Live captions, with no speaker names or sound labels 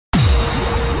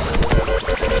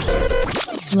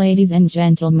Ladies and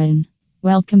gentlemen,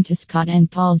 welcome to Scott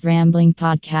and Paul's Rambling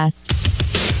Podcast.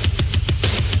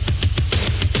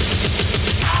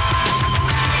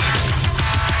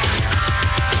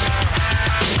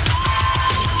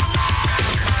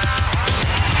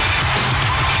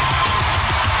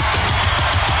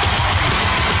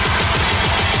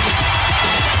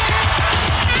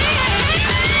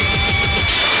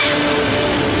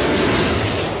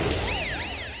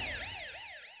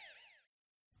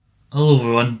 Hello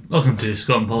everyone, welcome to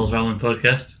Scott and Paul's Rambling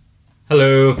Podcast.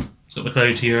 Hello. Scott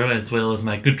McLeod here, as well as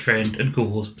my good friend and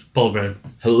co-host, Paul Brown.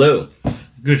 Hello.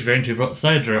 Good friend who brought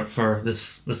cider up for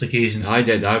this occasion. I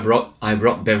did. I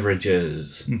brought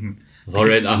beverages. Mm-hmm.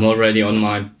 I'm already on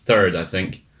my third, I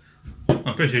think.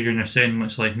 I'm pretty sure you're in your second,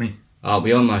 much like me. I'll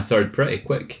be on my third pretty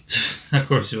quick. Of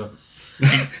course you will.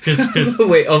 Cause,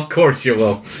 Wait, of course you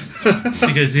will.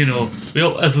 because, you know,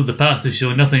 as with the past of the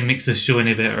show, nothing makes this show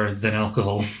any better than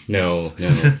alcohol. No.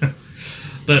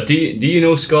 But Do you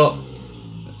know, Scott,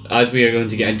 as we are going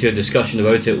to get into a discussion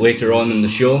about it later on in the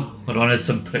show. Hold on, as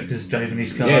some prick is driving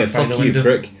his car. Yeah, by fuck the you, window.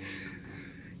 prick.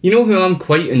 You know who I'm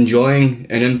quite enjoying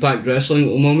in Impact Wrestling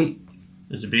at the moment?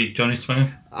 Does it be Johnny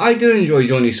Swinger? I do enjoy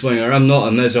Johnny Swinger. I'm not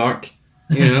a Mizark,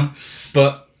 you know.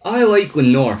 But I like the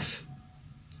North.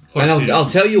 And I'll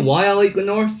tell you why I like the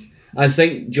North. I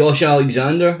think Josh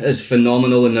Alexander is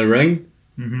phenomenal in the ring.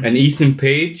 Mm-hmm. And Ethan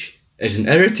Page is an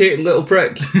irritating little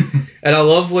prick. And I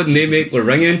love when they make the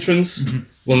ring entrance. Mm-hmm.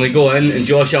 When they go in and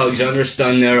Josh Alexander's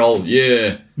standing there all,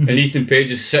 yeah. Mm-hmm. And Ethan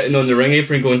Page is sitting on the ring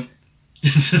apron going...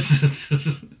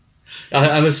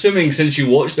 I'm assuming since you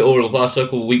watched it over the past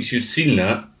couple of weeks, you've seen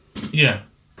that. Yeah.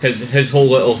 His whole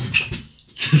little...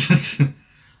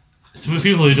 So for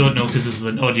people who don't know, because this is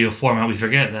an audio format, we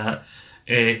forget that.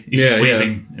 He's just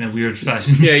waving in a weird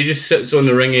fashion. Yeah, he just sits on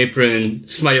the ring apron and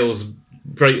smiles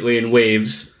brightly and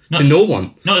waves to no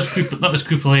one. Not as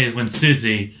creepily as when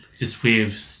Susie just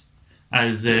waves,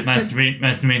 as Master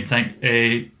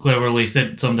Main cleverly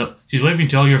summed up. She's waving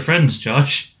to all your friends,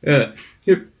 Josh. Yeah,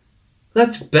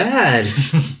 that's bad.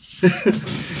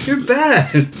 You're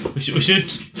bad. We should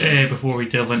before we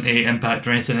delve into Impact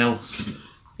or anything else,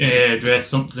 address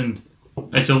something.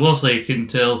 So mostly you can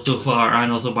tell so far,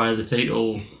 and also by the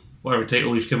title, whatever title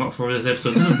we've come up for this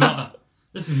episode.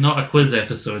 This is not a quiz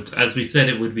episode, as we said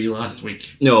it would be last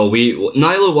week. No,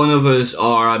 neither one of us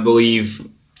are, I believe,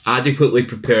 adequately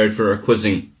prepared for our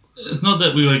quizzing. It's not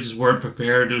that we just weren't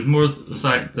prepared. It was more the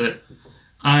fact that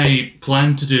I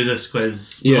planned to do this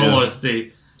quiz, in all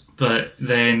honesty, but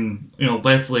then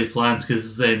Wesley planned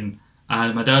because then I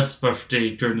had my dad's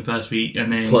birthday during the past week,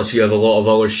 and then plus you have a lot of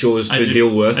other shows to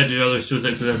deal with. I do other shows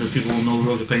like as people will know,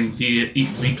 Rogue Opinions, Eat,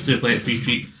 Sleep, Suplex,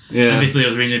 Retreat. Yeah. And basically I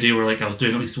was reading a day where I was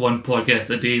doing at least one podcast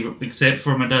a day, except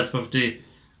for my dad's birthday,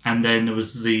 and then there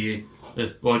was the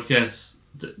podcast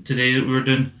today that we were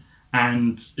doing,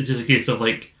 and it's just a case of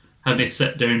having to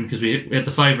sit down because we had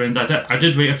the 5 rounds. I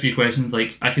did write a few questions.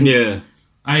 I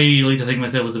like to think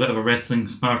myself as a bit of a wrestling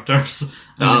smarters.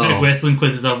 And the bit of wrestling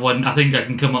quizzes I've won, I think I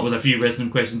can come up with a few wrestling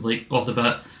questions off the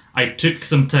bat. I took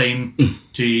some time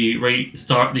to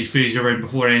start the Fraser round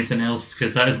before anything else,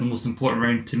 because that is the most important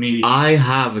round to me. I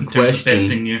have a question.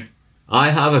 Testing you.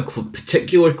 I have a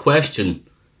particular question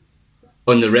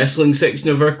on the wrestling section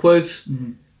of our quiz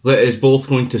that is both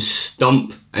going to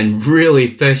stump and really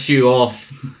piss you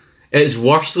off. It's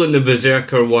worse than the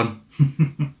Berserker one.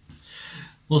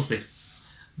 We'll see.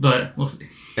 But we'll see.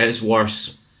 It's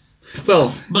worse.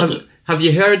 Well, have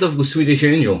you heard of the Swedish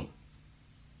Angel?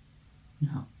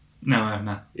 No, I have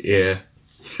not. Yeah.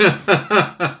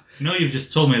 You've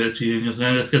just told me that Swedish Angel, so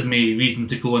now this gives me reason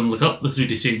to go and look up the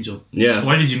Swedish Angel. Yeah. So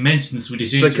why did you mention the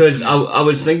Swedish Angel? Because I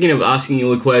was thinking of asking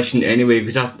you a question anyway,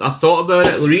 because I thought about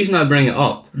it. The reason I bring it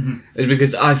up is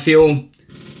because I feel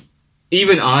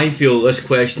this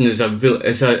question is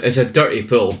a dirty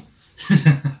pull.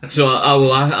 So I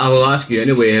will ask you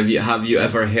anyway. Have you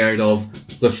ever heard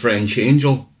of the French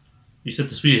Angel? You said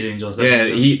the Swedish Angel. Yeah,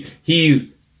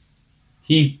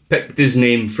 he picked his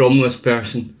name from this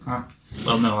person.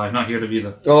 Well, no, I've not heard of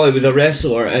either. Oh, he was a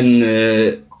wrestler in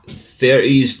the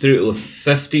 30s through to the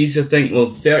 50s, I think. Well,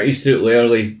 30s through to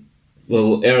early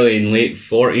and late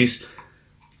 40s,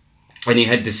 and he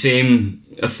had the same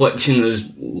affliction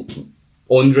as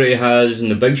Andre has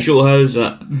and the Big Show has,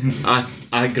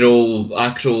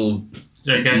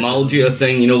 acromalgia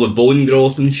thing, the bone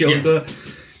growth and shit like that.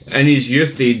 In his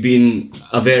youth, he'd been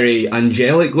a very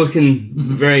angelic looking,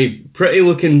 very pretty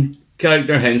looking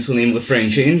character, hence the name of the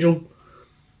French Angel.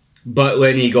 But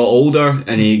when he got older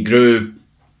and he grew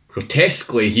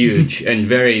grotesquely huge and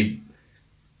very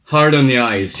hard on the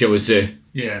eyes, shall we say.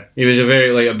 Yeah. He was a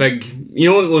very, a big,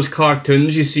 those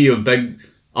cartoons you see of big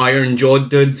iron jawed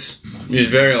dudes. He was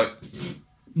very like,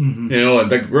 a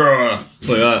big roar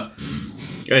like that.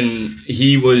 And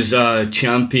he was a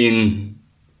champion,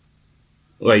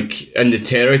 like in the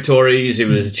territories. He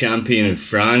was a champion in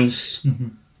France.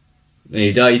 And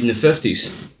he died in the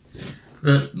 50s.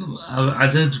 I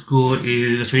did go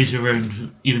to the Fraser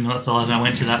round, even though it's the last time I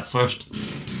went to that first.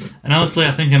 And honestly,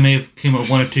 I think I may have came up with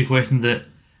one or two questions that,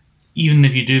 even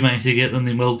if you do manage to get them,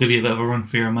 they will give you a bit of a run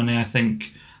for your money, I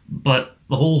think. But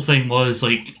the whole thing was,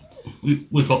 like,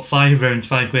 we've got 5 rounds,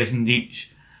 5 questions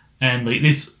each. And, like,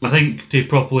 this, I think, to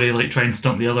properly, like, try and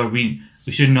stump the other, we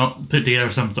should not put together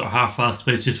some sort of half-assed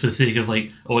quiz just for the sake of,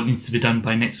 like, it needs to be done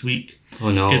by next week. Oh,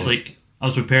 no. Because, like, I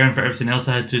was preparing for everything else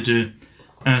I had to do.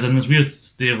 And I was in this weird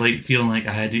state of, like, feeling like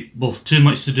I had both too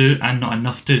much to do and not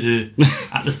enough to do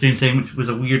at the same time, which was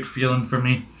a weird feeling for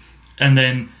me. And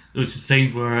then there was just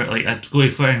times where, like, I'd go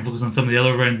to and focus on some of the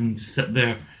other rounds and just sit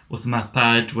there with my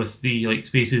pad with the, like,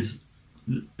 spaces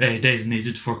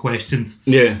designated for questions.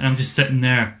 Yeah. And I'm just sitting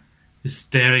there, just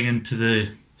staring into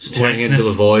the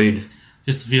void.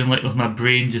 Just feeling like with my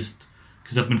brain just...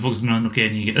 Because I've been focusing on, okay,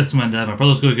 and you get this one, my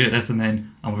brother's going to get this, and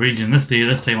then I'm arranging this day,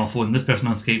 this time I'll phone this person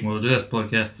on Skype and we'll do this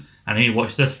podcast, and then you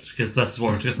watch this, because this is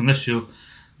what we're doing on this show.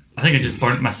 I think I just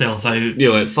burnt myself out.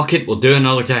 You're like, fuck it, we'll do it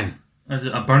another time.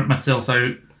 I burnt myself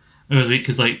out over the week,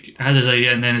 because, like, I had this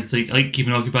idea, and then it's like, I like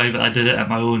keeping occupied, but I did it at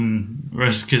my own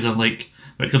risk, because I'm like,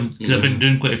 because I've been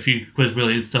doing quite a few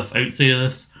quiz-related stuff outside of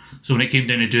this, so when it came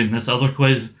down to doing this other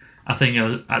quiz, I think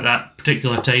at that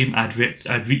particular time I'd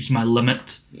reached my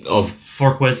limit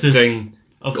for quizzes.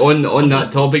 On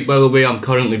that topic, by the way, I'm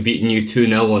currently beating you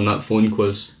 2-0 on that phone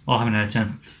quiz. I haven't had a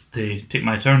chance to take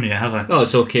my turn yet, have I? No,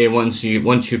 it's okay. Once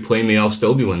you play me, I'll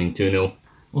still be winning 2-0.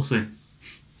 We'll see.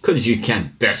 Because you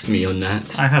can't best me on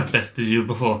that. I have bested you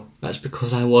before. That's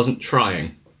because I wasn't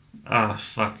trying. Ah,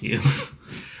 fuck you.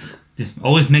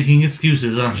 Always making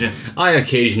excuses, aren't you? I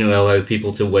occasionally allow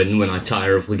people to win when I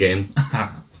tire of the game.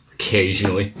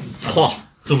 Occasionally.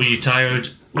 So were you tired?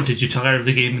 Or did you tire of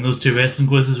the game in those 2 wrestling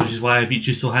quizzes, which is why I beat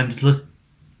you so handedly?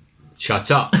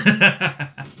 Shut up.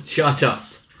 Shut up.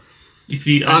 You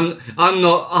see, I'm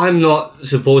not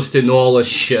supposed to know all this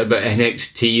shit about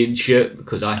NXT and shit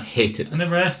because I hate it. I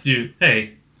never asked you.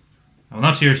 Hey, I'm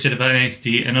not hear shit about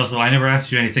NXT, and also I never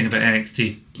asked you anything about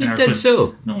NXT. You did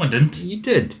so. No, I didn't. You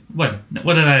did. When?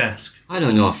 What did I ask? I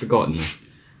don't know. I've forgotten.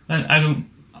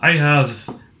 I have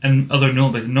another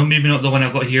notebook. No, maybe not the one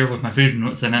I've got here with my food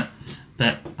notes in it,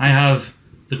 but I have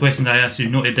the questions I asked you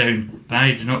noted down.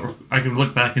 I do not. I can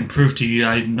look back and prove to you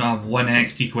I do not have one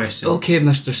NXT question. Okay,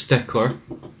 Mr. Stickler.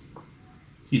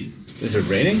 Is it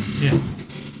raining? Yeah.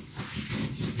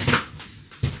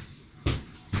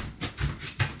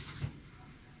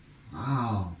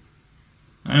 Wow.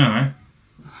 I know, right?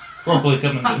 Probably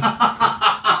coming down.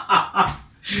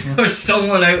 There's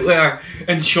someone out there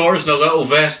in shorts and a little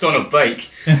vest on a bike.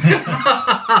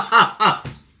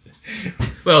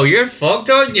 Well, you're fucked,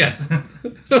 aren't you?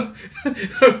 Like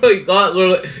that, they're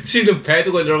like, see them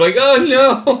pedaling, they're like, oh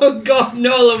no, oh god,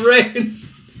 no, the rain.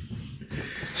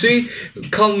 See,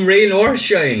 come rain or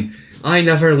shine, I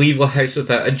never leave the house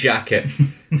without a jacket,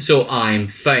 so I'm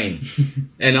fine.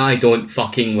 And I don't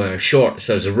fucking wear shorts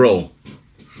as a rule.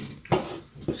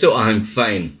 So I'm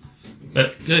fine.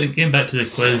 But getting back to the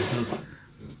quiz,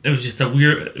 it was just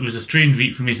it was a strange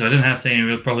week for me, so I didn't have time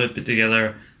to probably put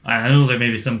together. I know there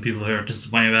may be some people who are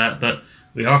disappointed about that, but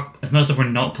it's not as if we're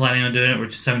not planning on doing it, we're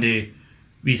just having to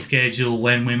reschedule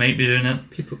when we might be doing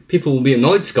it. People will be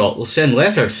annoyed, Scott. We'll send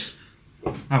letters.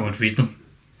 I won't read them.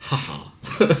 Haha.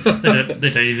 They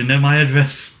don't even know my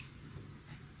address.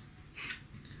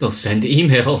 They'll send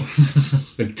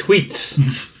emails and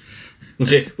tweets. And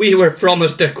say, we were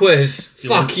promised a quiz.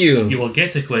 Fuck you. You will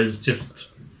get a quiz, just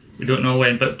we don't know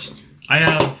when. But I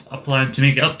have a plan to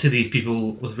make it up to these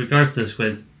people with regards to this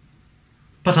quiz.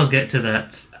 But I'll get to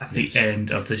that at the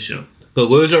end of the show. The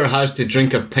loser has to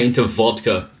drink a pint of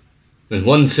vodka in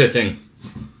one sitting.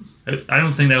 I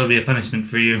don't think that would be a punishment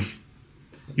for you.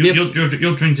 You'll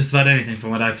drink just about anything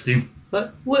from what I've seen.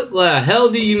 What the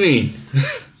hell do you mean?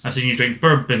 I've seen you drink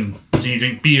bourbon. I've seen you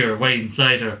drink beer, wine,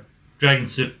 cider, dragon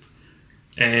soup,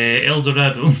 El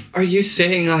Dorado. Are you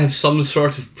saying I have some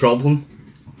sort of problem?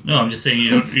 No, I'm just saying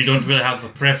you don't really have a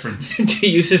preference. Do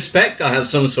you suspect I have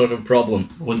some sort of problem?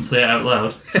 I wouldn't say it out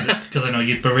loud, because I know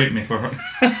you'd berate me for it.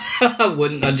 I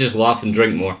wouldn't, I'd just laugh and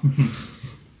drink more.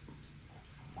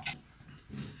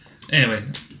 Anyway,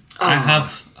 I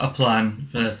have a plan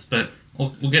for this, but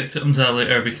we'll get into that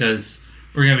later because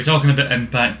we're going to be talking about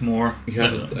Impact more.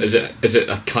 Is it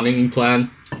a cunning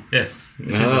plan? Yes.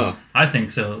 I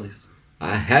think so, at least.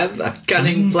 I have a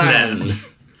cunning plan.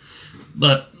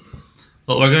 But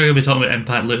But we're going to be talking about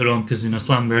Impact later on because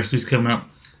Slammiversary's coming up,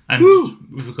 and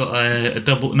we've got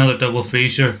another double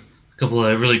Frasier, a couple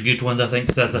of really good ones I think.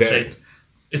 Cause as I said,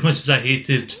 as much as I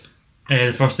hated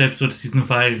the first episode of season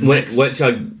 5, which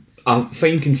I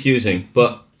find confusing,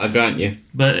 but I grant you.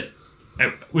 But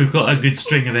we've got a good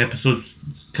string of episodes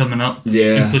coming up,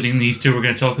 including these two we're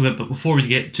going to talk about. But before we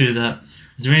get to that,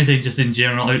 is there anything just in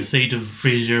general outside of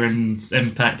Frasier and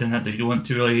Impact and that you want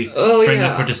to really bring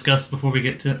up or discuss before we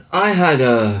get to it? I had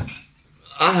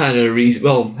a reason.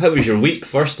 Well, how was your week?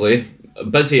 Firstly,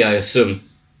 busy, I assume,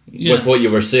 with what you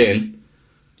were saying.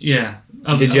 Yeah.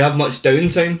 Did you have much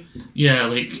downtime?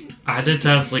 Yeah, I did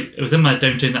have it was in my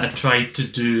downtime that I tried to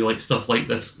do stuff like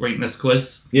this, writing this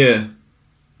quiz. Yeah.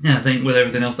 Yeah, I think with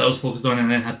everything else that I was focused on, and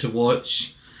then had to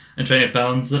watch and try to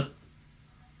balance it.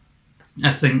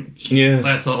 I think. Yeah.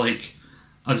 I thought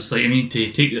I just I need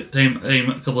to take the time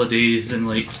a couple of days and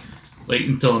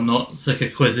until I'm not sick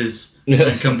of quizzes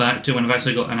and come back to when I've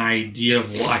actually got an idea of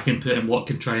what I can put and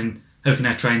how can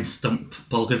I try and stump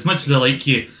Paul? Because as much as I like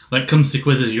you, when it comes to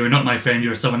quizzes, you're not my friend.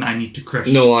 You're someone I need to crush.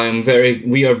 No,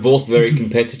 we are both very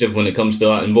competitive when it comes to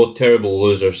that, and both terrible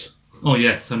losers. Oh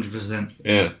yes, 100%.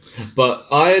 Yeah, but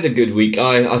I had a good week.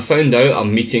 I found out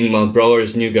I'm meeting my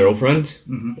brother's new girlfriend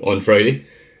on Friday.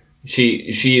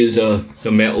 She is a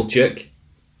metal chick.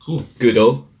 Cool.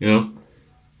 Goodo,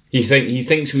 He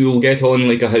thinks we will get on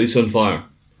like a house on fire.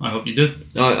 I hope you do.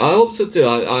 I hope so too.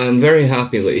 I am very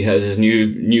happy that he has his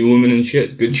new woman and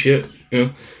shit. Good shit,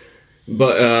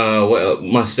 But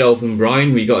myself and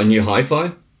Brian, we got a new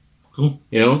hi-fi. Cool.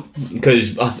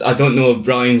 Because I don't know if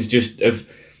Brian's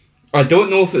I don't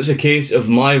know if it's a case of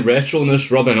my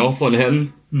retroness rubbing off on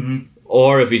him,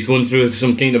 or if he's going through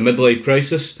some kind of midlife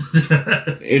crisis,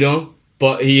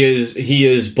 But he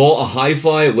has bought a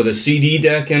hi-fi with a CD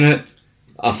deck in it,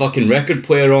 a fucking record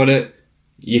player on it.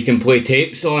 You can play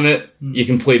tapes on it. You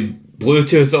can play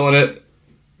Bluetooth on it.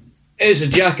 It's a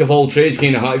jack of all trades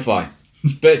kind of hi-fi.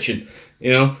 Bitchin',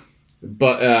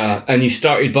 But and he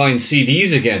started buying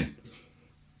CDs again.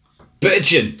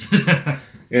 Bitchin',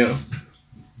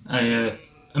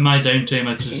 In my downtime,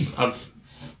 I've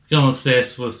become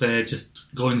obsessed with just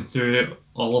going through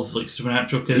all of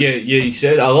Supernatural. Yeah, you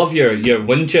said I love your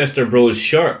Winchester Bros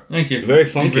shirt. Thank you. Very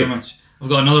funky. Thank you very much. I've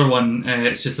got another one.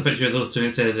 It's just a picture of those two.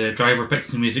 It says driver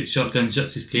picks the music, shotgun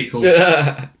shuts his cake hole.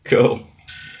 Cool.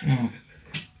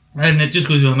 And it just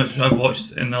goes to how much I've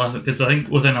watched in the last, because I think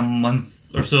within a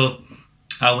month or so,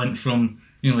 I went from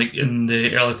in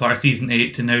the early part of season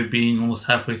 8 to now being almost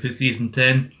halfway through season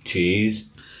 10. Jeez.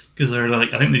 Because they're I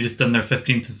think they just done their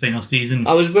 15th and final season.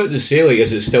 I was about to say,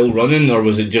 is it still running or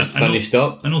was it just finished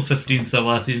up? I know 15th the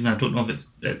last season. I don't know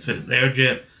if it's aired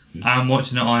yet. I'm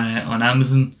watching it on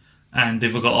Amazon, and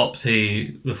they've got up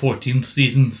to the 14th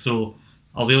season, so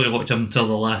I'll be able to watch them until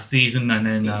the last season, and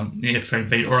then need to try and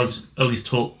find, or I'll just at least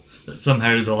hope that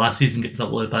somehow the last season gets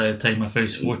uploaded by the time I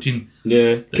finish 14.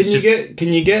 Yeah. Can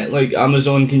you get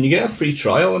Amazon? Can you get a free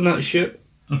trial on that shit?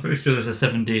 I'm pretty sure there's a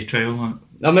 7-day trial on it.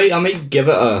 I might give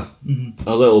it a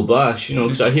little bash,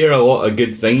 because I hear a lot of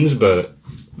good things about it.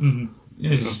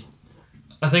 Yeah,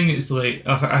 I think it's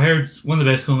I heard one of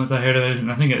the best comments I heard about it,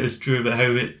 and I think it is true about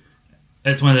how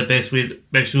it's one of the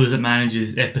best shows that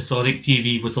manages episodic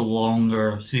TV with a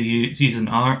longer season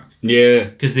arc. Yeah,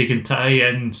 because they can tie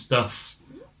in stuff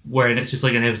where it's just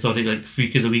an episodic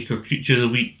Freak of the Week or Creature of the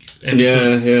Week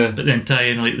episode. Yeah. But then tie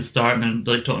in the start and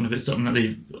then talking about something that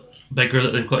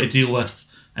they've got to deal with,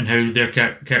 and how their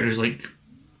characters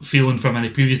feeling from any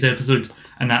previous episode,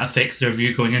 and that affects their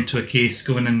view going into a case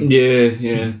going in.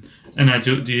 Yeah. And I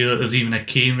joked to you that there's even a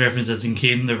Kane reference as in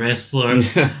Kane the wrestler.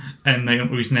 And a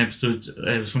recent episode,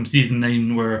 it was from season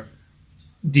 9 where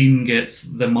Dean gets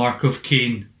the mark of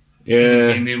Kane.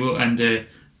 Yeah. And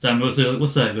Sam goes,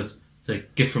 what's that? He goes, it's a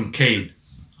gift from Kane.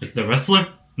 The wrestler?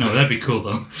 No, that'd be cool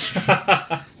though.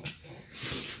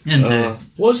 And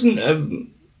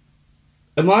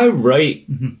am I right,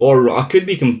 or I could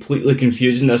be completely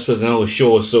confusing this with another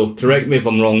show, so correct me if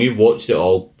I'm wrong, you've watched it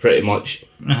all pretty much,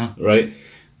 right?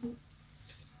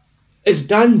 Is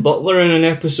Dan Butler in an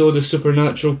episode of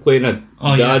Supernatural playing a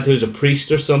dad who's a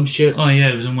priest or some shit? Oh yeah,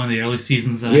 it was in one of the early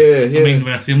seasons. Yeah. I mean,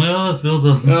 when I see him, it's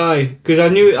Bulldog. Aye, because I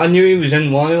knew he was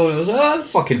in one, and I was like,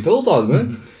 fucking Bulldog,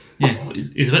 man. Yeah,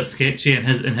 he's a bit sketchy in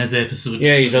his episodes.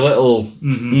 Yeah, he's a little...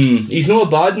 He's not a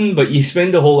bad one, but you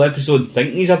spend the whole episode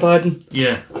thinking he's a bad one.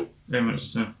 Yeah, very much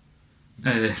so.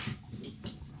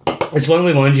 It's one of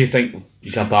the ones you think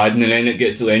he's a bad one, and then it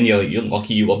gets to the end, you're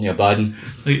lucky you weren't a bad one.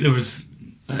 There was...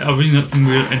 I was reading up some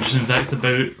real interesting facts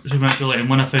about Supernatural, and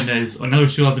one I found out is another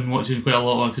show I've been watching quite a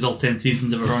lot on, because all 10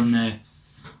 seasons of it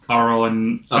are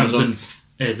on Amazon,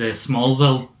 is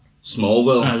Smallville.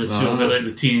 Smallville. The show about like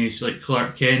the teenage like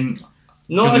Clark Kent.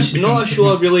 Not a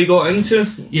show I really got into.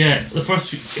 Yeah, the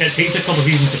first it takes a couple of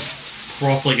seasons to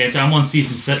properly get into. I'm on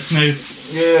season 6 now.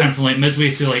 Yeah. And from like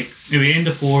midway to like maybe end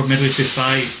of 4, midway to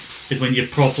 5 is when you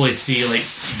properly see like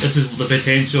this is the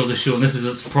potential of the show and this is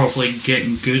it's properly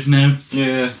getting good now.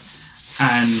 Yeah.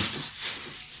 And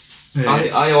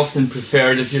I often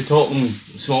preferred, if you're talking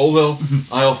Smallville,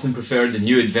 I often preferred the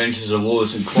New Adventures of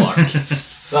Lois and Clark.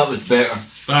 That was better.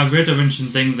 But I've read an interesting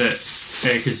thing that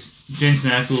because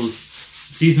Jensen Ackles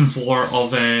season 4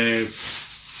 of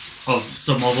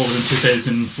Smallville was in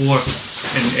 2004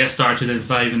 and it started in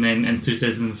 2005 and then in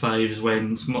 2005 is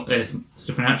when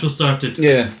Supernatural started.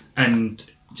 Yeah. And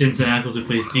Jensen Ackles, who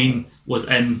plays Dean, was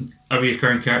in a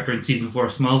recurring character in season 4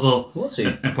 of Smallville. Was he?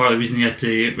 And part of the reason he had to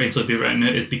eventually be written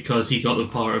out is because he got the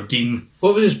part of Dean.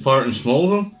 What was his part in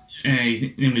Smallville?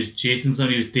 His name was Jason, so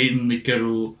he was dating the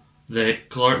girl that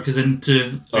Clark is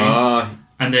into.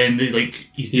 And then he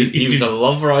was a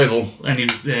love rival. And he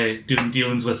was doing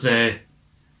dealings with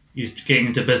he was getting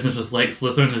into business with Lex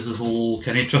Luthor, and there's this whole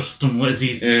can he trust him? What is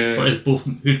their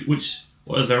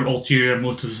ulterior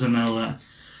motives and all that.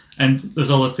 And there's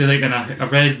all this thing, and I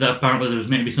read that apparently there was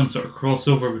meant to be some sort of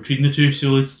crossover between the two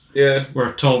shows. Yeah.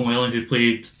 Where Tom Welling, who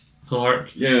played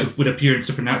Clark, would appear in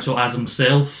Supernatural as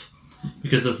himself,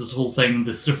 because there's this whole thing,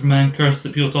 the Superman curse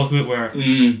that people talk about, where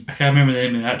I can't remember the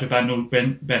name of the actor, but I know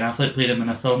Ben Affleck played him in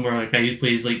a film where a guy who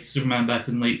played like Superman back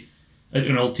in like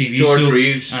an old TV show. George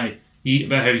Reeves.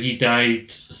 About how he died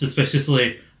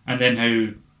suspiciously, and then how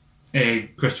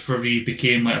Christopher Reeve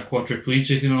became like a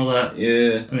quadriplegic and all that.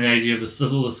 Yeah. And the idea of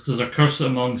there's a curse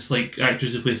amongst like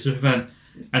actors who play Superman,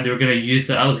 and they were going to use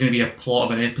that. That was going to be a plot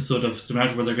of an episode of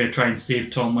Supernatural where they're going to try and save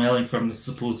Tom Welling from the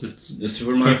supposed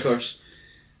Superman curse.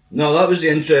 No, that was the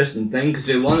interesting thing, because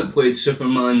the one that played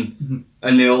Superman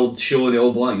in the old show, the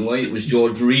old black and white, was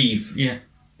George Reeve. Yeah.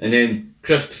 And then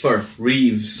Christopher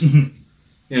Reeves,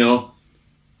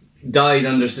 died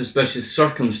under suspicious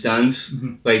circumstance.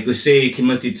 Like, they say he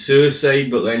committed suicide,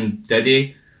 but then did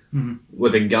he?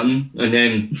 With a gun. And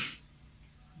then,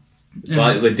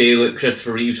 back the day, like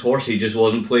Christopher Reeve's horse, he just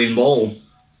wasn't playing ball.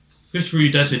 Christopher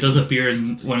Reeve actually does appear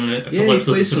in one of the he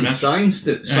plays some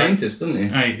scientist, doesn't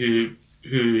he?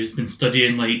 Who's been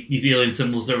studying like these alien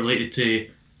symbols that are related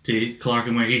to Clark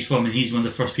and where he's from, and he's one of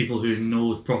the first people who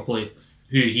knows properly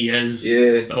who he is.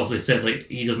 Yeah. But also says like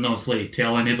he doesn't obviously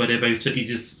tell anybody about it. He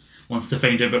just wants to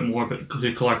find out a bit more about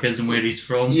who Clark is and where he's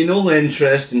from. You know the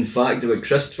interesting fact about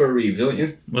Christopher Reeve, don't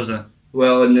you? What's that?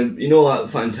 Well, you know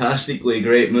that fantastically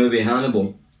great movie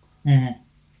Hannibal?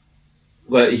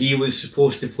 But he was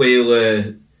supposed to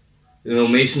play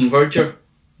Mason Verger.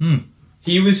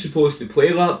 He was supposed to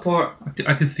play that part.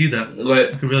 I could see that.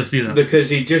 I could really see that. Because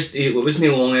he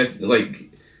wasn't long like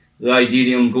the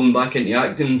idea of him going back into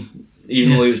acting,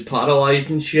 even though he was paralysed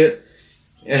and shit.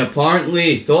 And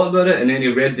apparently he thought about it, and then he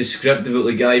read the script about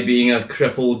the guy being a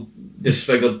crippled,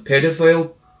 disfigured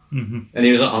pedophile. And he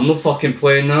was like, I'm not fucking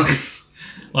playing that.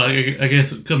 Well, I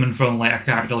guess coming from like a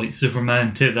character like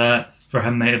Superman to that, for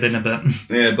him might have been a bit...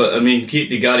 Yeah, but I mean, keep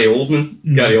the Gary Oldman.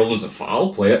 Gary Oldman's like,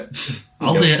 I'll play it.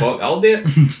 I'll do it.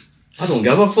 I don't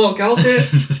give a fuck, I'll do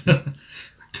it.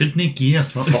 Couldn't give a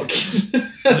fuck.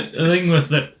 The thing with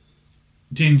that,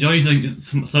 to enjoy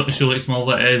sort of show like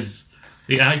Smallville is,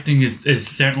 the acting is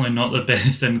certainly not the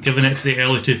best, and given it's the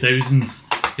early 2000s,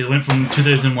 it went from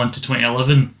 2001 to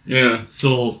 2011. Yeah.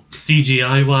 So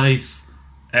CGI wise,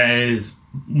 is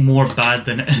more bad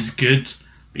than it is good.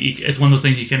 But it's one of those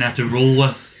things you kind of have to roll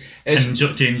with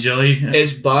to enjoy.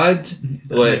 It's bad,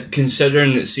 like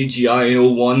considering that CGI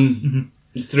in 01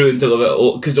 through into the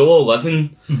bit, because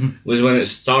 11 was when it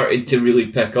started to really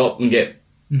pick up and get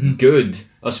good,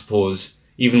 I suppose.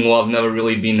 Even though I've never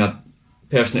really been a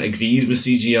person that agrees with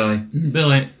CGI. But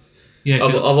like, yeah,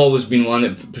 I've always been one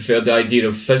that preferred the idea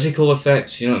of physical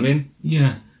effects. You know what I mean?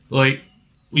 Yeah, like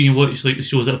when you watch like the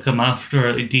shows that have come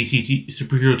after, like DC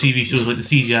superhero TV shows, like the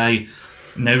CGI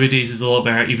nowadays is a lot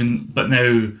better. But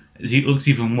now it looks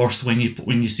even worse when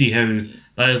you see how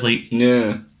that is like.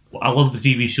 Yeah. I love the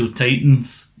TV show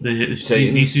Titans, the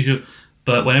DC show,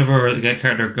 but whenever the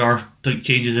character Garth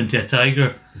changes into a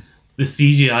tiger, the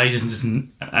CGI just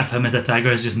if him as a tiger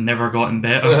has just never gotten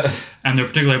better. And there are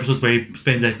particular episodes where he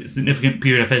spends a significant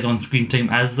period of his on-screen time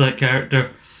as that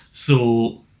character.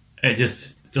 So it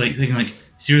just like thinking like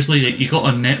seriously, like you got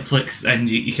on Netflix and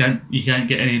you can't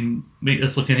make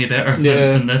this look any better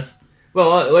than this.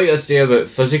 Well, like I say about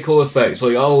physical effects,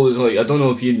 like I always I don't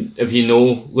know if you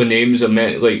know the names of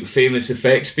like famous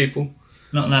effects people.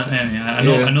 Not that many. I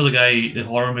know the guy, the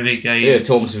horror movie guy. Yeah,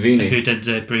 Tom Savini, who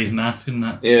did Bray's Mask and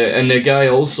that. Yeah, and the guy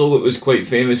also that was quite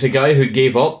famous, a guy who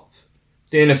gave up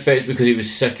doing effects because he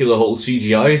was sick of the whole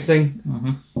CGI thing.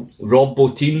 Rob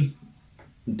Bottin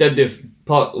did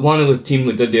one of the team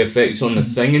that did the effects on the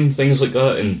Thing and things like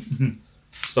that and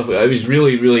stuff like that. It was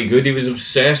really, really good. He was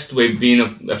obsessed with being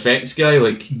an effects guy.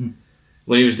 Like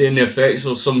when he was doing the effects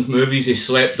for some movies, he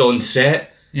slept on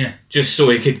set. Yeah. Just so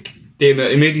he could. He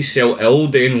made himself ill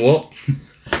doing what?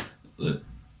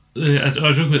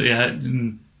 I joke about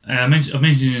the I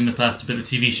mentioned in the past about the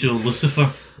TV show Lucifer,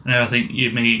 and I think you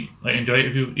may enjoy it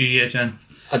if you get a chance.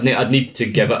 I'd need to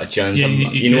give it a chance. Yeah,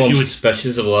 I'm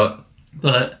suspicious of that.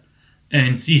 But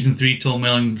in season 3, Tom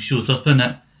Welling shows up in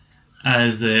it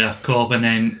as a cop, and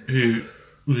then who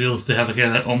reveals to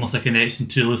have almost a connection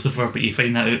to Lucifer, but you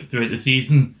find that out throughout the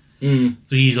season.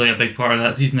 So he's a big part of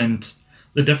that season, and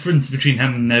the difference between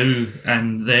him now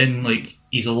and then,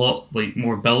 he's a lot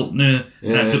more built now.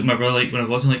 And I took my brother when I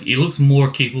was watching, he looks more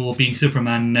capable of being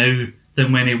Superman now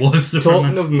than when he was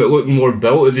Superman. Talking of looking more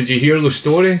built, did you hear the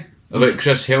story about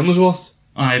Chris Hemsworth?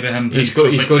 Aye, about him. He's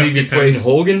going to be playing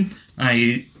Hogan.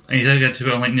 Aye, and he's had to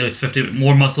put on nearly 50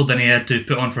 more muscle than he had to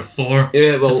put on for Thor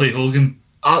to play Hogan.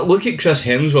 Look at Chris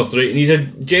Hemsworth, right? And he's a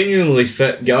genuinely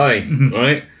fit guy,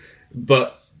 right?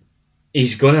 But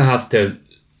he's going to have to.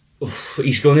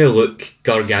 He's going to look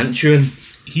gargantuan.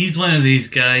 He's one of these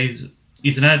guys.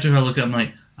 He's an actor. I look at him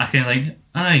I kind of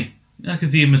aye, I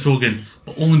can see him as Hogan,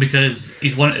 but only because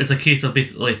he's one. It's a case of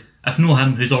basically, if no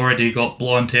him, who's already got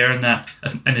blonde hair and that,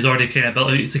 and he's already kind of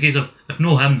built. It's a case of if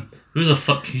no him, who the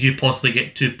fuck could you possibly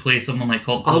get to play someone like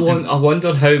Hulk Hogan? I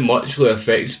wonder how much the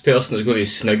effects person is going to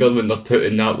snigger when they're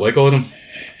putting that wig on him.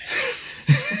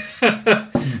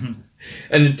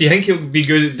 And do you think he'll be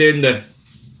good at doing the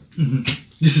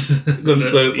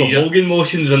Hogan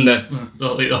motions and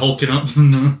the hulking up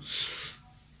and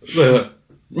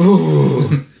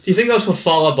do you think that's what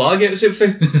Fallah Bahh gets it for?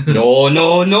 No.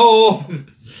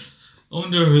 I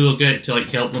wonder who they'll get to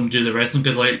help them do the wrestling,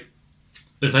 because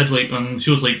they've had on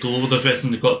shows like Glow with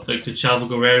wrestling, they've got the Chavo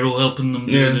Guerrero helping them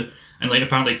do and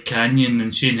apparently Canyon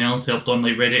and Shane Helms helped on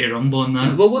Ready to Rumble and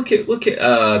that. Well, look at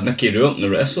Mickey Rourke, the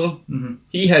wrestler.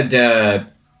 He had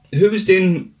who was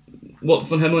doing what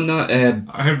for him on that?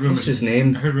 I heard what's his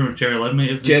name? I heard rumor Jerry Lynn might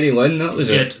have. Jerry Lynn, that was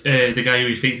it. The guy who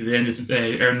he fights at the end is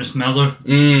Ernest Miller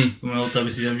from old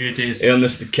WCW days.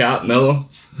 Ernest the Cat Miller.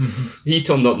 He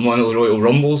turned up in one of the Royal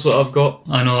Rumbles that I've got.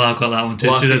 I know, I've got that one too.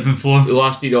 2004. No,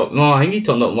 I think he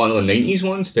turned up in one of the 90s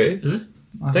ones too. Is it?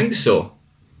 I think so.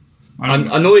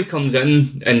 I know he comes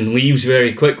in and leaves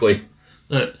very quickly.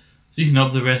 Speaking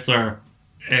of the wrestler,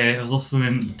 I was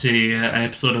listening to an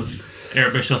episode of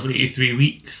Eric Bischoff's 83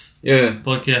 Weeks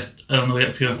podcast on the way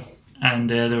up here, and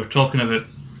they were talking about,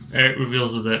 Eric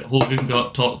reveals that Hogan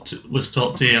was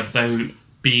talked to about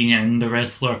being in the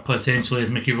wrestler potentially as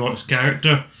Mickey Rourke's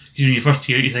character. Because when you first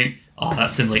hear it, you think, oh,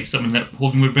 that sounds like something that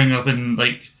Hogan would bring up and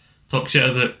talk shit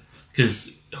about. Because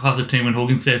half the time when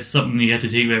Hogan says something, you had to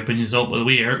take their opinions off. But the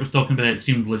way Eric was talking about it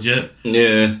seemed legit.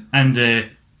 Yeah. And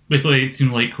basically, it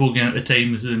seemed like Hogan at the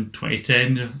time was in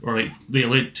 2010 or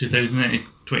late 2000,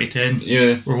 2010s.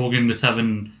 Yeah. Where Hogan was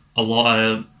having a lot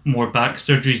of more back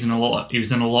surgeries and he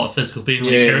was in a lot of physical pain.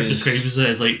 Eric describes it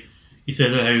as he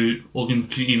said how Hogan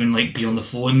couldn't even be on the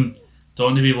phone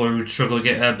talking to people or would struggle to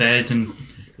get out of bed, and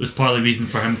it was part of the reason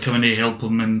for him coming to help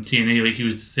him in TNA. He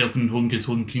was helping Hogan because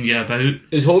Hogan couldn't get about.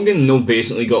 Is Hogan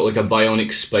basically got a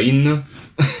bionic spine now?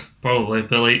 Probably,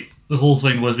 but the whole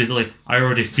thing was basically, I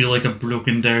already feel like a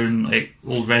broken down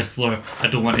old wrestler. I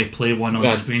don't want to play one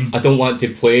on screen. I don't want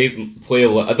to play.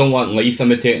 I don't want life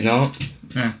imitating art.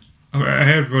 Yeah. I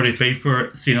heard Roddy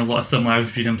Piper seeing a lot of similarities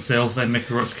between himself and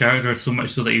Mickey Rourke's character, so much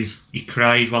so that he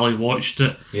cried while he watched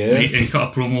it. Yeah. And he cut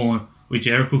a promo with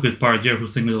Jericho, because part of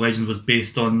Jericho's thing with the Legends was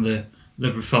based on the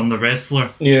film The Wrestler.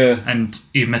 Yeah. And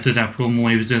he admitted in a promo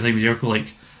when he was doing a thing with Jericho,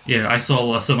 I saw a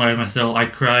lot of similarities myself. I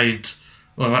cried.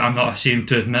 Well, I'm not ashamed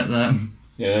to admit that.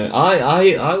 Yeah,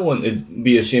 I want to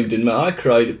be ashamed to admit I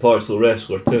cried at parts of The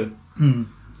Wrestler too.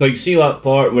 See that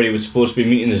part where he was supposed to be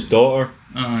meeting his daughter?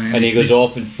 And he goes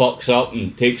off and fucks up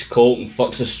and takes coke and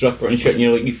fucks a stripper and shit, and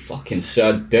you're like, you fucking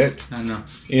sad dick. I know.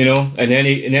 And then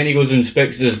he goes and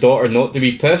inspects his daughter not to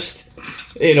be pissed.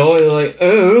 You're like,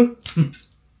 oh.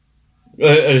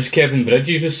 As Kevin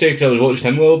Bridges was saying, because I was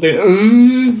watching him all day.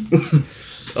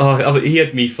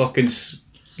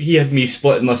 He had me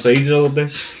splitting my sides all day.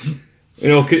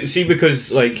 See, because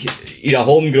he's a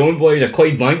homegrown boy, he's a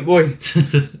Clydebank boy,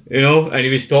 and he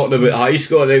was talking about high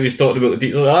school, and then he was talking about the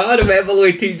teachers. I remember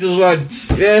the teachers, man.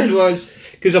 Yeah, man.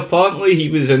 Because apparently he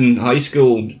was in high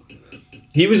school,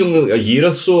 he was only a year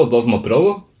or so above my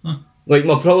brother. Huh. My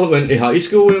brother went to high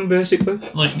school with him, basically.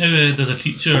 Now there's a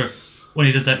teacher when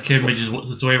he did that Cambridge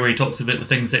story where he talks about the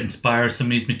things that inspired some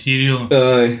of his material.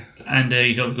 And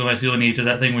he got go back to when he did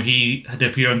that thing where he had to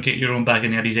appear on Get Your Own Back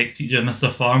and he had his ex-teacher,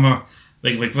 Mr. Farmer,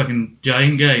 like fucking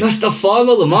giant guy. Mr.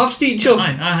 Farmer, the maths teacher.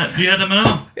 Aye, you had him and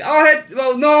all.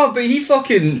 Well, no, but he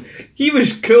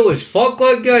was cool as fuck,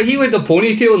 that guy. He had a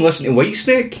ponytail and listened to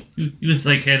Whitesnake. He was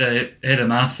like head of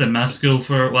maths in maths school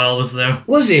for a while I was there.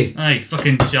 Was he? Aye,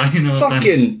 fucking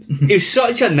giant. He's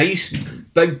such a nice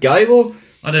big guy though.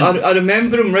 I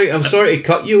remember him, right, I'm sorry to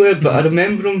cut you there, but I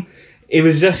remember him. He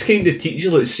was this kind of teacher,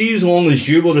 like, see, as long as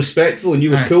you were respectful and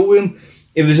you were cool with him,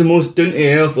 he was the most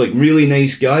down-to-earth, like, really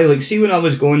nice guy. Like, see, when I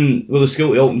was going with the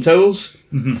school to Alton Towers,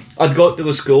 I'd got to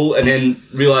the school and then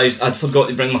realised I'd forgot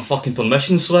to bring my fucking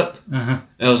permission slip. And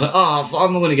I was like,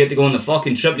 I'm not going to get to go on the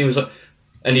fucking trip. And he was like,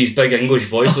 in his big English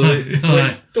voice, like,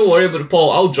 don't worry about it,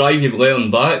 Paul, I'll drive you there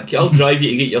and back. I'll drive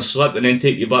you to get your slip and then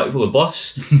take you back for the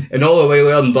bus. And all the way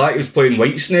there and back, he was playing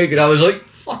Whitesnake, and I was like,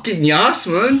 fucking yes,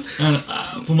 man.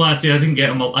 And from last year, I didn't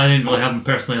really have him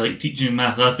personally like teaching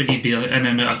math class, but he'd be like, in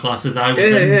and out of classes I was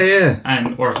in. Yeah.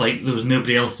 And or if like there was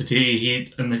nobody else to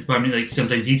take,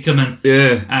 sometimes he'd come in.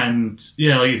 Yeah. And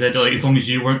yeah, like you said, like as long as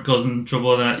you weren't causing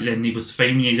trouble, then he was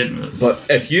fine. You didn't. But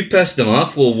if you pissed him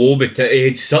off, woe betide, he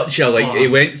had such a he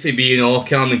went from being all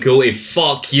calm and cool to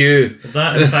fuck you.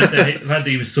 That in fact, the fact that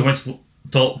he was so much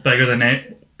bigger than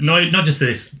it. Not just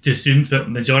the students, but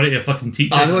majority of fucking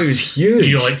teachers. I know, he was huge.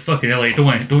 You're like, fucking hell, like,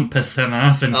 don't piss him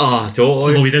off. And totally.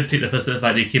 Although we did take the piss at the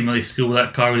fact that he came to like, school with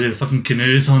that car with the fucking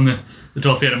canoes on the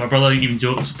top of it. And my brother even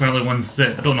joked, apparently once,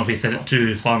 I don't know if he said it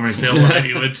to Farmer himself or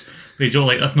he would, but he joked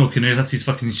like, that's no canoes, that's his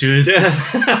fucking shoes. Yeah.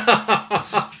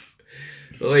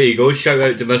 Well, there you go, shout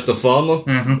out to Mr. Farmer.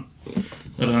 I don't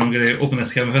know, I'm going to open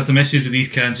this can. We've had some issues with these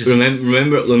cans. Just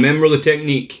Remember the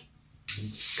technique.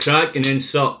 Crack and then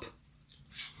sup.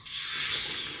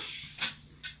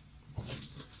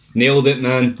 Nailed it,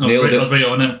 man. Nailed it. I was right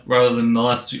on it, rather than the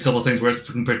last couple of things where it's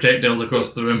fucking projectiles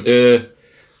across the room.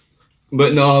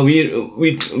 But no, we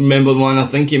remember one, I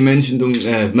think you mentioned him,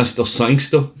 Mr.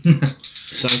 Sangster.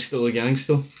 Sangster the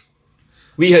gangster.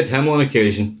 We had him on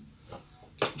occasion.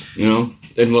 You know,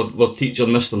 then we're teacher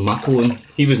Mr. Macklin.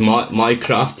 He was my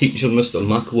craft teacher, Mr.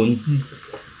 Macklin.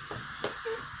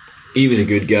 He was a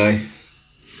good guy.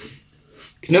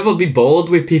 Could never be bored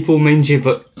with people, mind you,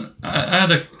 but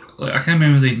I can't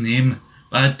remember his name.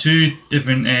 I had two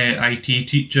different IT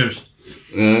teachers.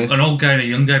 An old guy and a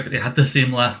young guy, but they had the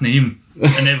same last name.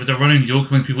 And it was a running joke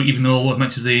among people, even though as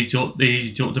much as they joked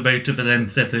about it, but then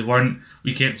said they weren't.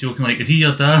 We kept joking like, "Is he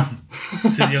your dad?" To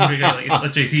the younger guy, like, "It's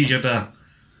literally, is he your dad?"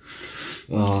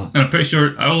 And I'm pretty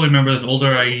sure I only remember this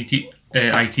older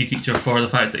IT teacher for the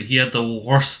fact that he had the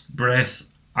worst breath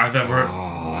I've ever.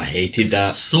 Oh, I hated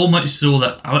that. So much so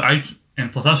that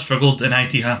and plus I struggled in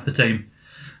IT half the time.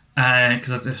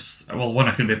 Because I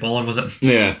couldn't be bothered with it.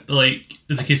 Yeah. But like,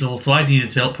 it's a case of, so I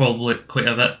needed help probably quite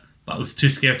a bit, but I was too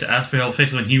scared to ask for help,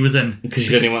 especially when he was in. Because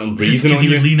you didn't want him breathing on he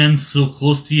you. would lean in so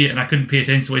close to you, and I couldn't pay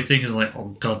attention to what he's saying, because I'm like,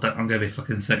 oh god, I'm going to be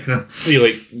fucking sick then.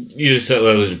 You just sit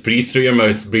there, just breathe through your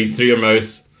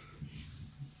mouth.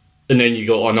 And then you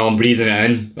go, oh no, I'm breathing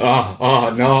it in.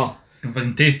 Oh no. I can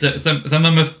fucking taste it. It's in my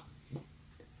mouth.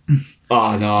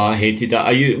 Oh no, I hated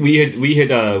that. We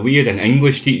had an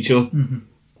English teacher.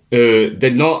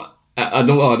 Did not. I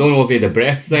don't know if he had a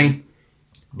breath thing,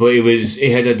 but he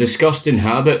had a disgusting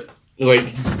habit. Like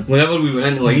whenever we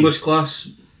went into English class,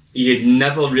 he had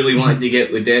never really wanted to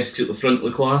get the desks at the front of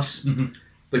the class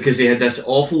because he had this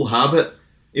awful habit.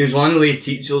 He was one of the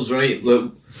teachers, right,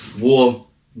 that wore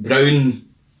brown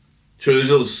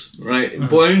trousers, right,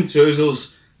 brown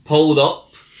trousers pulled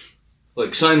up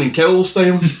like Simon Cowell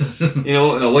style, you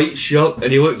know, and a white shirt,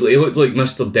 and he looked like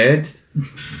Mr. Dead,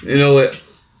 you know, like.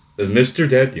 Mr.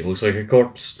 Dead, he looks like a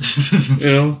corpse,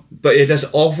 you know. But he had this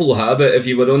awful habit. If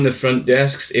you were on the front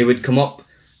desks, he would come up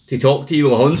to talk to you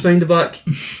with a horns behind the back.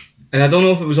 And I don't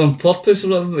know if it was on purpose or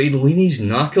whatever, but he'd lean his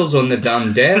knuckles on the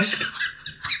damn desk.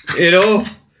 You know,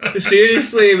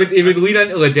 seriously, he would lean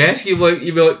into the desk. You'd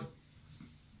be like,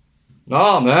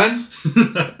 nah, man,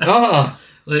 nah.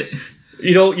 Like,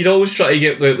 you'd always try to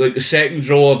get like the second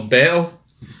row or better.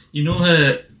 You know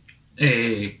how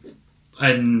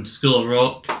in School of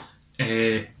Rock,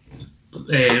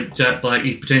 Jack Black,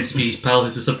 he pretends to be his pal,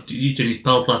 he's a sub-teacher, and his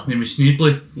pal's last name is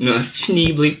Schneebly. No,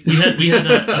 Schneebly. We had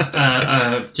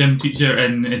a gym teacher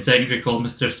in secondary called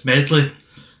Mr. Smedley,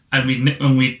 and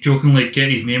we jokingly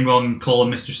get his name wrong and call him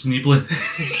Mr. Schneebly.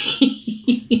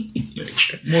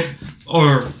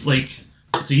 Or like,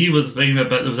 so he was thinking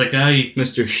about, there was a guy,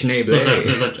 Mr. Schneebly.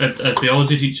 There's a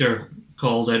biology teacher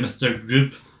called Mr.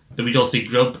 Grub. That we'd all say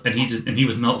Grub, and he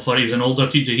was not funny. He was an older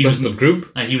teacher. Mr. Grub?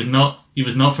 He was not. he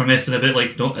was not for messing about,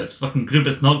 like, no, it's fucking grub,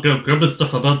 it's not grub, grub is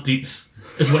stuff about deets,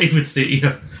 is what he would say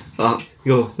to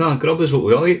you. No, grub is what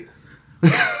we all eat.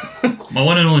 My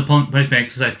one and only punishment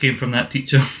exercise came from that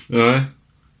teacher. Aye.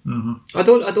 I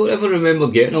don't ever remember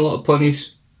getting a lot of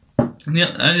punies.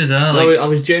 Yeah, I did that. Like, I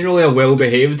was generally a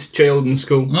well-behaved child in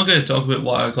school. I'm not going to talk about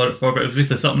what I got it for, but it was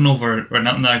basically something over or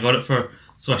nothing that I got it for,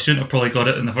 so I shouldn't have probably got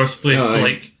it in the first place. But,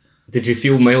 like, did you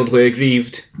feel mildly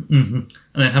aggrieved? And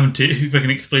then having to fucking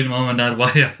explain to mum and dad why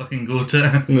I fucking go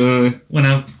to it. No.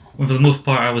 When for the most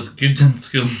part I was good in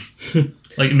school.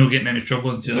 Like, no getting any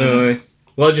trouble and shit.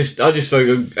 Well, I just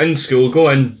figured in school, go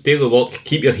in, daily work,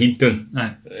 keep your head down.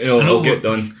 Aye. It'll get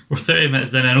done. We're 30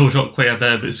 minutes in, I know we talked quite a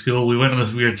bit about school. We went on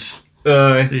this weird stage,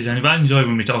 but I enjoy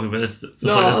when we talk about this.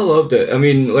 I loved it. I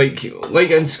mean, like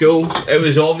in school, it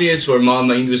was obvious where my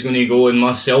mind was going to go and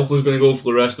myself was going to go for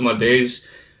the rest of my days.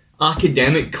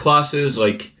 Academic classes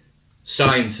like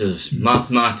sciences,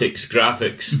 mathematics,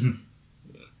 graphics.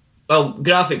 Well,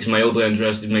 graphics mildly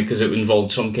interested me because it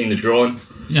involved some kind of drawing.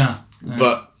 Yeah.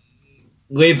 But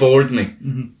they bored me.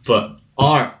 But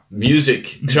art,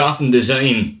 music, craft and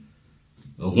design,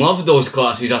 I loved those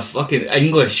classes. I fucking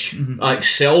English. I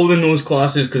excelled in those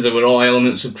classes because they were all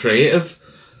elements of creative.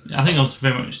 I think I was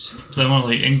very much similar.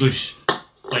 Like English,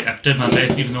 like I did my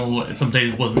best, even though it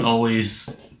sometimes wasn't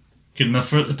always good enough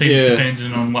for at the time,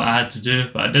 depending on what I had to do.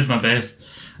 But I did my best.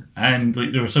 And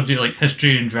like there were subjects like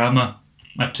history and drama,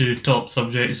 my two top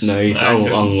subjects. Nice. I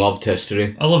loved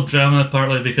history. I love drama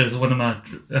partly because one of my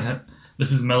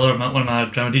Mrs. Miller, one of my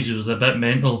drama teachers, was a bit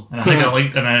mental, and I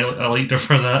think I liked her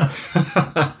for that.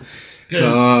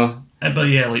 But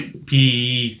yeah, like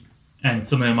PE and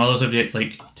some of the other subjects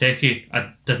like techie,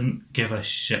 I didn't give a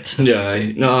shit.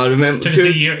 Yeah, no, I remember. Took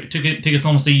us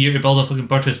almost a year to build a fucking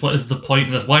purchase. What is the point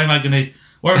of this? Why am I gonna?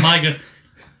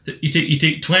 You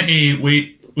take 20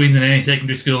 Waynes in any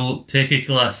secondary school techie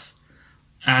class,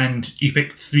 and you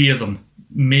pick 3 of them,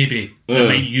 maybe, that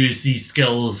might use these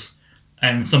skills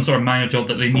and some sort of manual job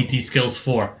that they need these skills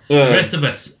for. The rest of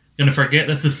us gonna forget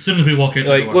this as soon as we walk out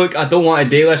the door. Look, I don't want to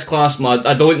do this class,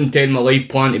 I don't intend my life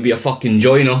plan to be a fucking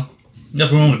joiner.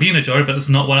 Nothing wrong with being a joiner, but it's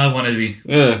not what I want to be.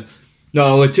 Yeah.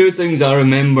 No, the 2 things I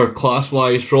remember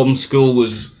class-wise from school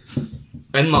was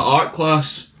in my art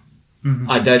class,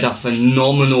 I did a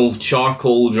phenomenal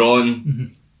charcoal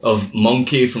drawing of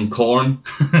Monkey from Korn.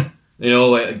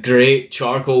 Like a great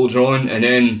charcoal drawing, and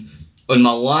then on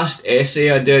my last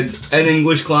essay I did in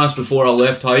English class before I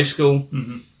left high school,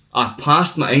 I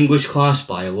passed my English class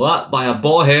by a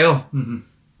ball hair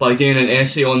by doing an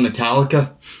essay on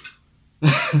Metallica.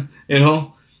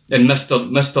 And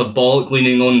Mr. Bollock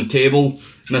leaning on the table,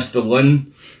 Mr.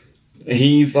 Lynn,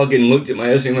 he fucking looked at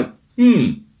my essay and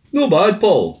went, no bad,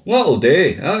 Paul, that'll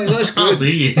do, aye, that's good,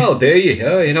 that'll do you,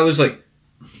 aye. And I was like,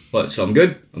 what, so I'm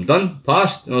good, I'm done,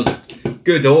 passed. And I was like,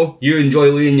 good, you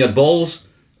enjoy laying your balls,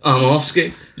 I'm off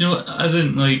skate. You know what I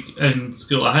didn't like in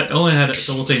school? I only had it a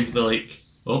couple times to be like,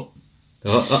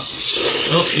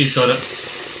 he's got it.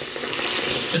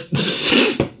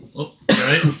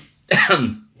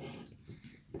 Right.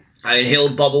 I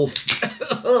inhaled bubbles.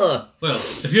 Well,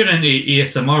 if you're into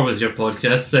ASMR with your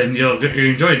podcast, then you're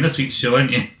enjoying this week's show,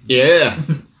 aren't you? Yeah.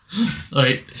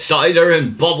 Like cider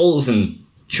and bubbles and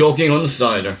choking on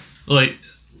cider. Like,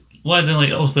 what I didn't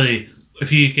like, obviously,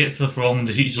 if you get stuff wrong,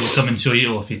 the teacher will come and show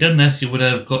you, if you did this, you would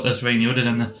have got this right and you would have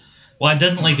done this. What I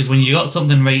didn't like is when you got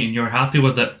something right and you're happy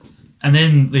with it, and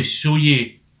then they show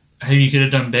you how you could have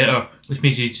done better, which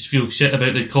makes you just feel shit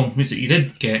about the compliments that you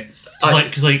did get.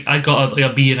 Because I got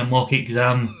a B in a mock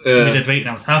exam, and I did right, and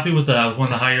I was happy with that. I was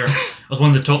one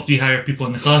of the top 3 higher people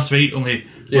in the class, right? Only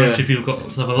 1 or 2 people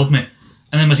got stuff above me.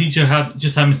 And then my teacher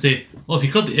just had me say, well, if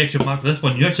you got the extra mark for this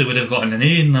one, you actually would have gotten an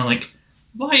A. And I'm like,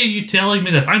 why are you telling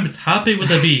me this? I was happy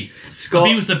with a B. Scott, a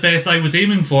B was the best I was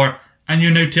aiming for, and you're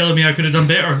now telling me I could have done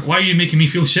better. Why are you making me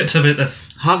feel shit about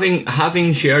this?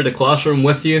 Having shared a classroom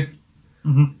with you,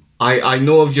 I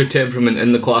know of your temperament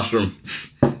in the classroom.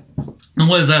 And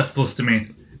what is that supposed to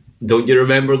mean? Don't you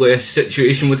remember the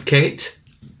situation with Kate?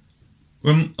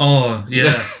 Oh,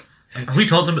 yeah. Have we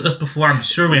talked about this before? I'm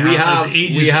sure we have.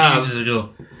 Ages ago.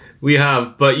 We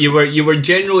have, but you were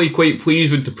generally quite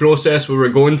pleased with the process we were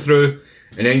going through,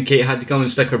 and then Kate had to come and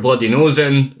stick her bloody nose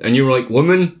in, and you were like,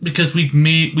 woman? Because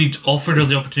we'd offered her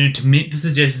the opportunity to make the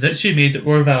suggestions that she made that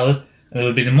were valid, and it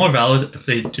would have been more valid if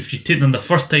she'd taken them the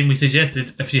first time we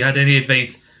suggested, if she had any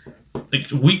advice, like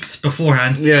weeks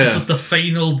beforehand. Yeah. This was the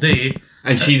final day.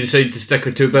 And she decided to stick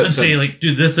her 2 bits and say, like,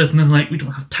 do this, and then, like, we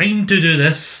don't have time to do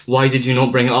this. Why did you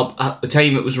not bring it up at the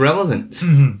time it was relevant?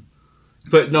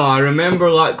 But no, I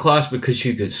remember that class because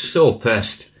she got so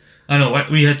pissed. I know,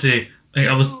 we had to, like,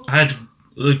 I had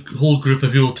the whole group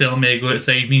of people telling me to go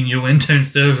outside. Me and you went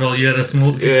downstairs while you had a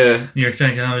smoke. Yeah. And you were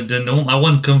trying to have dinner. My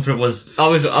one comfort was... I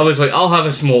was like, I'll have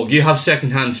a smoke. You have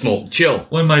second-hand smoke. Chill.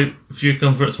 One of my few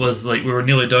comforts was, like, we were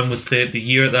nearly done with the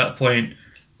year at that point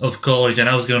of college, and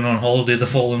I was going on holiday the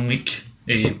following week,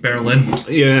 Berlin.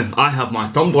 Yeah, I have my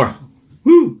Tumblr.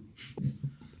 Woo!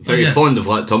 Very fond of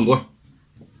that Tumblr.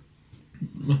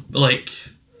 Like...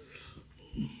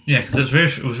 Yeah, because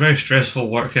it was very stressful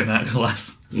work in that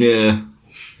class. Yeah.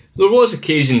 There was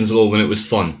occasions, though, when it was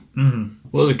fun. Mm-hmm.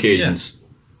 There was occasions.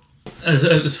 Yeah.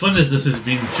 As fun as this has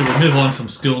been, should we move on from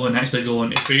school and actually go on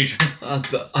to Frasier?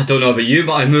 I don't know about you,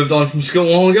 but I moved on from school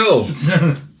long ago.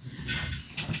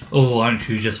 Oh, aren't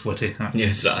you just witty? Huh?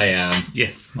 Yes, I am.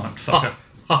 Yes, smart fucker.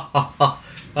 Ha ha ha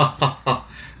ha ha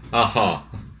ha ha.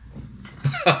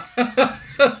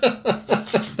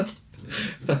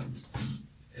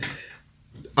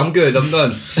 I'm good, I'm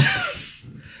done.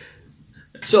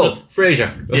 So, Frasier.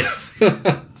 Yes.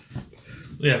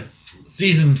 We have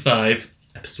Season 5,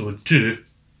 Episode 2,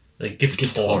 The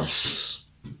Gift Horse.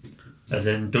 As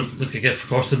in, don't look a gift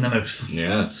horse in the mouth.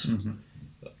 Yes.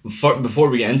 Mm-hmm. Before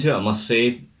we get into it, I must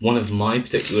say, one of my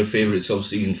particular favourites of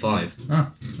Season 5.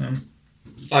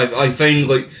 I find,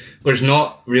 like, there's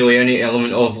not really any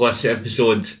element of this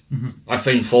episode I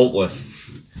find fault with.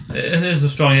 It is a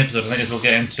strong episode, I think, as we'll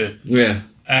get into. Yeah.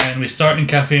 And we start in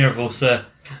Cafe Nervosa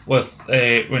with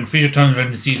when Frasier turns around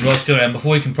and sees Roscoe, and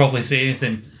before he can properly say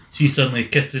anything, she's suddenly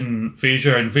kissing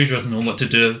Frasier, and Frasier doesn't know what to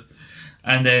do.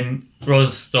 And then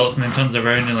Roz stops and then turns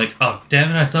around and like, oh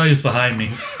damn it, I thought he was behind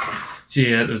me.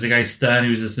 There was a guy Stan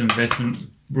who was this investment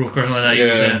broker and like that.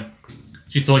 Yeah.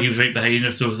 She thought he was right behind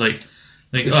her, so it was like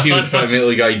She was trying to make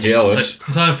the guy jealous.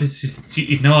 I thought if it's just,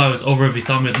 he'd know I was over if he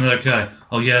saw me with another guy.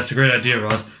 Oh yeah, that's a great idea,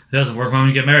 Roz. It doesn't work when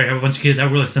we get married. Have a bunch of kids. I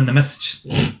really send a message.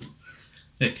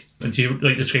 Like, and she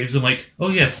like describes him like, oh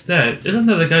yes, Dad. Isn't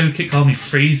that the guy who kept calling me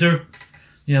Fraser?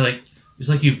 Yeah, like it's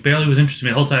like you barely was interested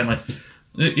in me the whole time. Like,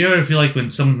 you ever feel like when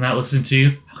someone's not listening to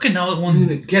you? How can that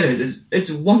one get it?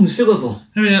 It's one syllable.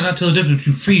 How can not tell the difference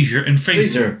between Fraser and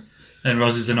Fraser? And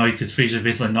Roz is annoyed because Fraser's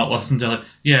basically not listening to her. Like,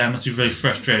 yeah, it must be really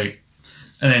frustrating.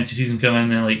 And then she sees him come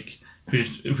in and like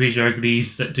Frasier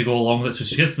agrees to go along with it, so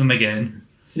she kisses him again.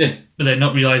 Yeah. But then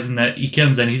not realising that he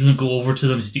comes in, he doesn't go over to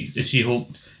them as she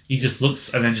hoped. He just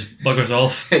looks and then just buggers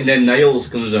off. And then Niles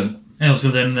comes in. Niles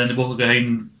comes in and then they both look behind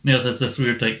and Niles has this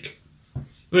weird like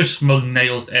smug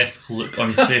Niles-esque look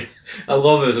on his face. I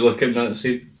love his look in that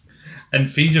scene. And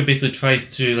Frasier basically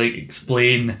tries to like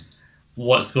explain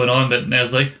what's going on, but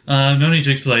Niles like, no need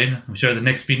to explain. I'm sure the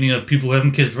next meeting of people who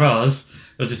haven't kissed Roz,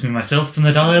 it'll just be myself and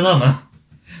the Dalai Lama.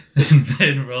 And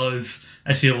then Roz,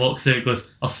 as she walks out, goes,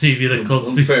 I'll save you the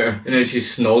club. Fair. And then she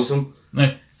snogs him.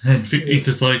 And he's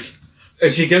just like...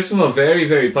 And she gives him a very,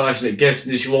 very passionate kiss,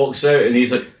 and then she walks out, and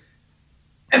he's like,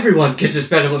 everyone kisses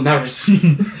better than Maris.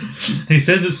 And he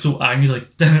says it so angry,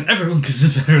 like, damn it, everyone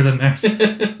kisses better than Maris.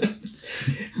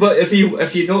 But if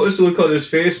you notice the look on his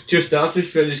face just after she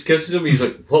finishes kissing him, he's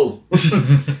like, whoa.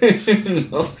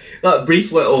 That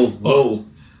brief little whoa.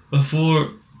 Before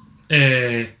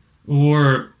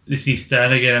they see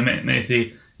Stan again, I meant to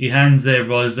say, he hands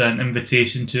Roz an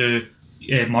invitation to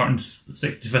Martin's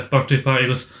 65th birthday party. He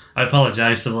goes, I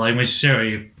apologise for the language.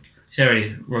 Sherry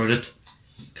wrote it.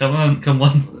 Come on. Do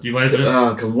you want to do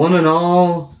it? Come one and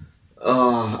all.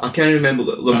 I can't remember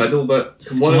the middle bit.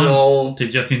 Come one and all. To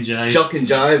Juck and Jive. Juck and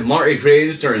Jive. Marty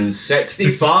Crane's turns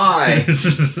 65.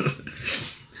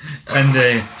 And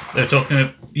they're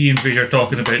talking. He and Frasier are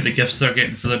talking about the gifts they're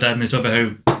getting for their dad, and they talk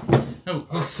about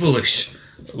how foolish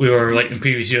we were like in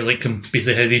previous years, like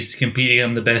basically how they used to compete to get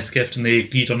him the best gift, and they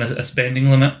agreed on a spending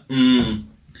limit.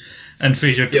 And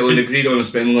Frasier... Yeah, we agreed on a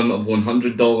spending limit of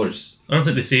 $100. I don't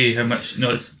think they say how much...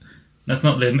 No, that's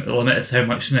not the limit, it's how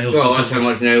much Niles goes over. That's how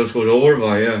much Niles goes over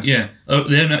by, yeah. Yeah.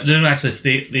 They don't actually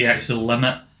state the actual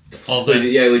limit of it.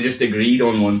 Yeah, we just agreed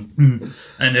on one.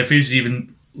 And Frasier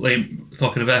even like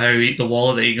talking about how the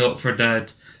wallet that he got for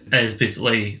Dad is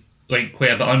basically... like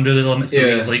quite a bit under the limit, so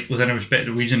he's like within a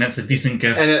respective region. That's a decent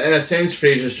gift. And in a sense,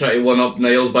 Frasier's trying to one up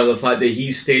Niles by the fact that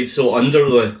he stayed so under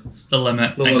the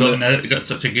limit and got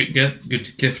such a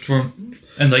good gift for him.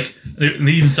 And like they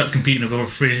even start competing over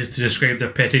Frasier to describe their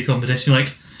petty competition.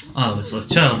 Like, oh, it's like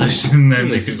childish, and then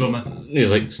they could go.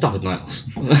 He's like, stop it, Niles.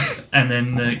 And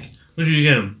then like, what did you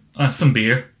get him? Some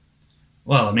beer.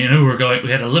 Well, I mean, I know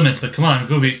we had a limit, but come on,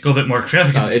 go a bit more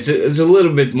extravagant. It's a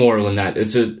little bit more than that.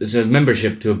 It's a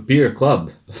membership to a beer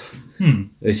club.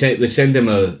 They send him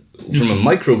from a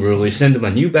microbrewery. They send him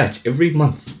a new batch every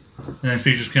month. And then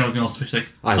Frasier's kind of looking all switch like.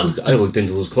 I looked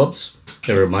into those clubs.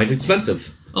 They were mighty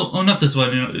expensive. Oh, not this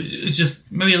one. You know, it's just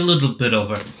maybe a little bit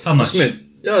over. How much?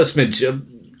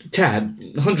 smidge, tad,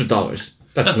 $100.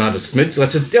 That's not a smidge.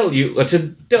 That's a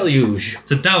deluge.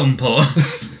 It's a downpour.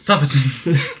 Stop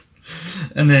it.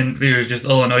 And then we were just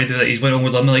all annoyed that he went on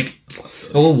with them like,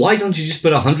 oh, well, why don't you just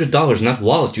put $100 in that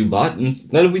wallet you bought and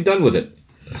let it be done with it?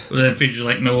 But then Fraser's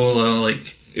like, no,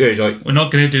 like, Yeah, he's like, we're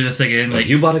not going to do this again. Like,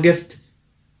 you bought a gift,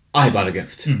 I bought a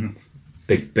gift. Mm-hmm.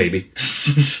 Big baby.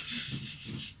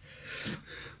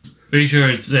 Pretty sure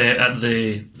it's at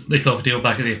the coffee table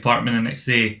back at the apartment the next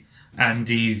day, and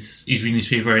he's reading his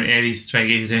paper, and Eddie's trying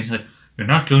to get his attention, like, you're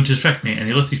not going to distract me, and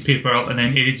he lifts his paper up, and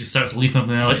then Eddie just starts to leap up,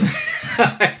 and they're like,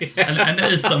 and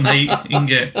it is something you can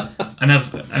get, and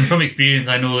from experience,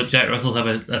 I know that Jack Russells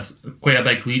have quite a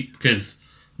big leap, because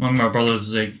one of my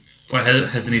brothers, like, when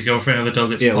his and his girlfriend have a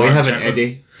dog that's yeah, part we have Jack an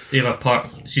Eddie. They have a part,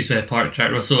 she's with a part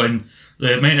Jack Russell, and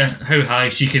the amount of how high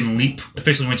she can leap,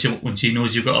 especially when she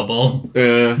knows you've got a ball.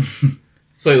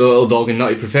 It's like the little dog in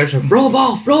Nutty Professor. Throw a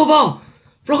ball, throw a ball,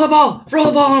 throw a ball, throw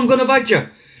a ball, I'm going to bite you.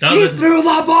 He threw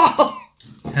that ball.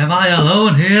 Am I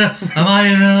alone here? Am I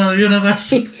in a universe?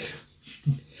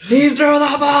 He threw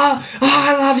that ball. Oh,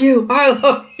 I love you. I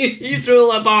love you. You threw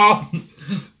that ball.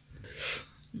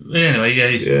 Anyway,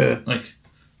 yeah, like,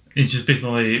 it's just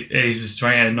basically he's just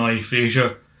trying to annoy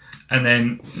Fraser, and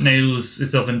then Niles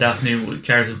is up and Daphne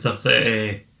carries some stuff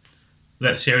that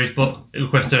Sherry's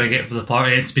requested her to get for the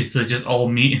party. It's basically just all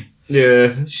meat.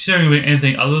 Yeah. She's sharing about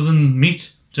anything other than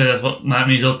meat. So that's what Matt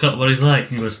means. I'll cut what he's like.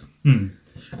 And he goes, And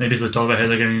they basically talk about how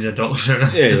they're going to need a doctor.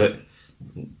 Yeah, he's like,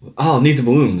 I'll need the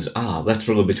balloons. That's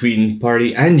for the between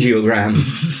party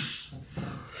angiograms.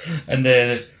 And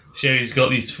Sherry's got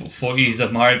these 40s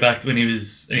of Murray back when he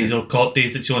was in his old cop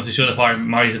days that she wants to show the party.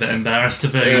 Murray's a bit embarrassed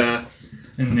about. Yeah.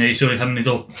 And he's showing him his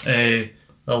old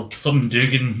something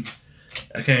Dugan.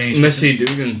 Missy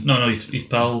Dugan. No, his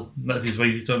pal. That's his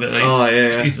wife he's talking about. Like, oh,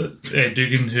 yeah. He's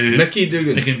Dugan who... Mickey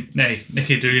Dugan.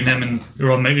 Nicky Dugan, him and they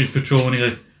were on Mounties Patrol,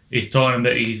 and he's talking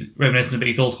about, he's reminiscing about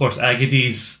his old horse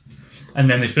Agassiz. And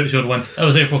then they showed one, that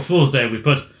was April Fool's Day, we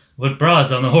put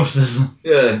bras on the horses.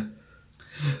 Yeah.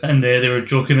 And they were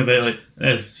joking about, like,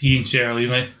 as he and Shirley,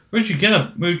 like, where'd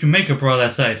you make a bra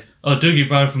that size? Oh, Doogie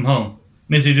brought it from home.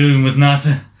 Missy Dugan was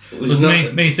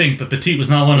many things, but petite was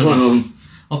not one of them.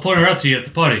 I'll point her out to you at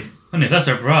the party. Honey, if that's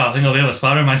her bra, I think I'll be able to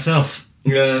spot her myself.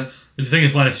 Yeah. But I think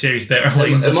it's one of Sherry's better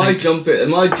lines. Am I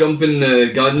jumping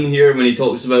the gun here when he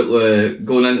talks about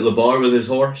going into the bar with his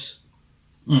horse?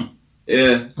 Yeah.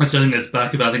 Actually, I think it's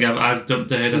back about. I think I've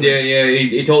jumped ahead of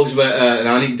He talks about an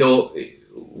anecdote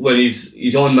when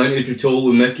he's on Mounted Patrol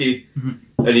with Mickey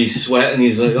and he's sweating.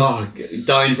 He's like,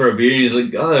 dying for a beer. And he's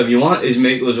like, if you want, his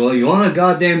mate goes, well, you want a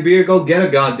goddamn beer? Go get a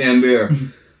goddamn beer.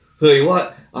 So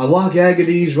what? I walk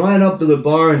Agassiz right up to the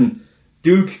bar, and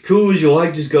Duke, cool as you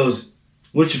like, just goes,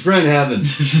 what's your friend having?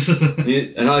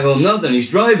 And I go, nothing, he's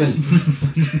driving.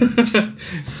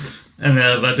 And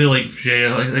I do like Sherry,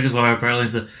 I think it's one of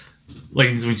her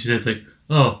lines when she said, like,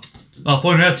 oh, I'll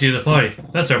point her out to you at the party.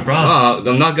 That's her bra.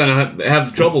 I'm not going to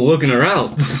have trouble looking her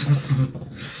out.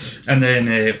 And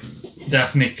then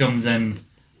Daphne comes in,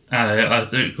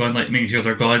 as they're going, like, making sure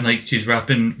they're gone, like, she's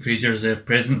wrapping Fraser's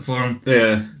present for him.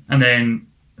 Yeah. And then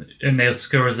Niles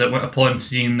discovers that upon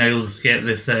seeing Niles get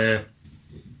this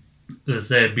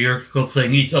beer club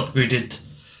thing, he's upgraded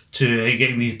to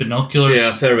getting these binoculars.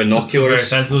 Yeah, a pair of binoculars. Very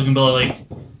fancy looking, but like,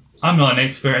 I'm not an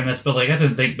expert in this, but like, I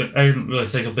don't really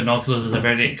think of binoculars as a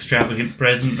very extravagant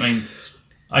present. I mean,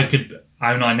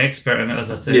 I'm not an expert in it,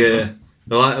 as I said. Yeah.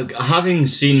 Well, having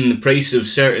seen the price of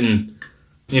certain,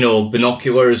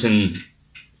 binoculars and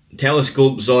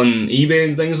telescopes on eBay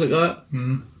and things like that,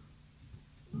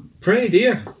 pretty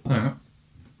dear. Uh-huh.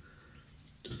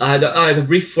 I had a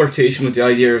brief flirtation with the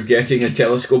idea of getting a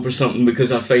telescope or something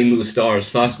because I find the stars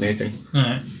fascinating.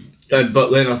 Alright.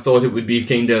 But then I thought it would be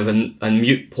kind of a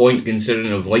mute point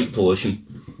considering of light pollution.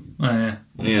 Oh, yeah.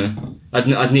 Yeah.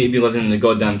 I'd need to be living in the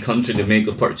goddamn country to make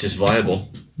the purchase viable.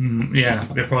 Yeah,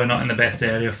 we're probably not in the best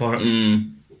area for it.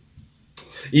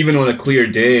 Even on a clear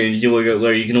day, you look out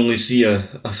there, you can only see a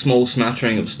small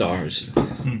smattering of stars.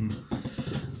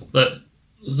 But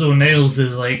so Niles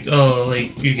is like,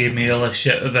 you gave me all this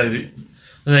shit about the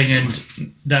thing, and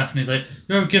Daphne's like,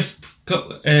 your gifts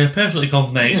perfectly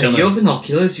complement each other. Your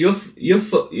binoculars, your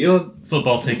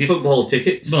football tickets.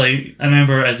 But like, I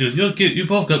remember as you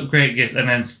both got great gifts, and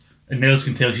then Niles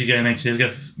can tell she's going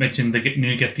to mention the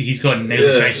new gift he's got, and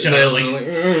Niles tries to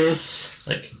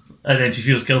like, and then she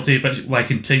feels guilty, but by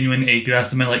continuing to grass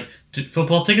them in, like,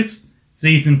 football tickets?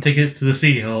 Season tickets to the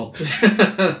Seahawks.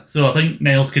 So I think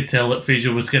Niles could tell that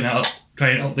Fraser was going to try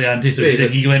and up the ante, so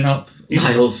he went up.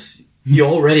 Niles, you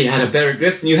already had a better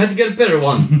gift and you had to get a better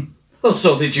one. Well,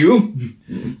 so did you.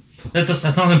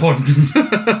 That's not important.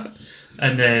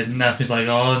 And then Daphne's like,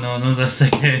 oh, no, that's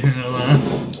again. And all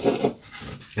that.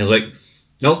 He's like,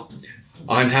 no,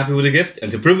 I'm happy with the gift,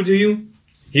 and to prove it to you,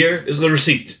 here is the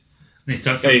receipt. And he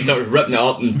starts ripping it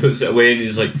up and puts it away, and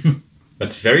he's like,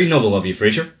 that's very noble of you,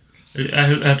 Fraser.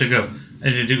 I have to go.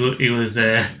 And he was,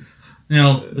 the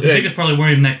tickets probably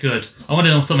weren't even that good. I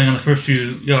wanted something on the first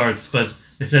few yards, but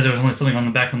they said there was only something on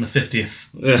the back on the 50th.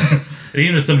 Yeah.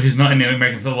 Even as somebody who's not into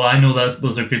American football, I know that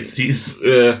those are good seats.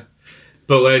 Yeah.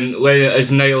 But when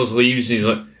as Niles leaves, he's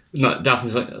like,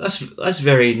 Daphne's like, that's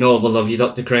very noble of you,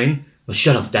 Dr. Crane. Well,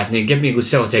 shut up, Daphne, give me a good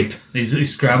sellotape.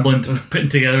 He's scrambling to putting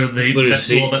together the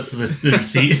bits of the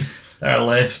receipt that are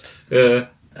left. Yeah.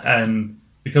 And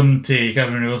we come to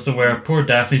Captain Rosa, where poor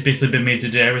Daphne's basically been made to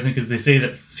do everything, because they say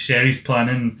that Sherry's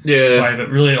planning but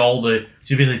really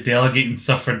she's basically delegating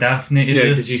stuff for Daphne to do. Yeah,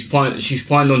 because she's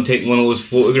planned on taking one of those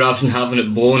photographs and having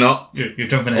it blown up. You're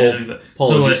jumping ahead of it.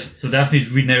 Apologies. So Daphne's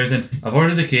reading everything. I've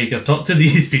ordered the cake, I've talked to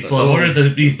these people, I've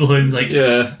ordered these balloons,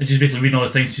 and she's basically reading all the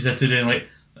things she said to do,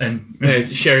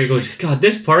 and Sherry goes, God,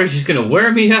 this party's just gonna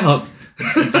wear me out.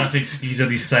 And Daphne easily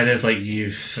decided,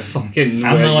 you fucking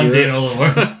I'm the one doing all the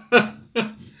work.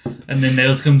 And then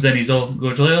Niles comes in, he's all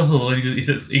goes, hello, and he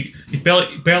sits, he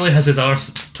barely has his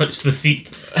arse touch the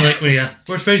seat. When he asks,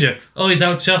 where's Fraser? Oh, he's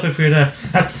out shopping for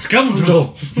that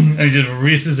scoundrel. And he just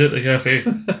races out the cafe.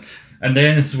 And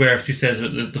then this is where she says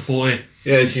the photo.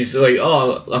 Yeah, she's like,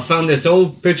 oh, I found this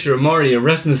old picture of Marty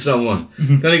arresting someone.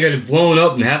 Then he got it blown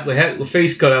up and have the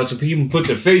face cut out so people can put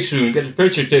their face through and get the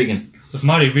picture taken. With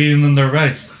Marty reading them their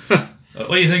rights.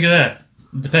 What do you think of that?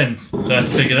 It depends. So I have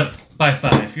to pick it up. By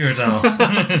 5, you're a doll.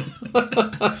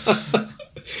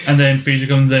 And then Fraser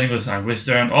comes in and goes, I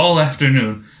wasted around all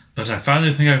afternoon, but I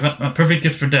finally think I've got my perfect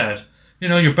gift for Dad.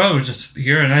 Your brother was just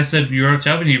here, and I said you were a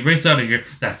child, and he raced out of here.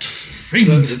 That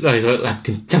fiend. That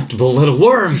contemptible little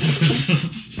worm.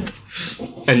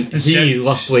 and he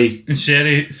lustily. And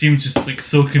Sherry seemed just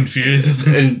so confused.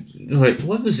 And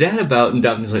what was that about? And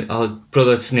Daphne's like, oh,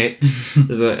 brother snaked.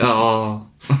 Like, oh.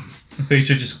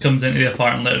 Fraser just comes into the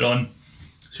apartment later on.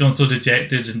 She's feeling so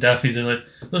dejected, and Daphne's like,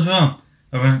 what's wrong?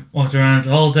 I walked around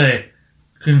all day.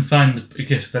 Couldn't find a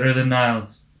gift better than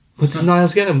Niles. What did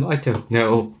Niles get him? I don't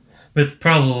know. But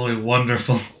probably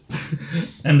wonderful.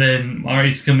 And then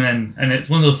Marty's coming in, and it's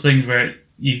one of those things where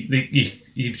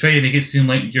you try to make it seem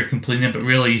like you're complaining, but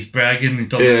really he's bragging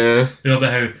and talking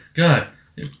about how, God,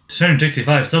 turning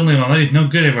 65, suddenly my money's no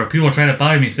good anymore. People are trying to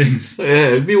buy me things.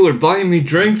 Yeah, people are buying me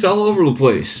drinks all over the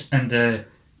place. And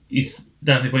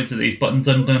Daphne points out that his button's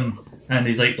undone, and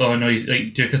he's like, oh no, he's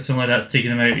like, Duke or something like that's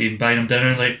taking him out and buying him dinner,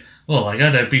 and well, I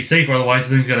gotta be safe, otherwise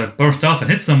the thing's gonna burst off and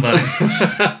hit somebody.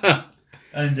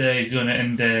 And he's going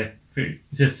and he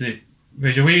says to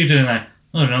Fraser, what are you doing there?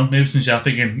 I don't know, maybe some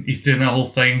shopping, and he's doing that whole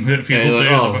thing that people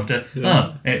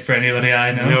do. Ain't for anybody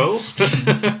I know. No.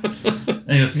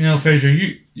 And he goes, Fraser,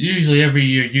 usually every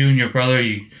year you and your brother,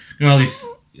 you go all these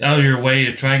out of your way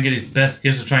to try and get his best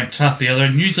gifts to try and trap the other,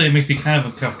 and usually it makes me kind of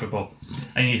uncomfortable.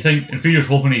 And you think, and Fraser's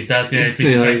hoping his dad's going to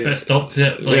try and put a stop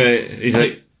to it. He's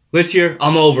like, this year,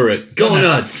 I'm over it. Go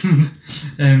nuts.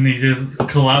 And he just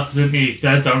collapses into his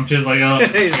dad's armchair,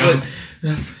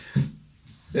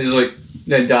 He's like,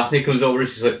 then Daphne comes over,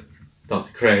 she's like,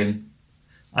 Dr. Crane.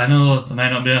 I know I might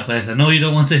not be enough place. I know you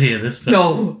don't want to hear this, but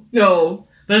No.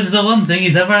 But it's the one thing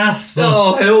he's ever asked for.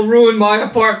 No, it'll ruin my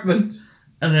apartment.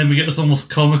 And then we get this almost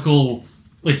comical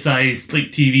sized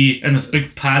TV and this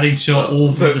big padding shot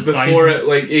over the side. Before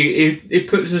it, he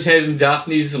puts his head in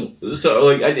Daphne's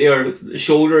sort of at her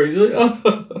shoulder. He's like,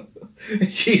 oh.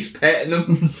 And she's petting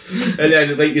him. And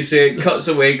then, like you say, it cuts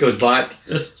away, goes back.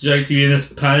 This giant TV and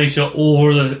this padding shot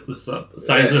over the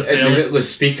side of the telly. And the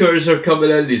speakers are coming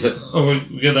in. He's like, oh,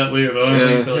 we get that later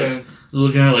on.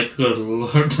 Looking at it good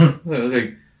lord.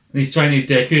 And he's trying to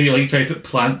decorate, trying to put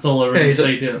plants all around the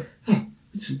side.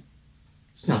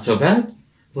 It's not so bad.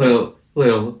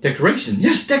 Little decoration.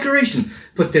 Yes, decoration.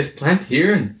 Put this plant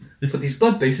here and put these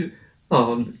bud bases.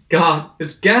 Oh God,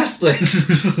 it's ghastly.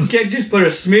 You can't just put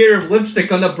a smear of lipstick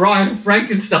on the Bride of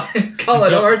Frankenstein. Call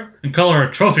it art. And call her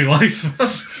a trophy wife.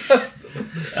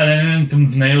 And then in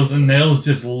comes Niles, and Niles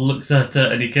just looks at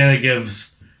it, and he kind of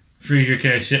gives Fraser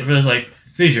kind of shit for it.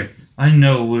 Fraser, I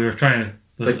know we were trying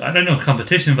to, I don't know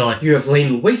competition, but you have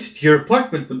laid waste to your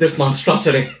apartment with this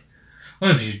monstrosity.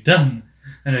 What have you done?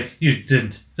 And you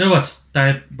didn't. You know what?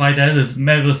 My dad is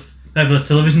fabulous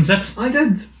television sets. I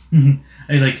did. And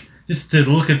he just to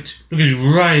look at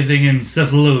you writhing in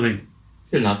self-loathing.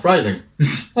 You're not writhing.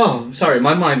 Oh, sorry,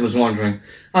 my mind was wandering.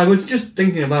 I was just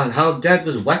thinking about how Dad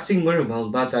was waxing lyrical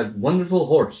about that wonderful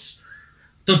horse.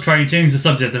 don't try and change the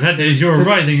subject. The fact is, you're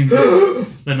writhing.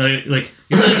 Then like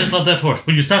you just love that horse.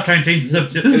 When you stop trying to change the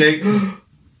subject,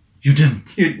 you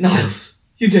didn't. Niles,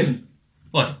 you didn't.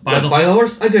 What? Buy the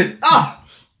horse? I did.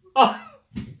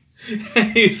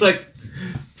 He's like,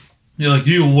 you're like,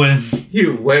 you win.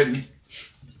 You win.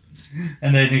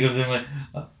 And then he goes in like,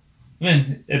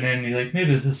 win. And then he's like,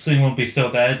 maybe this thing won't be so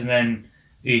bad. And then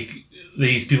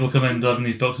these people come in delivering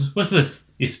these boxes. What's this?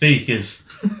 You speak is,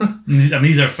 and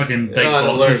these are fucking big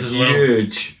boxes as well.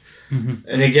 Huge. Mm-hmm.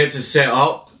 And he gets it set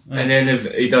up. And then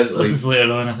if he does it like...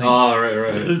 later on, I think. Oh,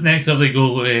 right. Next up, they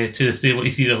go to the stable.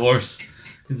 You see the horse.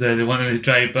 They want him to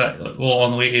drive back, go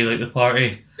on the way to like the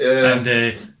party. Yeah. And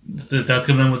the dad's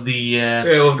coming in with the... yeah,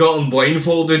 we've got him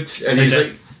blindfolded. And he's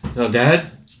like, no, Dad?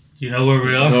 Do you know where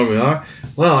we are? Where we are?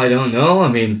 Well, I don't know. I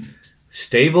mean,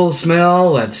 stable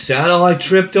smell, that satellite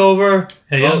tripped over.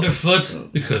 Hey, underfoot.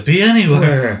 We could be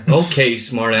anywhere. Okay,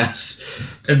 smartass.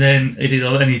 And then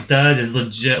and his dad is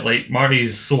legit, like,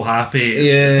 Marty's so happy.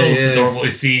 Yeah, it's almost adorable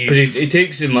to see. But he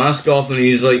takes the mask off and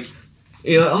he's like,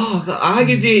 oh,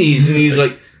 Agates. And he's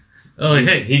like,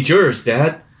 hey. He's yours,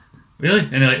 Dad. Really?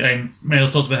 And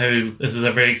Miles talks about how this is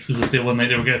a very exclusive stable and they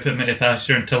were going to put him into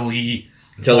pasture until he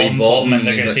bought him and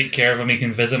they're going to take care of him. He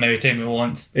can visit him every time he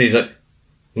wants. And he's like,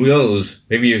 who knows?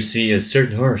 Maybe you see a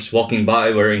certain horse walking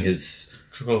by wearing his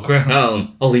triple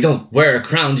crown. Oh, they don't wear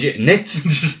crowns yet, Nit.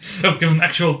 Don't give him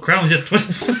actual crowns yet.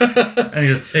 And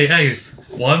he goes, hey,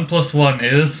 1 + 1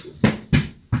 is...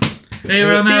 He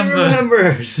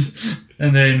remembers.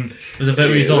 And then there's a bit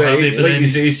where he's all happy, but then...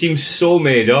 he seems so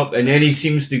made up, and then he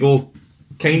seems to go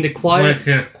kind of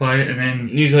quiet. Quiet, and then...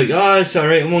 And he's like, it's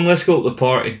alright, come on, let's go to the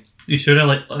party. You sure?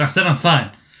 Like I said, I'm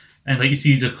fine. And like you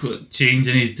see the change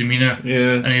in his demeanour.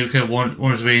 Yeah. And he kind of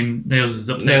wanders away and Niles is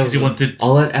upset because he wanted...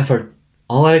 All that effort,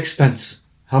 all that expense,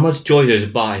 how much joy did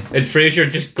it buy? And Fraser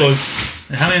just goes...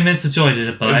 How many minutes of joy did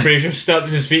it buy? And Fraser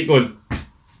stamps his feet going...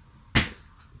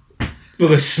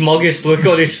 With the smuggest look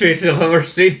on his face I've ever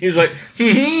seen. He's like,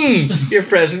 your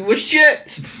present was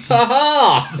shit!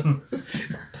 Haha!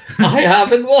 I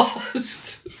haven't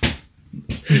lost!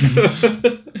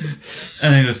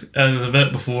 And then there's a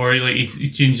bit before he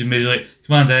changed the mood, like,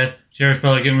 come on, Dad, Jerry's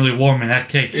probably getting really warm in that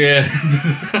cake. Yeah.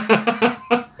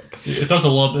 We talk a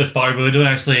lot about this party, but we don't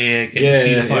actually get to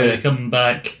see the party. They come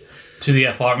back to the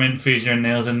apartment, Fraser and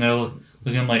Niles, and they're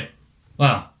looking like,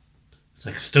 wow, it's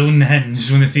like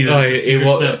Stonehenge when they see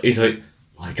that. He's like,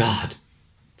 my God,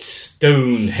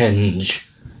 Stonehenge.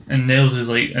 And Niles is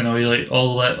like,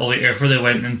 all the effort they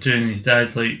went into, and his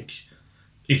dad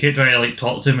he kept trying to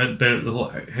talk to him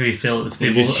about how he felt at the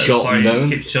stable. He just shut him down.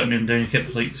 He kept shutting him down. He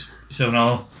kept showing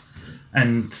off,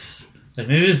 and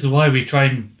maybe this is why we try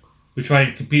and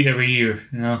compete every year.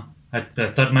 You know, I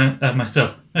thought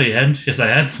myself. No, you hadn't. Yes, I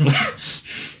had.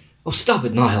 Oh, stop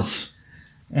it, Niles.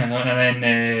 And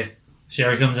then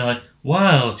Sherry comes in like,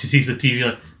 wow. She sees the TV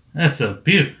like, that's a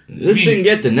beaut. This didn't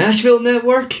get the Nashville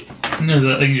network. No,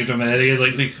 that thing you're dramatic.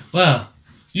 Like, wow,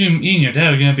 you and your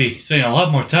dad are gonna be spending a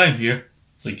lot more time here.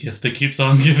 It's like, gift that keeps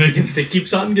on giving. Gift that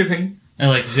keeps on giving. And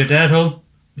like, is your dad home?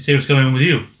 We say he was coming home with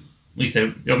you. We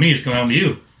say, me was coming home with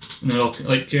you. And they're all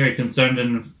very concerned,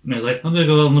 and they're like, I'm gonna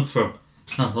go out and look for him.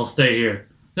 I'll stay here.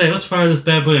 Hey, let's fire this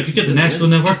bad boy up. You get the Nashville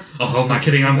network? Oh, I'm not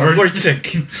kidding, I'm word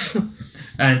sick.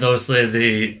 And obviously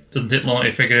they doesn't take long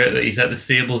to figure out that he's at the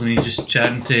stables and he's just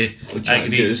chatting to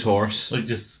his horse. Like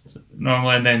just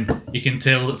normal, and then you can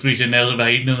tell that Fraser and Niles are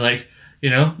behind him, like,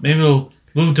 maybe we'll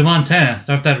move to Montana,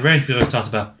 start that ranch we talked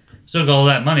about. Still got all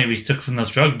that money we took from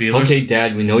those drug dealers. Okay,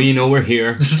 Dad, we know we're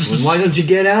here. Why don't you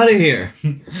get out of here?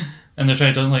 And they're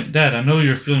trying to like, Dad, I know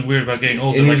you're feeling weird about getting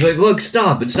older. And he's like, look,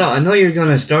 stop. I know you're going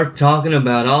to start talking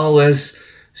about all this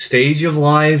stage of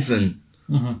life and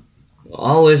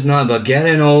all this not about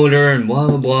getting older and blah,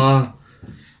 blah, blah.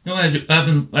 You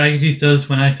know what he does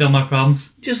when I tell my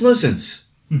problems? Just listens.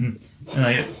 And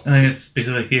I think it's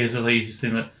basically the case of he's just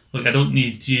saying that, look, I don't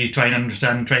need you to try and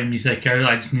understand and try and be psychotic.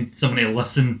 I just need somebody to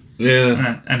listen.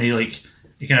 Yeah. And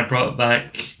he kind of brought it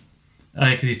back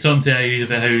because he's talking to Aggie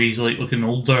about how he's looking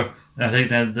older. And I think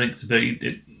that thinks about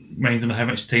it reminds him of how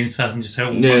much time's passed and just how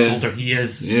much older he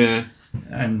is. Yeah.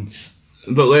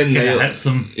 But then hits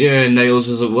him. Yeah, Niles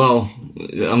is like, well,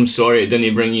 I'm sorry it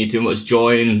didn't bring you too much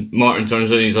joy. And Martin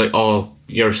turns around and he's like, oh,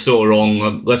 you're so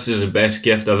wrong. This is the best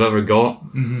gift I've ever got.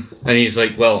 And he's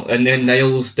like, well, and then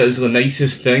Niles does the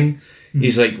nicest thing.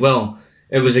 He's like, well,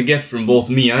 it was a gift from both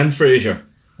me and Fraser.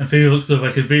 And Fraser looks over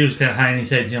because Fraser's kind of high in his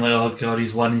head, and you're like, oh god,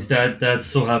 he's won. His dad's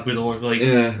so happy with the work.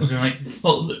 Looking like,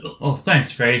 oh,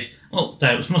 thanks, Fraser. Oh,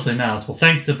 Dad, it was mostly Niles. Well,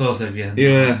 thanks to both of you.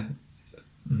 Yeah.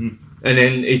 And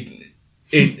then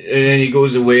and then he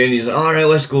goes away and he's like, alright,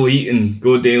 let's go eat and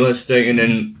go do this thing. And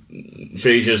then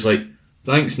Frasier's like,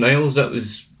 thanks, Niles, that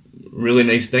was a really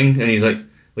nice thing. And he's like,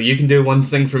 well, you can do one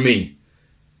thing for me.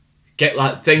 Get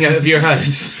that thing out of your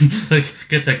house. Like,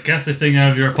 get the gassy thing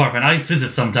out of your apartment. I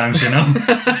visit sometimes, you know.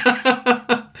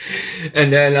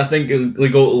 And then I think they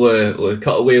go to the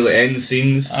cutaway end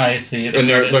scenes. I see. And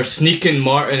they're sneaking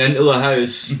Martin into the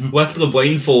house with the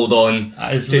blindfold on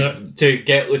to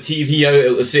get the TV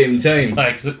out at the same time.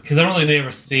 Like, because I don't think they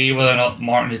ever say whether or not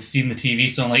Martin has seen the TV,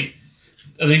 so I'm like,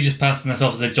 are they just passing this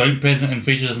off as a joint present and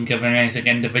Frasier doesn't give him anything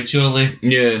individually?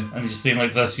 Yeah. And just saying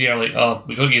like this year, like, oh,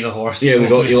 we got you the horse. Yeah, we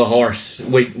got you the horse.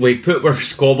 We put our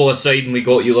squabble aside and we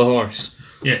got you the horse.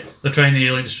 Yeah, they're trying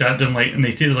to like distract him, like, and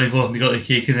they take the life off and they got the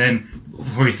cake, and then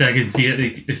before he said I can see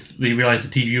it, they realise the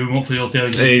TV remote for the hotel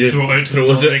and he just throw it out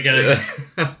throws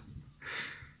it.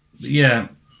 Yeah,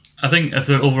 I think as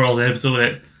an overall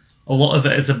episode, a lot of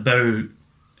it is about.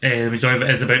 The majority of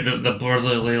it is about the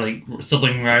brotherly, like,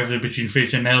 sibling rivalry between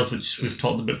Frasier and Niles, which we've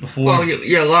talked about before. Well,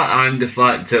 yeah, that and the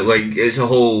fact that, like, it's a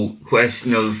whole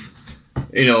question of,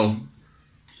 you know,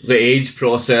 the age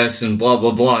process and blah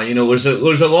blah blah. You know, there's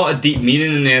a lot of deep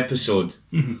meaning in the episode.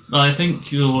 Mm-hmm. Well, I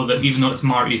think, you know, that even though it's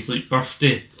Marty's like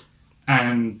birthday,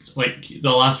 and like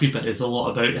the last wee bit is a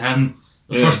lot about him.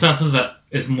 The first half of it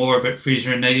is more about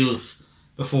Frasier and Niles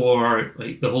before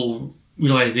like the whole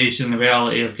realisation, the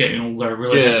reality of getting older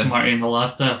really hits Marty in the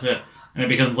last half of it, and it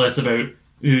becomes less about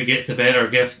who gets a better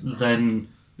gift than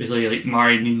basically like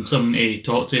Marty needing someone to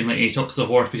talk to, and like he talks to the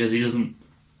horse because he doesn't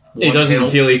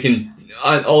feel he can.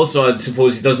 Also, I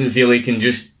suppose he doesn't feel he can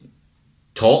just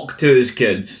talk to his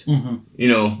kids, you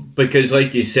know, because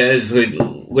like he says, like,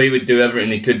 they would do everything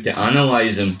they could to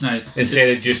analyse him instead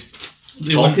of just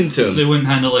talking to him. They wouldn't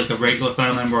handle like a regular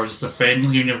family member or just a friend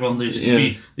in your one.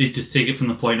 They'd just take it from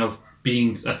the point of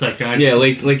being a psychiatrist. Yeah,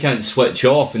 like they can't switch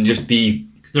off and just be.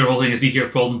 Because their whole thing is they hear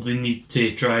problems, they need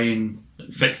to try and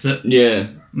fix it. Yeah,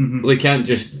 they can't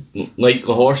just like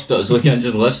the horse does. They can't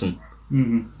just listen.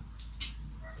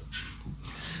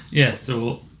 Yeah,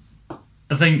 so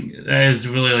I think it is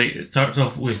really like it starts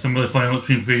off with some really funny moments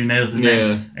between Frasier and Niles, and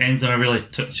then ends on a really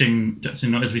touching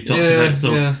note as we talked about.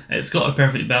 So it's got a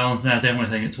perfect balance, and I definitely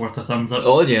think it's worth a thumbs up.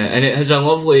 Oh yeah, and it has a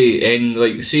lovely end.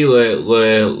 Like, see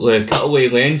the cutaway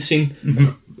lens scene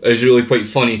is really quite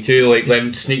funny too. Like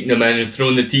them sneaking them in and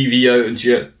throwing the TV out and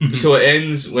shit. So it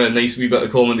ends with a nice wee bit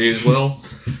of comedy as well.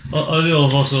 I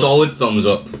also solid thumbs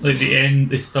up. Like the end,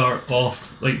 they start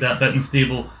off like that bit in the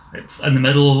stable. It's in the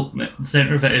middle, the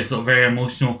centre of it is sort of very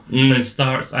emotional, but it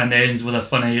starts and ends with a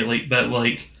funny like bit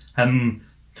like him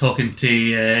talking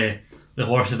to the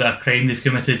horse about a crime they've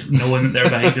committed, knowing that they're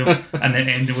behind him, and then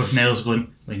ending with Niles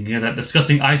going, like, yeah, that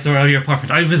disgusting eyesore out of your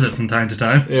apartment I visit from time to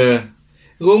time. Yeah.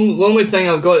 The only thing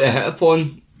I've got to hit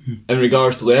upon in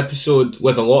regards to the episode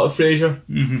with a lot of Frasier,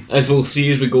 as we'll see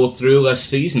as we go through this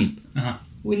season,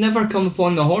 we never come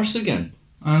upon the horse again.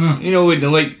 I know. You know,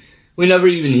 we never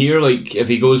even hear, like, if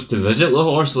he goes to visit the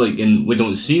horse, like, and we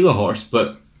don't see the horse,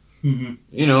 but,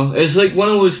 you know, it's like one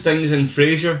of those things in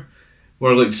Frasier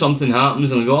where, like, something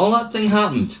happens and we go, oh, that thing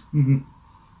happened.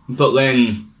 But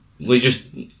then we just...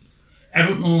 I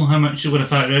don't know how much it would have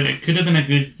factored in. It could have been a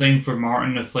good thing for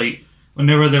Martin if, like,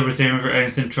 whenever there was ever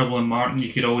anything troubling Martin,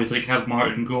 you could always, like, have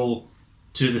Martin go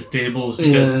to the stables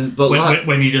because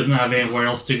when he doesn't have anywhere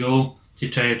else to go, to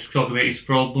try to talk about his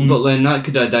problem. But then that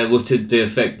could have diluted the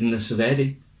effectiveness of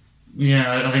Eddie.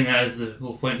 Yeah, I think that is the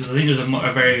whole point, because I think there's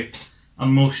a very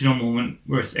emotional moment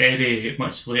where it's Eddie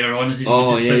much later on, he's just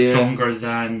a bit stronger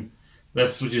than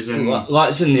this, which is in... Well,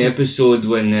 that's in the episode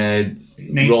when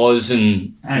Roz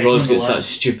gets that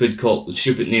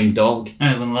stupid named dog.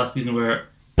 When the last season where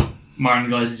Martin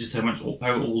realises just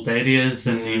how old Eddie is,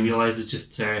 and he realises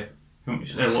just how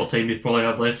much a lot of time he'd probably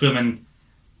have left with him, and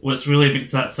what's really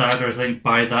makes that sadder is I think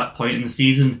by that point in the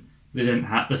season they didn't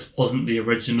have, this wasn't the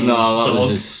original No, that dog. was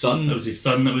his son. It was his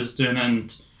son that was doing it,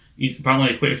 and he's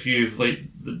apparently quite a few of like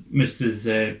the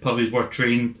Mrs. puppies were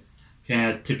trained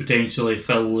to potentially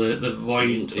fill the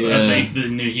void at night. They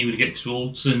knew he would get too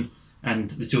old soon, and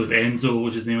they chose Enzo,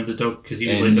 which is the name of the dog, because he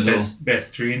was like the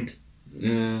best trained.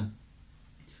 Yeah.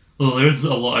 Well, there's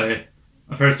a lot of...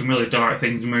 I've heard some really dark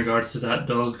things in regards to that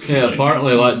dog. Yeah, like,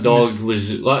 apparently that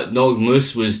dog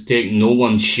Moose was taking no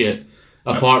one's shit,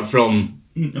 apart from...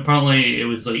 Apparently it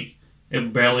was like,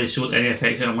 it barely showed any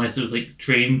affection unless it was like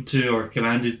trained to or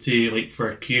commanded to, like,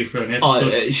 for a cue for an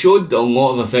episode. It showed a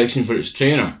lot of affection for its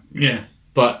trainer. Yeah.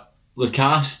 But the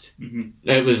cast,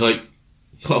 it was like,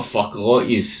 oh fuck a lot of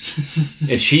yous.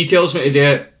 If she tells me to do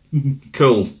it,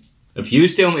 cool. If you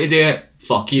tell me to do it,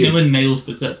 fuck you. You know when Niles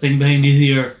puts that thing behind his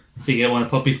ear to get one of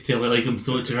the puppies to like him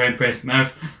so to try and impress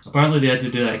Mark. Apparently they had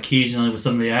to do that occasionally with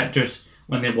some of the actors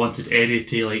when they wanted Eddie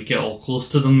to like get all close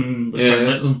to them and like, try and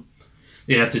let them.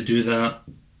 They had to do that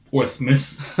with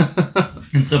Moose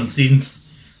in some scenes,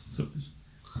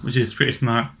 which is pretty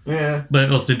smart. Yeah.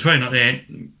 But also try not to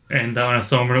end that on a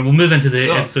somber. We'll move into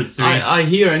the episode 3. I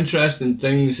hear interesting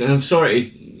things, and I'm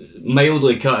sorry to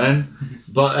mildly cut in,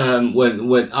 but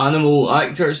with animal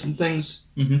actors and things.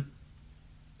 Mm-hmm.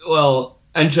 Well,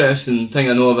 interesting thing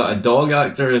I know about a dog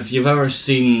actor. If you've ever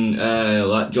seen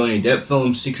that Johnny Depp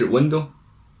film Secret Window,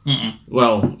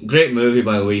 well, great movie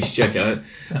by the way. Check it out.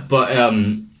 But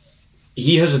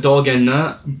he has a dog in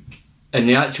that, and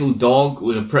the actual dog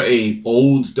was a pretty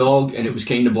old dog, and it was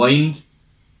kind of blind.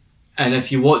 And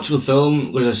if you watch the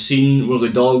film, there's a scene where the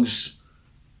dog's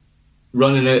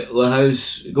running out of the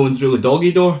house, going through the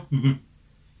doggy door, and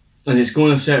it's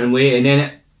going a certain way, and then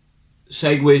it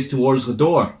segues towards the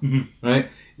door, right?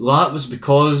 That was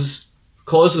because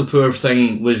the poor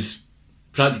thing was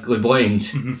practically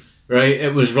blind, right?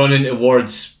 It was running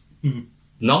towards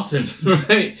nothing,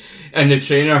 right? And the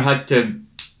trainer had to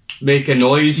make a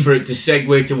noise for it to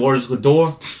segue towards the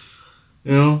door,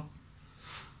 you know?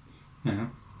 Yeah.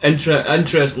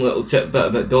 Interesting little tidbit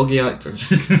about doggy actors.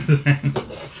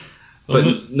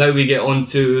 But now we get on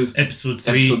to episode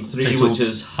 3, which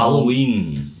is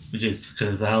Halloween. Which is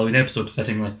because it's a Halloween episode,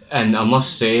 fittingly. And I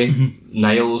must say,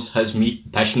 Niles has me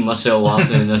pissing myself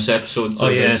laughing in this episode. So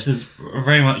this is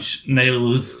very much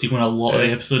Niles stealing a lot of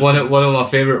the episode. One of my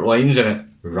favourite lines in it.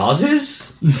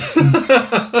 Roses?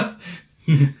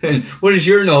 And what is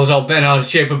your nose all bent out of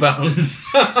shape about? We'll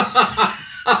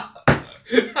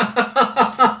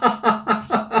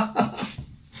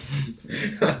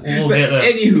get there.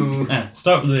 Anywho.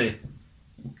 Start with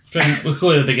we'll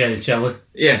go to the beginning, shall we?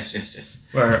 Yes.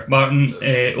 Where Martin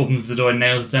opens the door and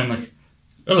Niles is in like,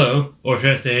 hello, or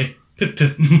should I say, pip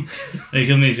pip.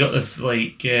 He's got this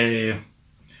like,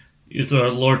 it's a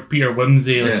Lord Peter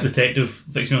Wimsey, like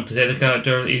fictional detective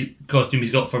character costume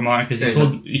he's got for Mark, because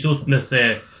he's hosting this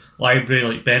library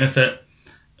like benefit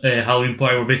Halloween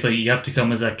party where basically you have to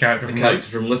come as a character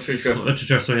from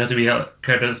literature, so you have to be a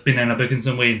character that's been in a book in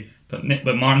some way.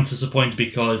 But Martin's disappointed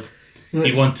because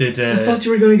he wanted. I thought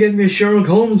you were going to get me a Sherlock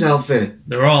Holmes outfit.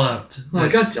 They're all out.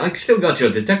 I still got you a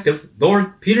detective,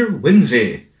 Lord Peter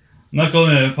Wimsey. I'm not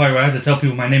going to a party where I have to tell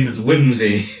people my name is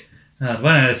Wimsey. When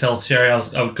I tell Sherry I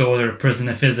would go with her to prison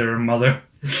if it's her mother.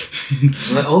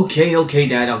 Okay,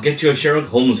 Dad, I'll get you a Sherlock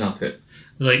Holmes outfit.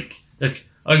 Like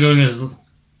I'm going as.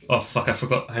 Oh fuck! I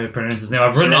forgot how to pronounce his name.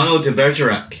 Cyrano de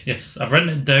Bergerac. Yes, I've written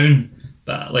it down.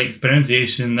 But like the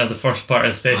pronunciation of the first part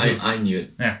of the special, I knew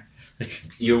it. Yeah,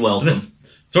 you're welcome.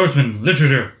 Swordsman,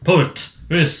 literature, poet,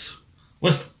 race,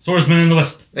 swordsman in the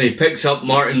West. And he picks up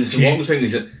Martin's walking thing.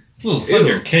 He's like,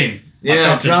 Thunder King.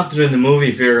 Yeah, I dropped it in the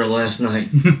movie theater last night.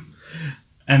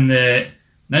 And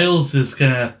Niles is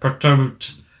kind of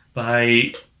perturbed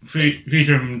by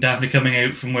Frasier and Daphne coming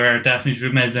out from where Daphne's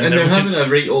room is, and they're having a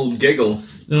right old giggle.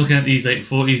 They're looking at these like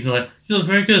photos. They're like, "You look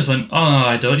very good this one." "Oh, no,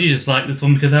 I don't. You just like this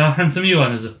one because of how handsome you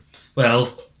are."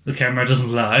 Well, the camera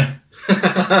doesn't lie.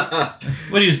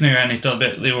 What do you think, Randy? Thought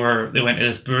about they went to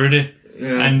this brewery,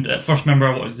 and at first remember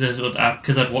I watched this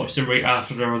because I'd watched it right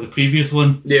after the previous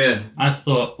one. Yeah. I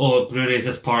thought, brewery is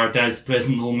this part of Dad's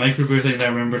present, the whole microbrew thing that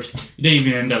I remembered. You didn't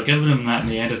even end up giving him that in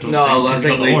the end. I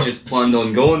think they just planned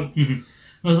on going. Mm-hmm.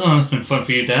 Well, it's been fun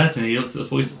for you, Dad. And he looks at the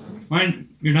photos. Martin,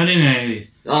 you're not in any of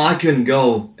these. Oh, I couldn't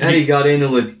go. Eddie got into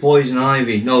with poison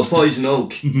ivy. No, poison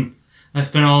oak. I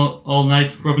spent all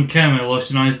night rubbing camel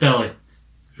lotion on his belly.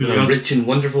 Really a rich and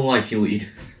wonderful life you lead.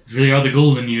 Really are the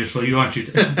golden years for you, aren't you?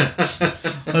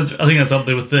 I think that's up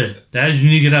there with the Dad, you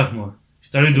need to get out more. You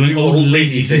started doing old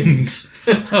lady things.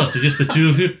 Oh, so just the two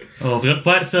of you? Oh, we got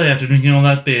quite silly after drinking all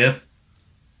that beer.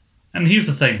 And here's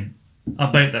the thing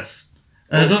about this.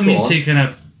 I don't mean to kind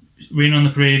of rain on the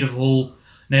parade of the whole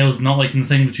Niles not liking the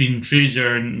thing between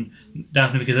Frasier and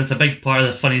Daphne, because that's a big part of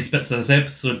the funniest bits of this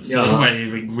episode, so I don't want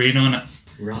to rain on it.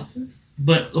 Roses?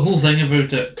 But the whole thing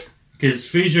about it, because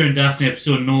Frasier and Daphne have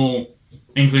so no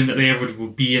inkling that they ever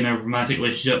would be in a romantic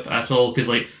relationship at all, because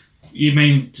like, you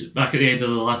mind back at the end of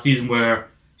the last season where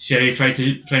Sherry tried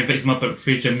to fix him up, but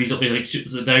Frasier immediately like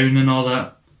shoots it down and all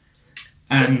that.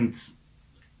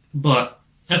 But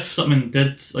if something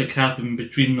did like happen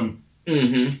between them,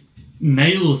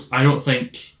 Niles, I don't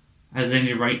think, has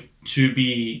any right to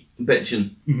be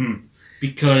bitching.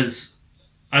 Because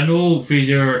I know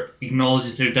Frasier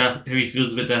acknowledges how he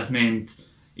feels about Daphne and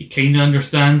he kind of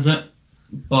understands it,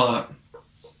 but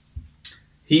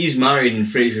he's married and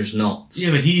Frasier's not.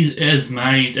 Yeah, but he is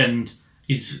married and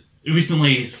he's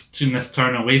taken this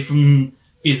turn away from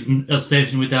his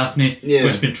obsession with Daphne, Yeah.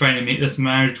 where he's been trying to make this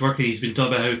marriage work, and he's been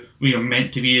talking about how we are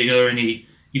meant to be together, and he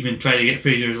even tried to get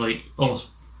Fraser's like almost.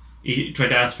 He tried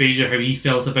to ask Fraser how he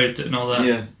felt about it and all that.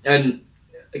 Yeah, and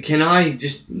can I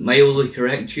just mildly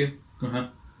correct you? Uh-huh.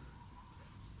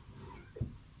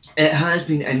 It has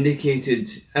been indicated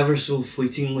ever so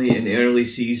fleetingly in the early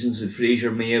seasons that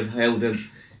Fraser may have held a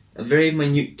very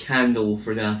minute candle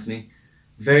for Daphne,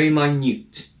 very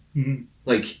minute, Mhm.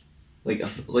 like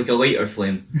a lighter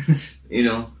flame, you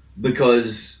know,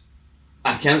 because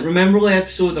I can't remember the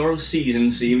episode or the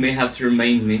season, so you may have to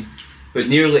remind me. But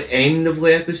near the end of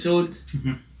the episode,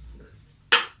 Mhm.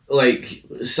 like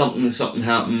something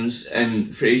happens,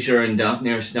 and Fraser and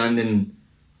Daphne are standing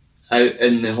out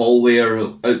in the hallway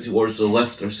or out towards the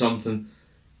lift or something,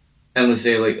 and they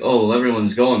say like, "Oh, well,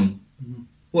 everyone's gone. Mhm.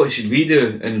 What should we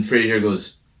do?" And Fraser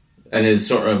goes, and his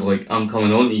sort of like, "I'm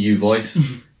coming on to you" voice.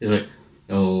 He's like,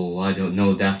 "Oh, I don't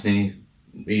know, Daphne.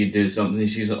 We could do something." And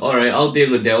she's like, "All right, I'll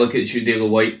deal with delicates. You deal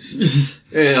with whites."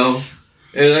 You know.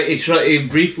 And like he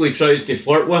briefly tries to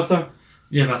flirt with her,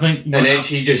 Yeah, but I think... and then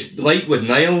she just, like with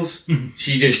Niles, Mhm.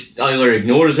 she just either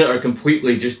ignores it or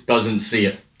completely just doesn't see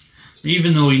it.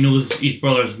 Even though he knows his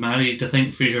brother's married, I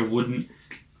think Fraser wouldn't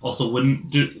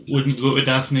go to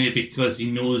Daphne because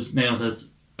he knows Niles has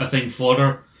a thing for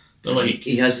her. But like,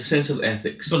 He has a sense of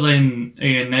ethics. but then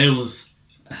Niles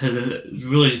has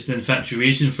really just an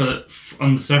infatuation for it.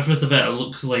 On the surface of it, it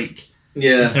looks like that's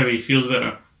Yeah, how he feels about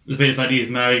her. Despite the fact he's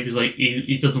married, because like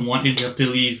he doesn't want to have to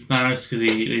leave Maris because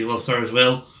he loves her as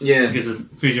well. yeah. Because as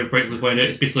Fraser brightly pointed out,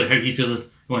 it's basically how he feels.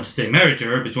 You want to stay married to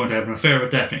her, but you want to have an affair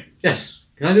with Daphne. Yes.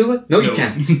 Can I do it? No, you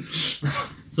can't.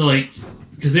 So like,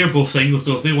 because they're both single,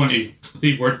 so if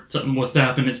they were something was to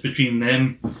happen, it's between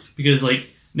them. Because like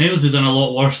Niles has done a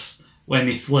lot worse when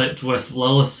he slept with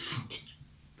Lilith.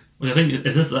 Which I think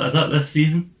is that this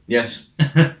season? Yes.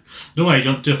 Don't want to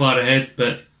jump too far ahead,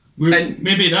 but And-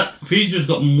 maybe that Fraser's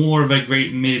got more of a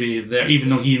great maybe there, even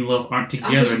though he and Lilith aren't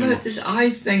together anymore. I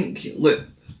think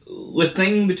the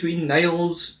thing between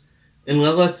Niles and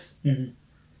Lilith, Mhm.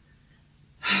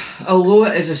 although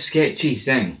it is a sketchy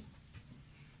thing,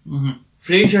 Mhm.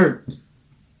 Fraser,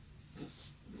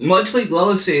 much like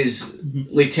Lilith says,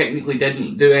 Mhm. they technically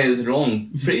didn't do anything wrong.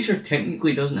 Fraser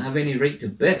technically doesn't have any right to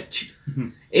bitch.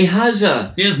 Mhm. He has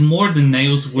He has more than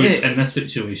Niles would Yeah. in this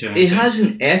situation. I He think. has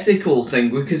an ethical thing,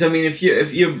 because I mean, if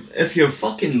your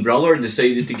fucking brother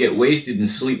decided to get wasted and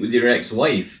sleep with your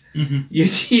ex-wife, Mhm.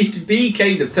 you'd be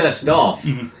kind of pissed off,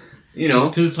 Mhm. you know.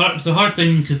 Because it's a hard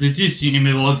thing, because they do seem to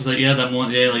move on, because like, yeah, that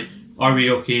moment, yeah, like, are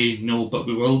we okay? No, but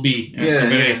we will be. And it's a Yeah,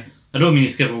 very, yeah. I don't mean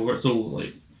to skip over it, so,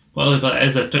 like, well, but it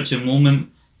is a touching moment,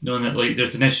 knowing that, like,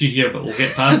 there's an issue here, but we'll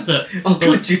get past it. Oh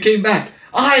good, you came back.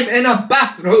 I'm in a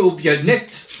bathrobe, you nit.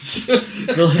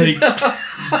 But,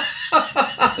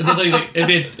 like,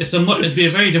 it'd be a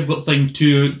very difficult thing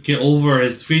to get over,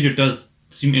 as Fraser does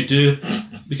seem to do,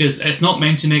 because it's not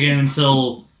mentioned again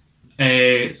until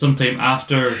sometime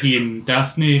after he and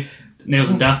Daphne, Niles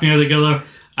and Daphne are together,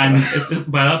 and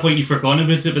by that point you've forgotten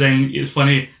about it. But then it's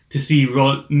funny to see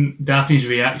Daphne's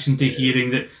reaction to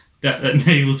hearing that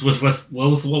Niles was with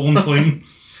Lilith at one point.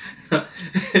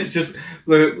 It's just,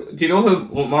 do you know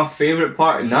what my favourite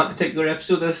part in that particular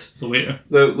episode is? The waiter.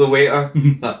 The waiter.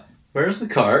 But where's the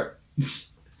cart?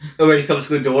 And when he comes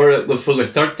to the door for the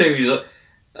third time, he's like,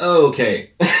 oh,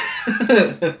 okay.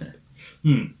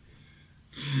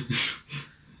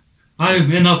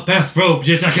 I'm in a bathrobe,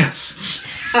 you jackass.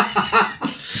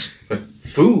 But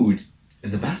food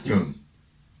in the bathroom.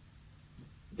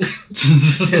 You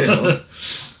know?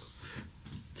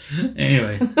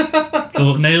 Anyway,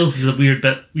 so Niles is a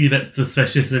wee bit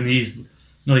suspicious, and he's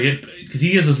because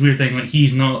he has this weird thing like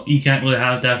he can't really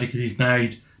have Daphne because he's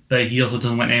married, but he also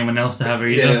doesn't want anyone else to have her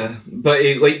either. Yeah, but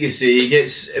like you say, he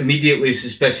gets immediately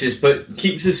suspicious, but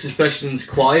keeps his suspicions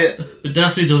quiet. But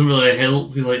Daphne doesn't really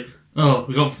help. He's like, oh,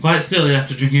 we got quite silly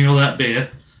after drinking all that beer.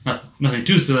 Nothing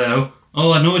too silly now.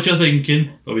 Oh, I know what you're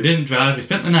thinking, but we didn't drive. We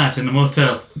spent the night in the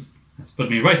motel. That's put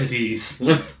me right at ease.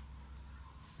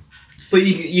 But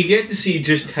you get to see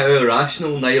just how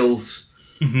irrational Niles'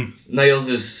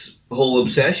 whole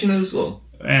obsession is, though.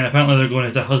 And apparently they're going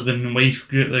as a husband and wife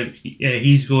group. Like,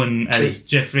 he's going as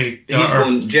Geoffrey He's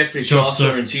going Geoffrey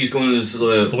Chaucer, and she's going as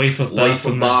the wife of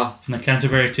Bath from the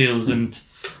Canterbury Tales, and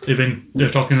they're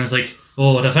talking as like,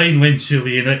 oh, what a fine wench she'll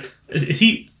be. And like, is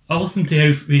he? I listened to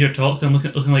how Fraser talked. I'm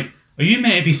looking like, are you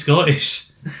meant to be Scottish?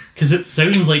 Because it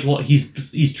sounds like what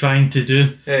he's trying to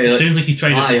do. Yeah, it sounds like he's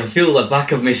trying to. I feel the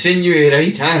back of my sinewy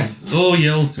right hand. Oh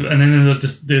yeah, and then they're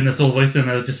just doing this whole voice, and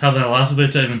they're just having a laugh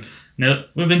about it. And no,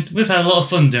 we've had a lot of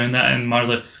fun doing that. And Mar's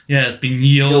like, Yeah, it's been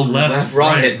yelled left,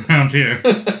 right around here.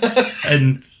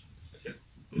 And,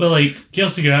 well, like,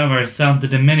 Kelsey Grammer is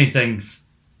talented in many things.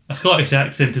 A Scottish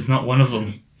accent is not one of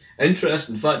them.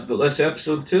 Interesting fact about this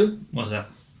episode too. What's that?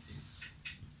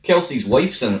 Kelsey's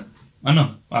wife's in it. I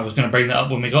know. I was going to bring that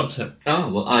up when we got to it. Oh,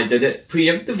 well, I did it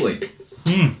preemptively.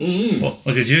 Well,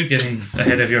 look at you getting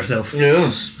ahead of yourself.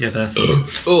 Yes. Yeah, that's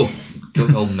Oh,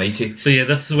 God almighty. So yeah,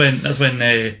 that's when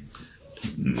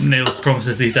Niles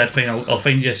promises his dad, fine, I'll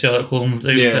find you a Sherlock Holmes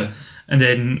outfit. Yeah. And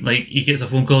then, like, he gets a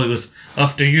phone call, he goes,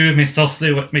 after you, my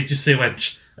saucy, my juicy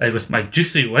wench. I was my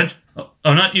juicy wench?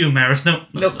 Oh, not you, Maris, no.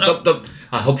 Nope.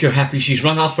 I hope you're happy she's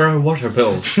run off her water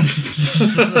bills.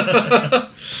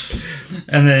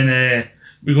 And then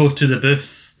we go to the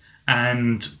booth,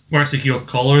 and we're actually got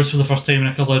callers for the first time in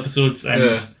a couple of episodes,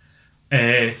 and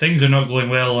things are not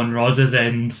going well on Roz's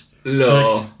end.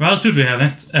 No. Like, Roz, who do we have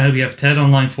next? We have Ted on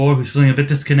line 4, who's feeling a bit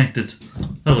disconnected.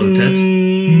 Hello,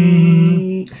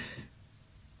 Ted.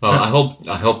 Well,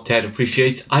 I hope Ted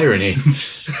appreciates irony.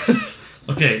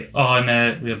 Okay, on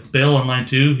we have Bill on line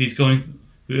 2. He's going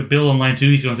through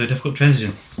a difficult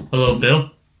transition. Hello,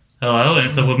 Bill. Hello, and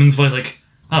it's a woman's voice like,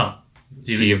 So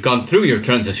you've gone through your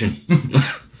transition.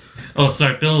 Oh,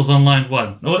 sorry, Bill's on line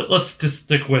 1. Let's just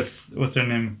stick with her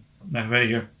name right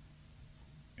here.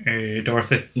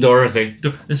 Dorothy.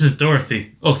 This is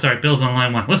Dorothy. Oh, sorry, Bill's on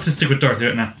line 1. Let's just stick with Dorothy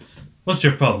right now. What's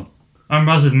your problem? I'm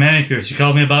Roz's manicure. She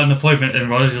called me about an appointment, and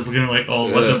Roz is looking like,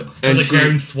 let the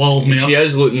ground swallowed me up. She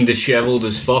is looking dishevelled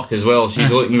as fuck as well.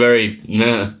 She's looking very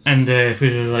meh. And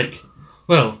Fraser's like,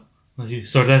 well, you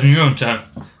sort that in your own chat.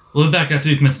 We'll be back after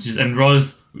these messages. And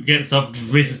Roz gets up,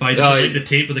 races by the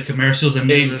tape with the commercials,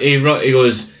 and he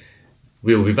goes,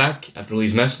 we'll be back after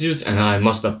these messages, and I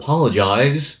must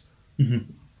apologise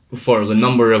for the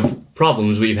number of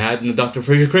problems we've had in the Dr.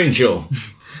 Fraser Crane show.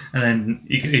 And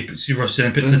then she rushes in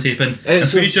and puts the tape in. And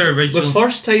Fraser originally... The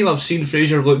first time I've seen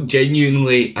Fraser look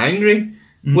genuinely angry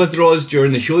with Roz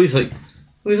during the show, he's like,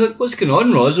 what's going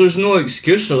on, Roz? There's no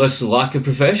excuse for this lack of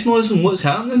professionalism. What's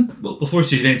happening? Well, before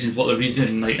she mentions what the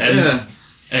reason is,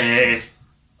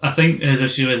 I think that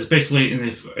she was basically,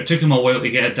 it took him a while to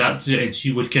get adapted, and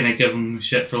she would kind of give him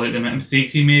shit for like the amount of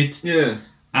mistakes he made. Yeah.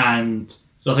 And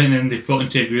so I think then they've got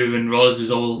into a groove, and Roz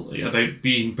is all about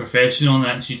being professional and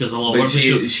that, and she does a lot of work.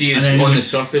 She is on the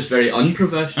surface very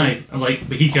unprofessional.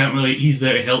 But he can't really, he's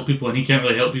there to help people, and he can't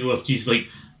really help people if she's like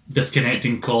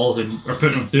disconnecting calls or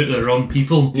putting them through to the wrong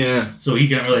people. Yeah. So he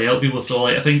can't really help people. So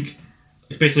like, I think,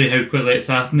 especially how quickly it's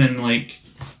happening, like,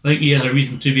 I think he has a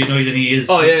reason to be annoyed, and he is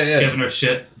giving her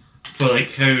shit for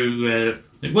like how,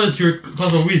 what's your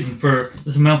possible reason for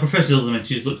this amount of professionalism? And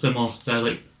she just looks at him off the side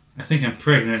like, I think I'm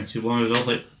pregnant. She wanders off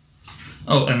like,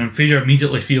 oh, and then Fraser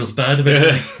immediately feels bad about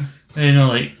it.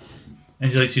 Like,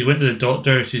 and she went to the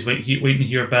doctor. She's waiting to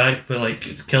hear back, but like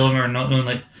it's killing her, not knowing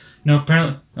like, no,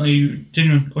 apparently you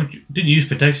didn't use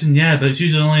protection. Yeah, but it's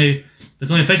only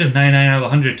effective 99 out of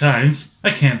 100 times.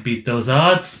 I can't beat those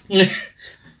odds.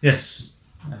 Yes,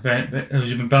 you've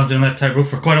been bouncing on that tightrope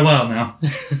for quite a while now.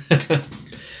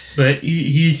 But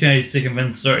he tries to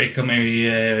convince her to come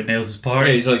to Niles'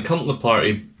 party. Yeah, he's like, come to the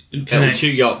party. It'll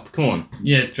cheer you up. Come on.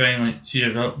 Yeah, try and like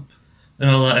cheer her up and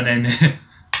all that, and then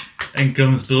and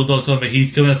comes Bulldog talking about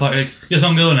he's coming to the party. Like, guess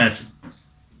I'm going as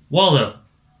Waldo.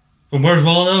 From where's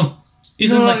Waldo?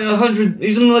 He's on like 100.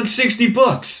 He's on like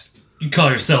 $60. You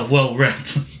call yourself well read.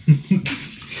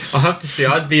 I have to say,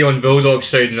 I'd be on Bulldog's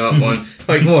side in that one.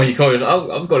 Like, what you call yourself?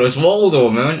 I've got us Waldo,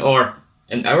 man, or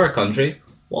in our country,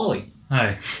 Wally.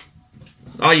 Hi.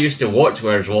 I used to watch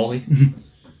Where's Wally.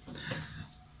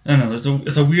 I know,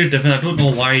 it's a weird difference. I don't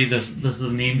know why the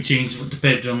name changed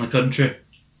depending on the country.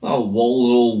 Oh,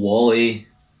 Waldo, Wally,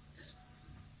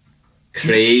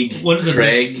 Craig.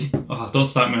 Oh, don't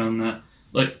start me on that.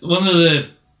 Like one of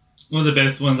the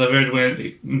best ones I've heard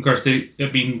when, of course,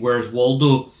 it being Where's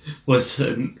Waldo was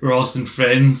Ross and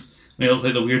Friends. And it looked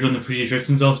like the weird one, the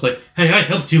pediatrician's office, like, hey, I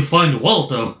helped you find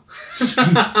Waldo.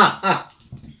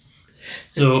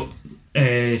 So,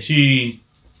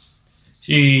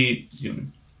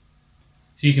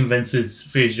 she convinces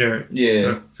Fraser.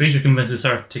 Yeah. Fraser convinces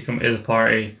her to come to the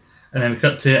party, and then we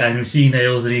cut to it, and we see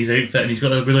Niles in his outfit, and he's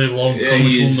got a really long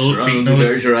comical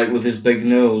nose. Right with his big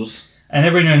nose. And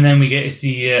every now and then we get to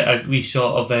see a wee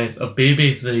shot of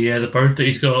Baby, the bird that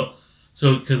he's got.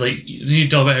 So, because like you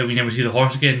talk about how we never see the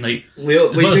horse again, like we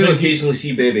do occasionally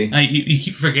see Baby. You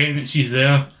keep forgetting that she's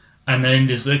there, and then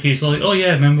just like, oh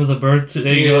yeah, remember the bird that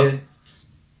you got?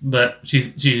 But she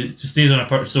stays on her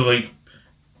perch, so like,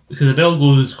 because the bell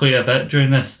goes quite a bit during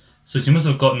this, so she must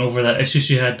have gotten over that issue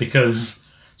she had, because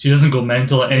she doesn't go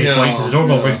mental at any point, because the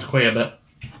doorbell rings quite a bit.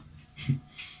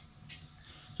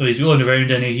 So he's going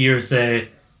around and he hears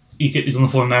he's on the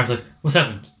phone. Maris like, "What's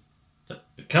happened?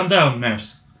 Calm down,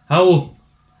 Maris. How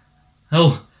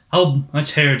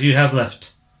much hair do you have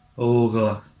left? Oh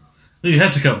God, you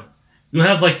have to come. You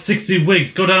have like 60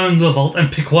 wigs. Go down the vault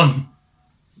and pick one."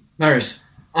 Maris,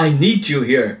 I need you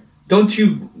here. Don't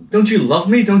you love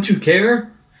me? Don't you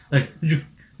care? Like,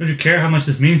 don't you care how much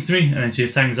this means to me? And then she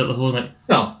hangs up the whole like,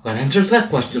 Well, that answers that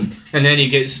question. And then he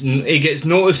gets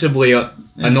noticeably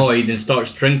annoyed and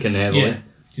starts drinking heavily. yeah.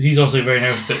 He's also very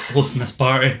nervous about hosting this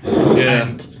party. Yeah.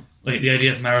 And like the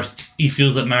idea of Maris, he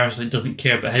feels that Maris like doesn't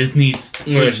care about his needs.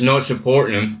 It's not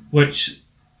supporting him. Which,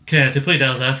 to play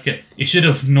devil's advocate, he should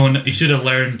have known. He should have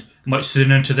learned much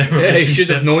sooner into their relationship. Yeah, he should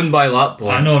have known by that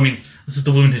point. I know. I mean, this is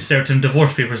the woman who served him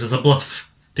divorce papers as a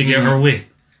bluff to get her way.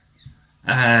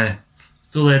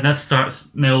 So then that starts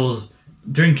Nils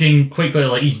drinking quite quickly.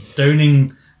 Like he's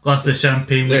downing glasses of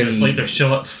champagne like they're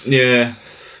shots. Yeah.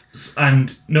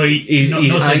 And no, he's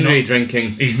angry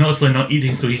drinking. He's noticeably not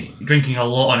eating, so he's drinking a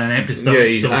lot on an empty stomach. Yeah,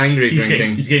 he's angry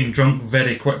drinking. He's getting drunk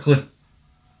very quickly.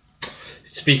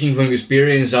 Speaking from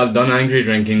experience, I've done angry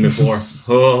drinking before. It's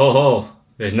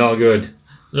not good.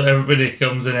 So everybody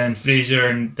comes in, and Fraser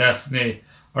and Daphne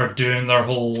are doing their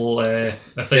whole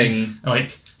thing.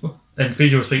 And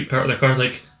Fraser was like part of the car's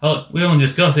like, "Oh, we only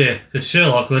just got here because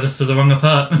Sherlock led us to the wrong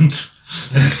apartment."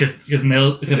 Because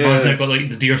now got like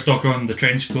the deerstalker on the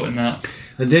trench coat and that.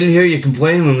 I didn't hear you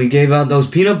complain when we gave out those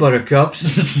peanut butter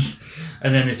cups.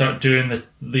 And then they start doing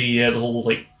the whole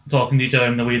like talking to each other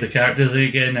and the way the characters are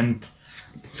again. And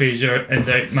Fraser and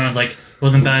the man's like,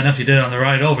 "Wasn't bad enough you did it on the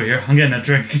ride over here. I'm getting a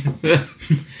drink."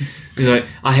 He's like,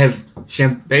 "I have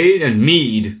champagne and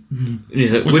mead." And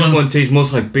he's like, which one tastes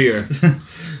most like beer?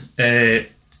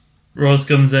 Rose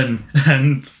comes in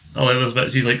and I like this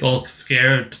bit. She's like all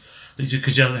scared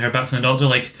because she hasn't heard back from the doctor.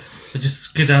 Like,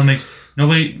 just get down, like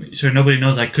nobody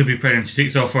knows I could be pregnant. She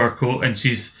takes off her coat and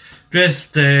she's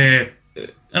dressed in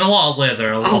a lot of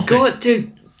leather. I've got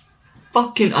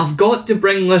to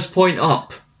bring this point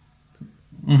up.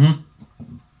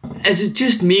 Is it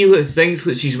just me that thinks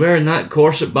that she's wearing that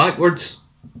corset backwards?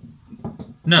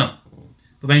 No.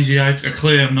 But mind you,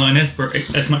 clearly I'm not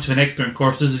as much of an expert in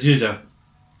corsets as you do.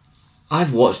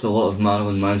 I've watched a lot of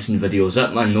Marilyn Manson videos.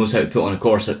 That man knows how to put on a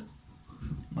corset.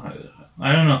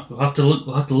 I don't know. We'll have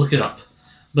to look it up.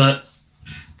 But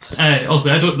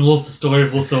also, I don't know the story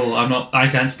of it, so I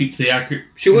can't speak to the accurate.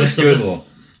 She looks good though.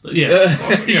 But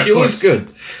yeah, she looks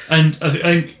good. And I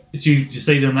think you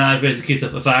decided on that as a case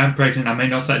of if I am pregnant, I might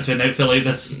not fit into an outfit like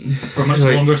this for much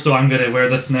longer, so I'm going to wear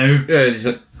this now. Yeah, he's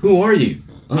like, "Who are you?"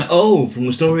 From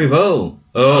the story of O.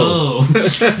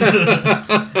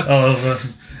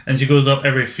 And she goes up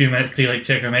every few minutes to like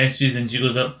check her messages, and she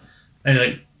goes up and you're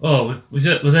like, "Oh, was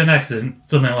it an accident?"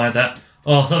 Something like that.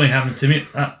 "Oh, something happened to me.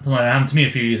 Something like that happened to me a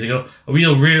few years ago. A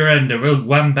real rear end, a real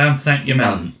wham bam, thank you,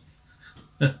 man.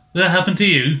 Did that happen to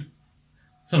you?"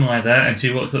 Something like that. And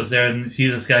she walks up there and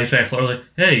sees this guy try to flirt her, like,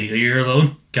 "Hey, are you here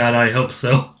alone?" "God, I hope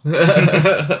so."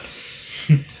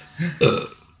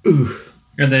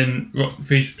 And then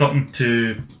Fraser's talking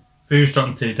to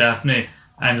Daphne,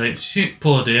 and like,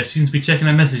 poor dear, she seems to be checking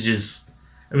her messages.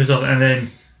 And then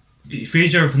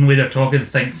Fraser, from the way they're talking,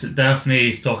 thinks that Daphne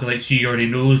is talking like she already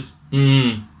knows.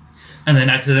 And then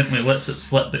accidentally lets it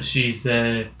slip that she's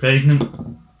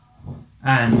pregnant.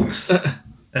 And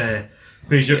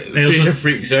Fraser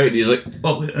freaks out. He's like,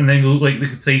 "Oh!" And then they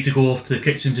decide to go off to the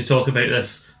kitchen to talk about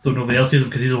this, so nobody else sees him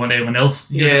because he doesn't want anyone else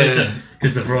to hear about it.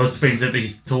 Because if Roz finds out that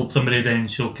he's told somebody, then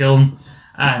she'll kill him.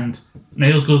 And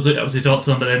Niles goes up to talk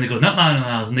to them, but then they go no,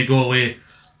 and they go away.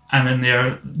 And then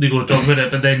they go talk about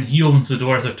it, but then he opens the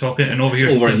door as they're talking and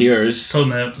overhears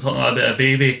talking about a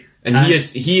baby. And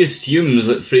he assumes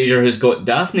that Fraser has got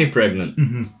Daphne pregnant.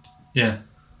 Mm-hmm. Yeah.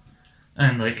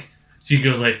 And like, she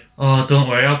goes like, "Oh, don't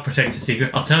worry, I'll protect the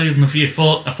secret. I'll tell you if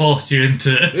I forced you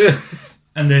into it."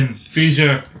 And then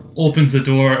Fraser opens the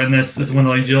door, and this is one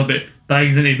of the lines you know about,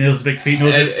 bangs into Niles' big feet,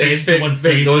 nose its big, one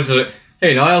side. Nose like,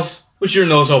 "Hey Niles, what's your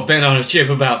nose all bent out of shape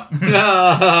about?"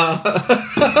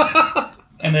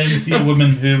 And then we see a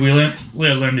woman who we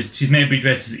later learn is she's meant to be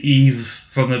dressed as Eve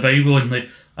from the Bible, and like,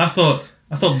 I thought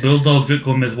Bulldog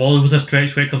Draco Ms. Wally was a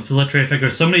stretch when it comes to literary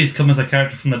figures. Somebody's come as a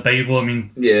character from the Bible, I mean...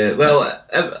 Yeah, well,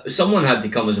 someone had to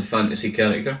come as a fantasy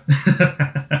character.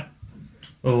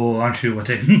 Oh, aren't you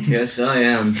witty? Yes, I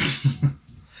am.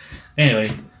 Anyway,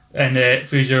 and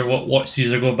Fraser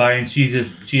watches her go by, and she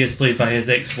is played by his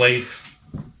ex-wife...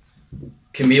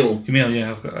 Camille,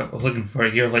 yeah, I was looking for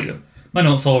it here, like... My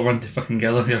notes all run fucking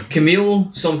together here.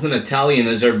 Camille, something Italian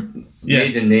is her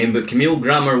maiden name, but Camille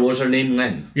Grammer was her name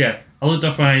then. Yeah, I looked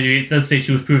up on IMDb. It does say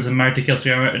she was previously married to Kelsey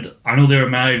Grammer. I know they were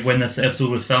married when this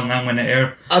episode was filmed and when it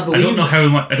aired. I don't know how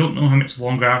much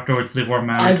longer afterwards they were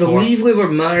married. I believe they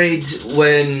were married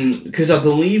because I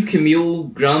believe Camille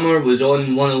Grammer was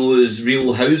on one of those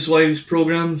Real Housewives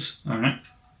programs. Alright.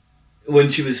 When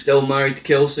she was still married to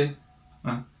Kelsey.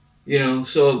 You know,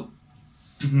 so.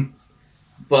 Mm-hmm.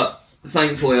 But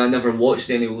thankfully, I never watched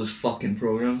any of those fucking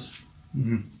programs.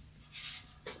 Mm-hmm.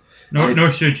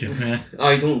 Nor should you. Yeah.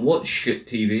 I don't watch shit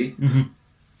TV. Mm-hmm.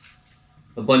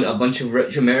 A bunch of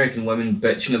rich American women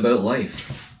bitching about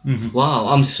life. Mm-hmm. Wow,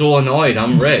 I'm so annoyed.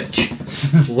 I'm rich.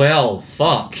 Well,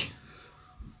 fuck.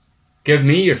 Give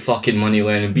me your fucking money,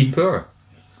 Len, and be poor.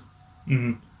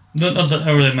 Mm-hmm. Not that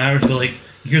it really matters, but like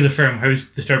you hear the term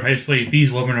housewife.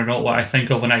 These women are not what I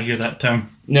think of when I hear that term.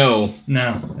 No.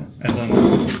 I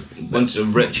don't. Bunch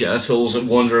of rich assholes that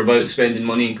wander about spending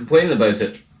money and complaining about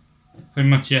it. Pretty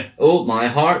much, yeah. Oh, my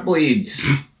heart bleeds.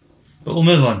 But we'll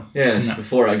move on. Yes,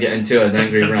 before I get into an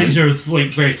angry rant. Fraser's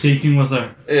like very taking with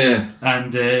her. Yeah.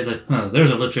 And like, well,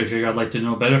 there's a literary figure I'd like to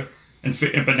know better.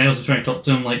 But Niles is trying to talk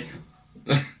to him like,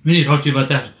 we need to talk to you about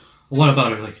that. Well, what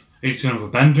about her? Like, are you just going to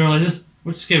abandon her like this?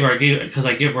 We'll just give her because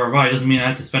I gave her a ride doesn't mean I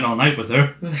have to spend all night with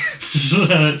her.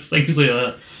 It's things like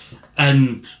that.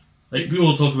 And like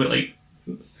people talk about like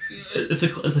it's a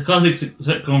classic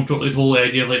sitcom trope, this whole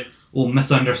idea of like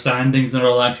misunderstandings and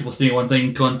all that, people saying one thing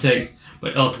in context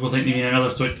but other people think they mean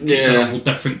another, so it takes a whole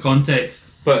different context.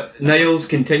 But Niles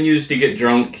continues to get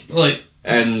drunk like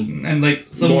and like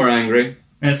more angry.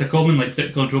 And it's a common like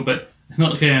sitcom trope, but it's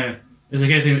not the kind of it's the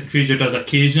kind of thing that Frasier does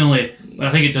occasionally, but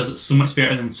I think it does it so much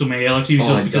better than so many other TV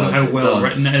shows because of how well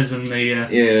written it is and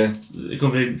the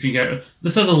combination between characters.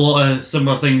 This has a lot of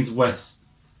similar things with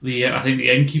the I think the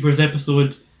Innkeepers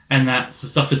episode, and that the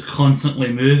stuff is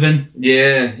constantly moving.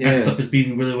 And stuff is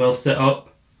being really well set up.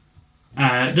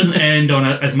 It doesn't end on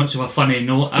as much of a funny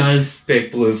note as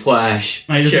Big Blue Flash.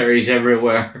 Cherries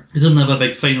everywhere. It doesn't have a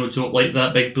big final joke like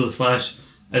that Big Blue Flash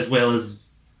as well as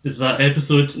that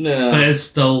episode. No. But it's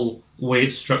still the way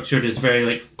it's structured is very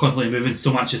like constantly moving,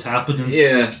 so much is happening.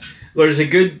 Yeah. There's a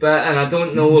good bit, and I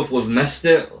don't know if we've missed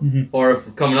it or if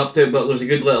we're coming up to it, but there's a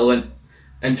good little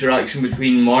interaction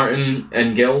between Martin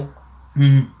and Gil.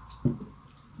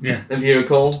 Yeah. If you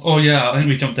recall. Oh yeah, I think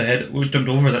we jumped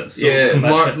over that.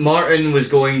 So Martin was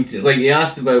going to, like, he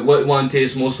asked about what one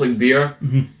tastes most like beer,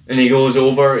 and he goes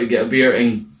over to get a beer,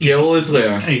 and Gil is there.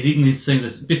 And he's eating these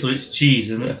things, basically it's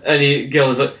cheese, isn't it? And Gil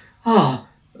is like,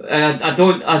 and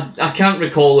I can't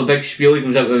recall the big spiel he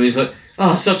comes out with, he's like,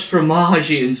 such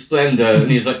fromage and splendour,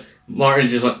 and he's like,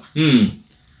 Martin's just like,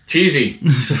 cheesy.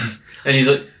 And he's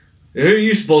like, who are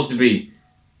you supposed to be?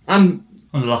 I'm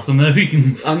the last of the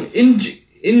Mohicans. I'm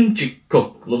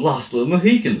Injikuk, the last of the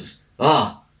Mohicans.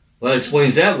 Well,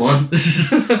 explains that one.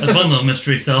 That's one little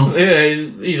mystery solved. Yeah,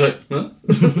 he's like, huh?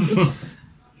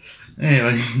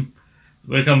 Anyway,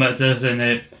 we come back to this,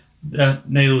 and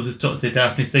Niles is talking to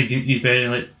Daphne, thinking he's better.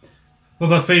 Like, what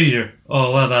about Frasier?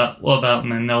 Oh, what about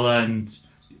him and all that,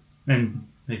 and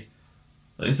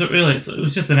like, so really, it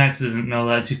was just an accident and all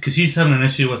that, because she's having an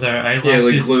issue with her eyelashes. Yeah,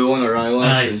 like glue on her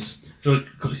eyelashes. So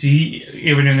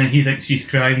every now and then he thinks she's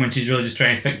crying when she's really just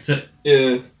trying to fix it.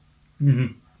 Yeah.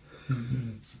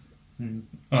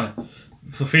 Alright.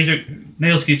 So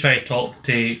Niles keeps trying to talk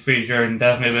to Frasier and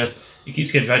Daphne, but he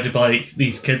keeps getting dragged by like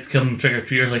these kids come trick or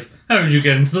treaters. Like, how did you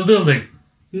get into the building?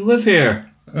 You live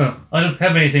here. Oh, I don't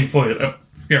have anything for you.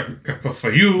 Here, crap puff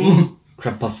for you.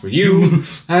 Crap puff for you.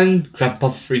 And crap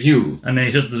puff for you. And then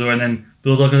he shuts the door, and then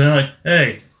Bulldog is like,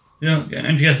 hey,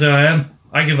 and you guess who I am?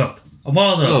 I give up. I'm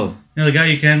Waldo. Oh. The guy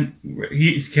you can't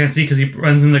see because he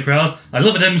runs in the crowd. I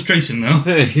love a demonstration though.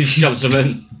 He shoves him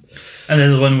in. And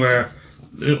then the one where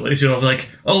he's like,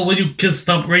 oh, will you kids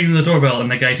stop ringing the doorbell?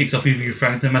 And the guy takes off your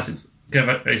Frank the message.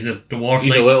 He's a dwarf.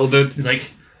 He's a little dude. He's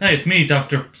like, hey, it's me,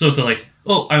 Dr. Soto. Like,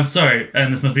 oh, I'm sorry,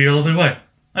 and this must be your lovely wife.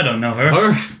 I don't know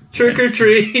her. Trick or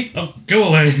treat. Oh, go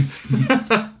away.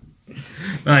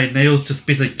 Right, Niles just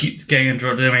basically keeps getting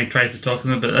interrupted when he tries to talk to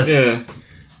them about this. Yeah.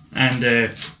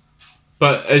 And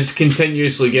but is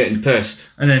continuously getting pissed.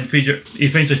 And then Frasier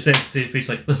eventually says to Frasier,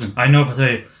 like, listen, I know about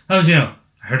you. How do you know?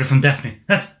 I heard it from Daphne.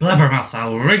 That's blabbermouth.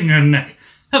 I'll wring her neck.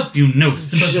 How do you know?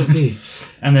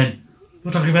 And then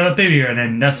we're talking about a baby here, and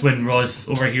then that's when Ross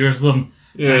overhears them.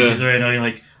 Yeah. And she's very annoying,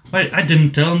 like, wait, I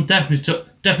didn't tell him. Daphne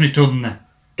told him that.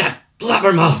 That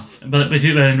blabbermouth. But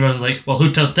then Ross is like, well,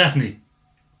 who told Daphne?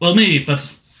 Well, me, but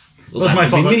that's my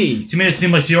fault. Me. She made it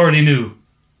seem like she already knew.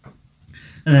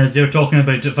 And as they were talking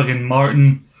about it, fucking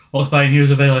Martin walks by and hears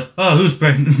about like, oh, who's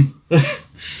pregnant?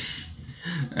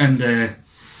 And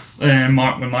when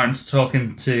Martin's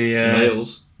talking to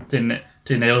Niles,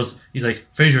 to Niles. He's like,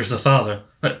 Frasier's the father.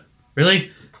 But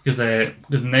really?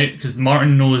 Because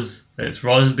Martin knows that it's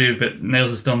Roz's baby, but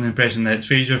Niles is still under the impression that it's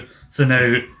Frasier. So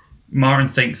now Martin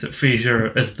thinks that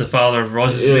Frasier is the father of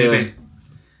Roz's baby.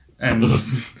 And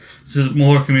so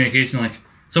more communication, like,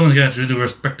 someone's going to have to do the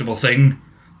respectable thing.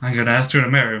 I'm going to ask her to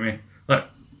marry me. But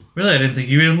really, I didn't think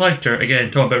you even liked her.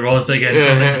 Again, talking about Roz, but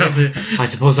again, I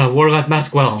suppose I wore that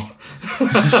mask well.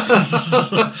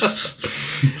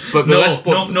 But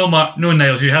no,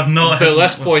 Niles, you have not. But at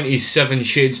this point, he's 7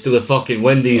 shades to the fucking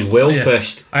wind. He's well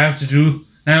pissed. I have to do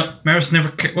now. Maris never.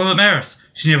 What about Maris?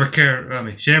 She never cared about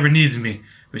me. She never needed me,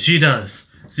 but she does.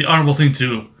 It's the honourable thing to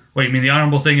do. What you mean? The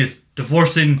honourable thing is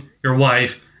divorcing your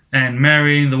wife and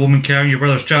marrying the woman carrying your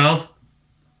brother's child.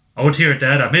 I would hear it,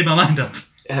 Dad. I've made my mind up.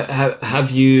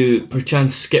 Have you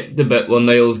perchance skipped the bit where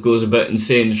Niles goes a bit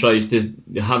insane and tries to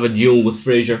have a duel with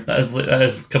Frasier? That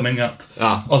is coming up.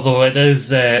 Although it is,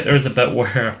 there is a bit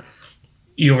where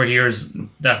he overhears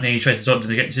Daphne tries to talk to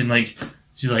the kitchen, like,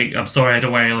 she's like, I'm sorry, I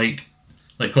don't want to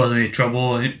like cause any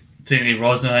trouble, saying any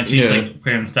Roz and she's like,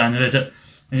 quite understanding with it.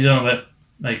 And he's on a bit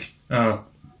like,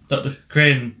 Dr.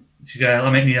 Crane, I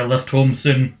might need a lift home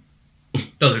soon.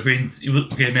 Dr. Crane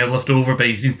gave me a lift over, but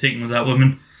he's been taken with that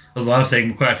woman. Although I was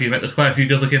saying there's quite a few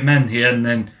good looking men here, and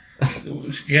then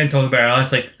again talking about her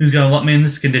eyes, like, who's going to let me in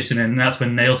this condition? And that's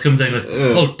when Niles comes in, like,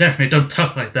 oh, Daphne, don't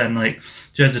talk like that. And like,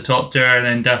 she had to talk to her, and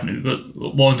then Daphne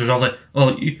wanders off, like,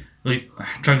 oh, you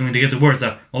struggling to get the words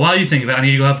out. Well, while you think of it, I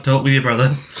need to go have a talk with your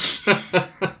brother.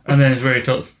 And then it's where he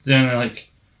talks, then like,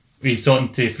 he's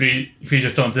talking to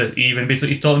Frasier's talking to Eve, and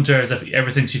basically he's talking to her as if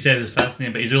everything she says is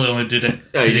fascinating, but he's really only doing it.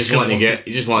 Yeah, he just want to get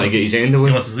his end away.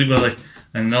 He wants to sleep with her, like,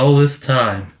 and all this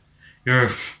time,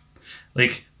 your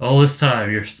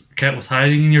cat was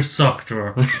hiding in your sock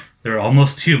drawer. They're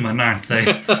almost human, aren't they?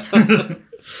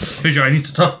 Frasier, I need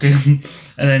to talk to him.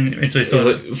 And then eventually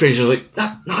Frasier's like,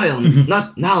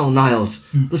 not Niles.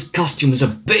 This costume is a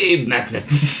babe magnet.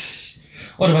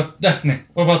 What about Daphne?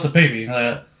 What about the baby?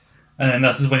 And then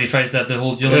that's when he tries to have the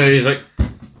whole deal. He's like,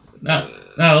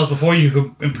 Niles, before you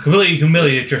completely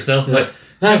humiliate yourself. Like,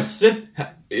 that's it.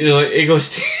 He goes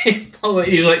to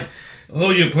he's like,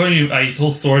 his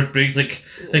whole sword breaks, like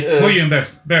who are you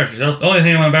embarrass yourself? The only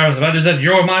thing I'm embarrassed about is that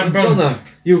you're my brother.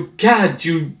 You cad,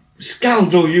 you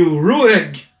scoundrel, you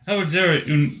ruig. How dare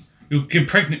you get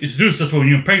pregnant, you seduce this woman,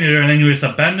 you impregnate her, and then you just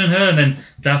abandon her, and then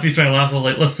Daphne's trying to laugh,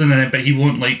 like, listen, but he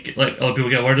won't like other people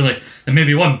get word, like, there may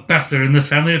be one bastard in this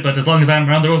family, but as long as I'm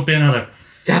around, there won't be another.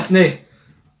 Daphne,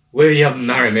 will you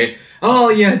marry me? Oh,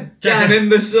 you damn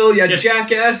imbecile, you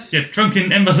jackass. You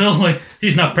drunken imbecile, like,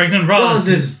 she's not pregnant,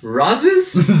 Roz.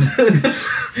 Roz's?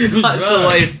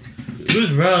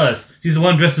 Who's Roz? She's the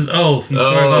one dressed as O from the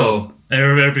story of O. And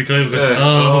everybody goes,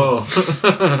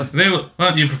 maybe, why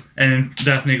don't you? And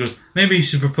Daphne goes, maybe you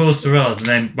should propose to Roz. And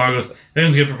then Bar goes, if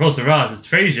anyone's going to propose to Roz, it's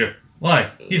Frasier.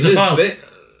 Why? He's the father.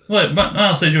 What? But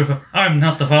I'll say I'm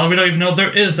not the father. We don't even know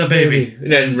there is a baby.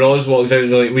 And then Roz walks out and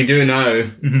goes, like, we do now.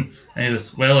 Mm-hmm. And he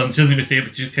goes, well, and she doesn't even say it,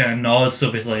 but she just kind of nods.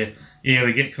 So basically,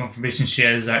 we get confirmation she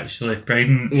is actually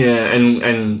pregnant. Yeah,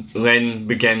 and then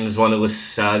begins one of the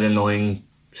sad, annoying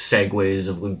segues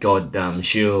of the goddamn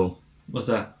show. What's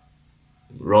that?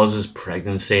 Roz's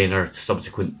pregnancy and her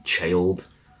subsequent child.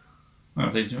 I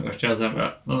don't think our child's that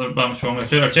much wrong.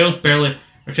 Our child's barely.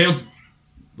 Our child's.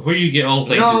 Before you get all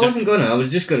things. No, I wasn't gonna. I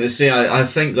was just gonna say I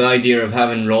think the idea of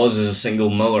having Roz as a single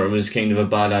mother was kind of a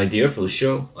bad idea for the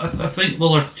show. I think,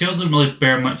 well, our child doesn't really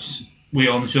bear much weight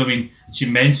on the show. I mean, she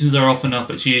mentions her often enough,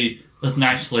 but she doesn't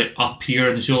actually appear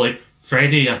in the show. Like,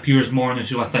 Freddie appears more in the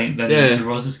show, I think, than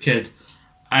Roz's kid.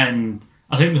 And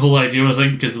I think the whole idea was,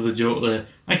 because of the joke that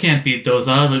I can't beat those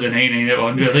odds like the 99 out of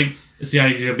 100. I think it's the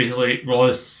idea of basically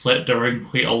Roz slipped around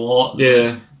quite a lot.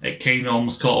 Yeah. It kind of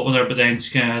almost caught up with her, but then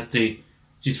she kind of has to.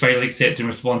 She's finally accepting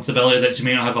responsibility that she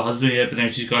may not have a husband yet, but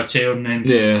then she's got a child, and then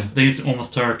I think it's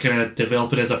almost her kind of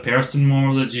developing as a person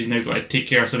more, that she's now got to take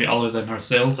care of somebody other than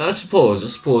herself. I suppose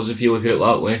if you look at it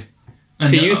that way. And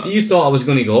so you thought I was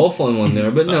going to go off on one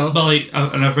there, but no. But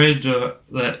and I've read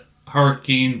that her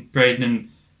being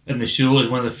pregnant in the show is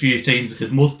one of the few times,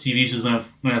 because most TV shows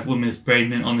when a woman is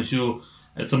pregnant on the show,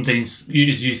 it sometimes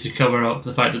is used to cover up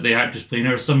the fact that the actress playing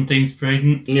her is sometimes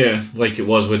pregnant. Yeah, like it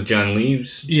was with Jan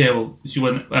Leaves. Yeah, well, she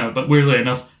wasn't, but weirdly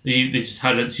enough, they just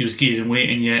had it, she was gaining weight,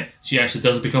 and yet she actually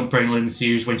does become pregnant in the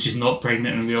series when she's not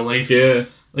pregnant in real life. Yeah.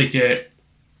 Like, I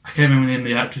can't remember the name of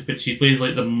the actress, but she plays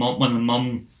like the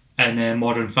mum in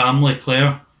Modern Family,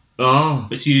 Claire. Oh.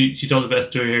 But she talked about a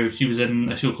story how she was in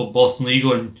a show called Boston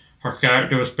Legal, and her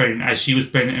character was pregnant as she was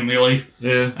pregnant in real life.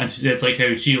 Yeah. And she said like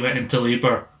how she went into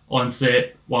labour on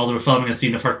set while they were filming a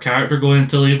scene of her character going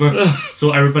into labour.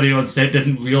 So everybody on set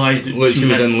didn't realise that she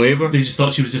was in labour. They just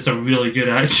thought she was just a really good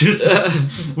actress,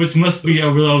 which must be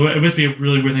a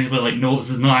really weird thing. But like, no, this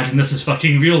is not acting. This is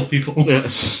fucking real, people.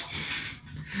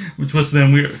 Which must have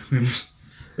been weird.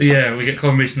 But yeah, we get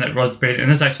confirmation that Rod's pregnant,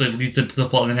 and this actually leads into the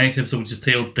plot of the next episode, which is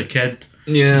titled "The Kid."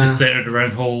 Yeah, which is centered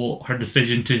around her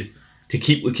decision to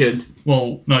keep the kid.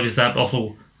 Well, not just that, but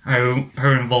also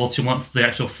how involved she wants the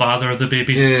actual father of the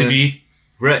baby to be.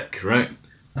 Rick, right?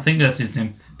 I think that's his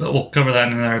name. But we'll cover that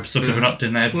in another episode because we're not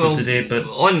doing that episode today. But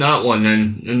on that one,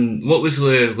 then, and what was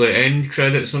the end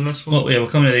credits on this one? Well, yeah, we'll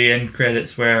come to the end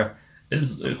credits where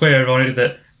it's quite ironic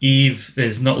that Eve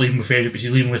is not leaving with Fraser, but she's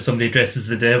leaving with somebody dressed as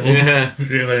the devil. Yeah.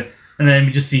 And then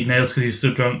we just see Niles because he's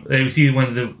so drunk. We see one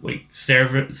of the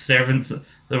servants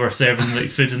that were serving like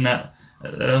food and that.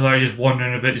 Are just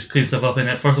wandering a bit, just cleaning stuff up. And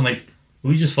at first I'm like, are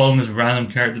we just following this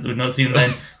random character that we've not seen? And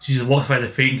then she just walks by the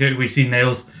fainting couch. We see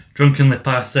Niles drunkenly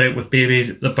passed out with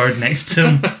Baby the bird next to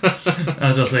him.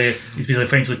 As I say, he's basically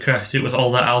eventually crashed it with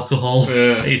all that alcohol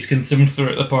that he's consumed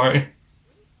throughout the party.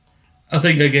 I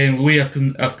think again the way I've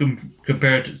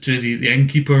compared it to the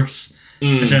Innkeepers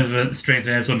in terms of the strength of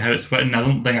the episode and how it's written. I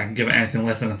don't think I can give it anything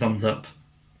less than a thumbs up.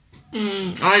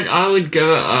 I would give it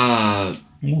a.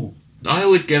 Ooh. I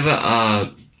would give it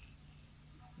a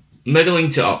middling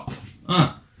to up.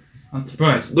 I'm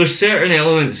surprised. There's certain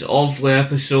elements of the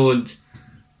episode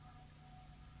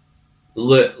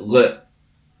that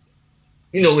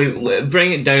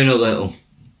bring it down a little.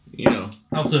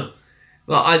 How so?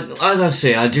 Well, as I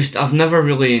say, I've never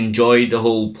really enjoyed the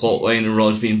whole plotline of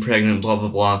Roz being pregnant, blah blah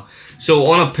blah. So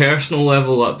on a personal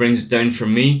level, that brings it down for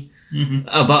me.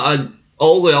 But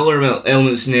all the other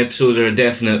elements in the episode are a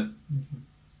definite.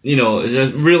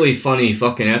 It's a really funny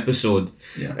fucking episode.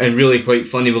 Yeah. And really quite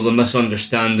funny with the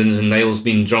misunderstandings and Niles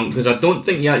being drunk, because I don't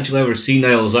think you actually ever see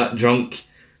Niles that drunk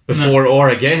before or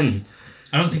again.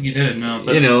 I don't think you do, no.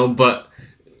 But but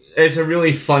it's a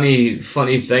really funny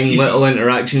thing, little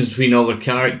interactions between other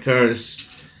characters.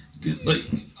 Like,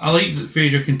 I like that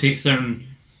Frasier can take certain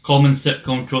common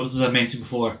sitcom tropes, as I mentioned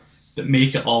before, but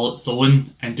make it all its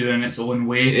own and do it in its own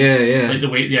way. Yeah. Like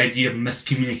the idea of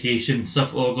miscommunication,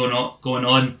 stuff all going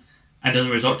on, and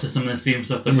doesn't resort to some of the same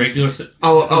stuff that regular.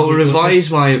 I'll revise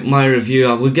my review.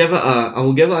 I will give it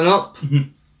an up.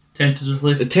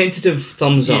 Tentatively. A tentative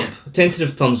thumbs up. A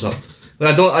tentative thumbs up.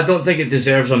 But I don't think it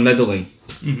deserves a middling.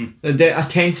 A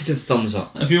tentative thumbs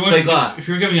up. If you were giving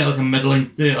it like a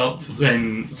middling up,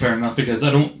 then fair enough. Because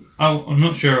I'm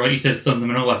not sure. Like you said, something in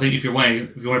the middle. I think if you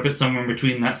want to put somewhere in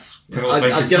between, that's perfectly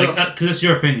fine. Because it's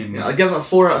your opinion. Yeah, I'd give it a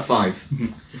 4 out of 5.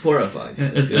 4 out of 5.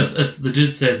 As the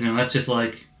dude says, that's just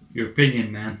like your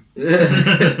opinion, man.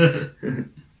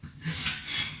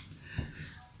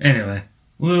 Anyway,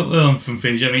 well, from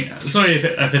Frasier. I mean, sorry if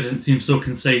it didn't seem so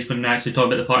concise when actually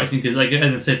talking about the party scene, because like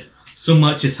as I said, so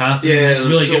much is happening. Yeah, there's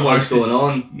really so much going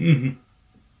on.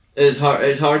 It's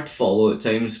hard to follow at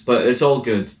times, but it's all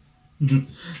good.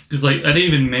 Because like I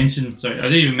didn't even mention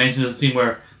the scene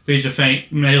where Frasier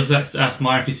Niles asked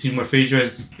Martin if he's seen where Frasier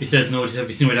is. He says no. Have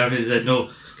you seen where David is? He said no,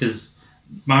 because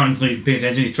Martin's not even paying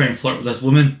attention. He's trying to flirt with this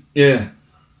woman. Yeah.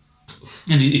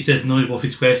 And he says no to both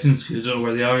his questions because he doesn't know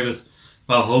where they are. He goes,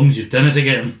 "Well, Holmes, you've done it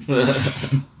again."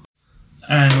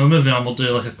 And we're moving on. We'll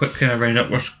do like a quick kind of roundup.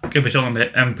 We're going to be talking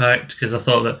about Impact because I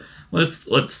thought that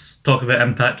let's talk about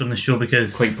Impact on the show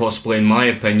because quite possibly, in my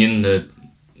opinion,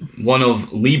 one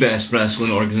of the best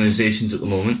wrestling organisations at the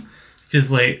moment. Because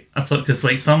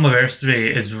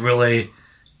Slammiversary is really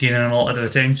gaining a lot of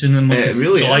attention. And it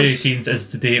really July is. 18th is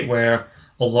the date where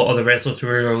a lot of the wrestlers who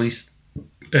were released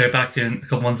back in a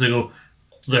couple months ago,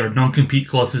 their non-compete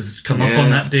clauses come up on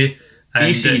that day. And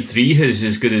EC3 has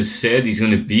as good as said he's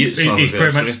going to be at Slammiversary. He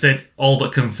pretty much said all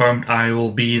but confirmed I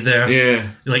will be there. Yeah.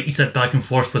 Like he said back and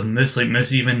forth with Moose. Like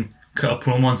Moose even cut a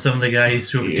promo on some of the guys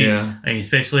who and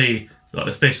especially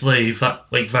like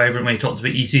Vibrant when he talked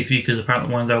about EC3 because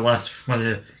apparently one of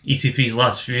the EC3's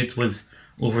last feuds was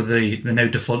over the now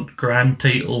defunct Grand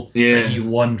title that he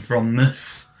won from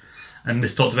Moose, and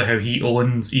Moose talked about how he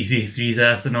owns EC3's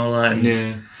ass and all that.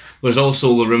 And there's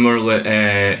also the rumour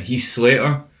that Heath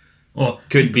Slater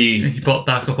could be. He brought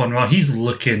back up on Raw. He's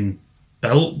looking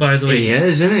built, by the way. He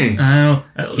is, isn't he? I know.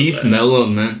 Heath Miller,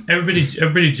 man.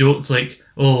 Everybody joked like,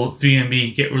 "Oh,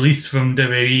 3MB get released from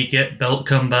WWE, get built,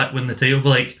 come back, win the title." But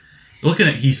like, looking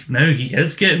at Heath now, he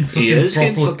is getting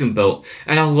getting fucking built,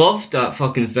 and I loved that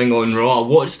fucking thing on Raw. I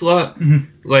watched that,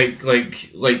 like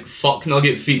fuck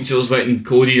nugget features letting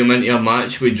Cody him into a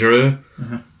match with Drew,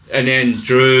 and then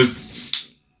Drew,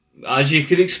 as you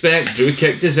could expect, Drew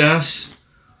kicked his ass.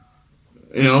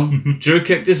 Drew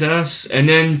kicked his ass, and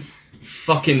then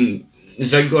fucking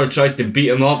Ziggler tried to beat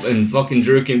him up, and fucking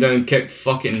Drew came down and kicked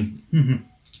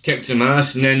some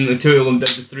ass, and then the two of them did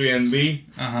the 3MB,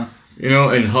 you know,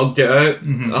 and hugged it out.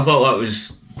 I thought that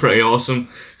was pretty awesome.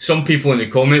 Some people in the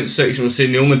comments section were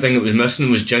saying the only thing that was missing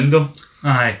was Jinder.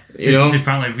 Aye, you know, he's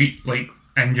apparently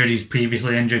injured his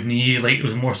previously injured knee. Like, it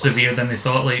was more severe than they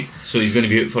thought. Like, so he's going to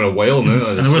be out for a while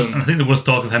now. And I think there was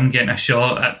talk of him getting a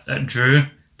shot at Drew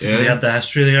because they had the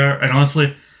history there. And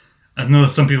honestly, I know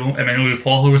some people. I mean, I know we've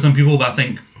fought over some people, but I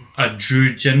think a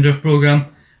Drew Jinder program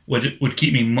would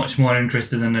keep me much more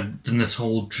interested than this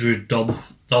whole Drew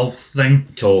Dolph thing.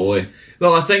 Totally.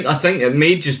 Well, I think it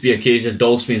may just be a case of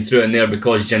Dolph's been through in there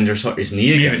because Jinder's hurt his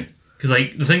knee again. Because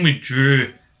like the thing with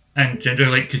Drew and Jinder,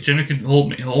 like, because Jinder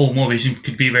whole motivation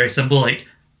could be very simple. Like,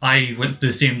 I went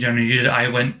through the same journey you did.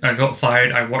 I got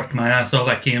fired. I worked my ass off.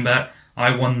 I came back.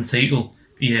 I won the title.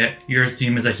 Yeah, yours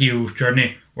team is a hero's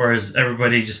journey. Whereas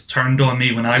everybody just turned on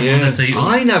me when I won the title.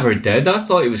 I never did. I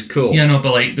thought it was cool. Yeah, no,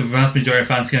 but like the vast majority of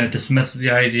fans kind of dismissed the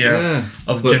idea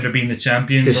of Jinder being the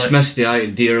champion. Dismissed the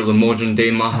idea of the modern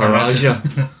day Maharaja.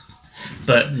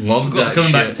 But loved that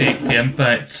coming shit. Back to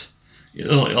Impact, a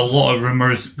lot of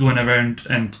rumours going around,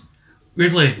 and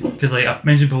weirdly, because like I've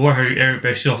mentioned before how Eric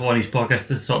Bischoff on his podcast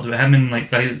has talked about him and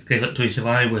like guys like Tony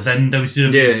Schiavone within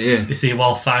WCW. They say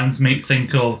while fans might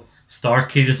think of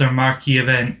Starrcade as their marquee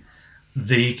event,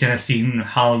 they kind of seen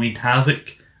Halloween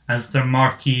Havoc as their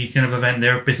marquee kind of event.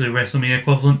 They're basically WrestleMania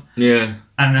equivalent. Yeah.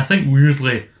 And I think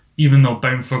weirdly, even though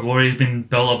Bound for Glory has been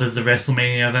built up as the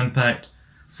WrestleMania of Impact,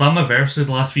 Slammiversary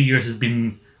the last few years has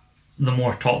been the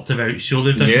more talked about show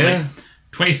they've done. Yeah. Like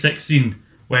 2016,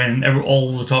 when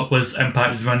all the talk was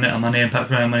Impact's running out of money,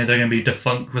 they're going to be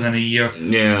defunct within a year.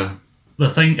 Yeah. The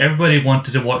thing, everybody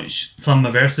wanted to watch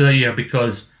Slammiversary that year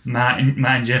because Matt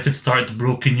and Jeff had started the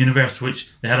Broken Universe,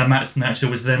 which they had a match in that show,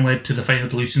 which then led to the Final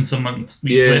Deletion some weeks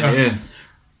later. Yeah.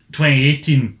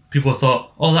 2018, people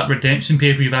thought, that Redemption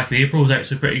pay-per-view back in April was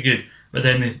actually pretty good. But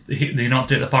then they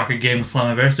knocked it out of the park again with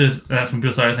Slammiversary, and that's when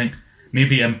people started to think,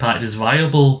 maybe Impact is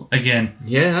viable again.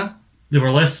 Yeah. They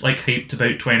were less hyped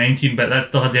about 2019, but that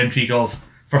still had the intrigue of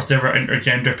first ever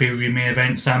intergender pay-per-view main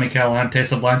event, Sami Callihan,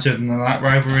 Tessa Blanchard, and that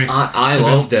rivalry. I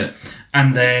loved it.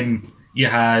 And then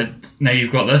now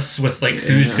you've got this with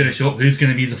who's going to show up, who's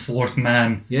going to be the fourth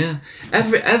man. Yeah,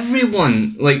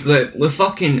 everyone the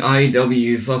fucking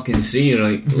IW fucking C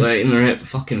in the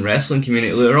fucking wrestling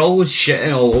community, they're always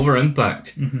shitting all over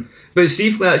Impact. But see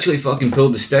if they actually fucking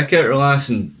pulled the stick out of their ass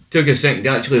and took a second to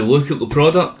actually look at the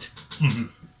product.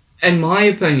 In my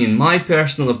opinion, my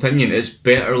personal opinion, it's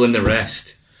better than the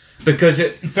rest because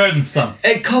better than some.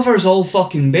 It covers all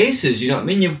fucking bases. You know what I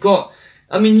mean?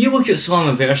 You look at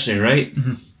Slammiversary, right?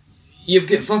 You've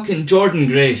got fucking Jordan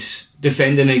Grace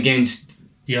defending against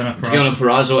Deonna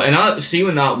Purrazzo, and I see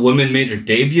when that woman made her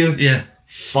debut. Yeah.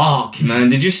 Fuck, man!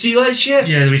 Did you see that shit?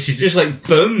 Yeah, the way she just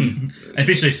boom. And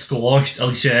basically squashed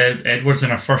Alicia Edwards in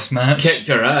her first match. Kicked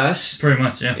her ass. Pretty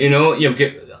much, yeah. You know, you've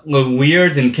got a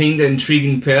weird and kind of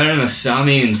intriguing pair of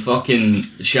Sammy and fucking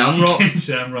Shamrock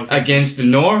against the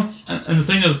North. And the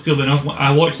thing that was good enough,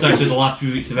 I watched actually the last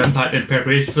few weeks of Impact in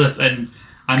preparation for this, and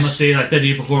I must say, I said to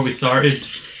you before we started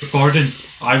recording,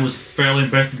 I was fairly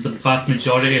impressed with the vast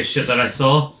majority of shit that I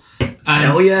saw. And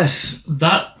hell yes.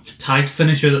 That tag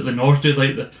finisher that the North did,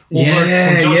 from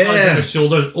Josh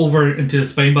shoulders over into the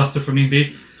spinebuster from main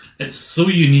base, it's so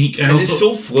unique and also, it's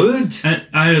so fluid.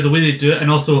 And the way they do it,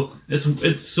 and also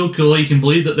it's so cool. You can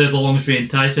believe that they're the longest reigning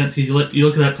tag champs. You look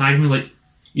at that tag and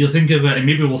you think of it, and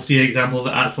maybe we'll see an example of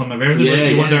it at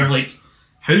Slammiversary. You wonder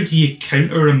how do you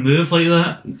counter a move like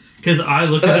that? Because I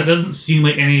look at it, doesn't seem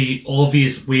like any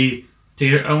obvious way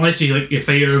to, unless you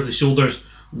fight her over the shoulders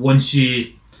once you're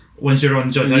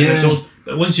on Josh Alexander's shoulders.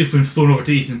 But once you've been thrown over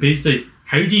to Ethan Page,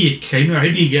 how do you counter? How do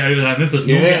you get out of that move?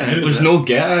 There's no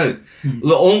get out.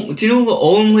 Do you know the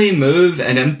only move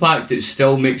in Impact that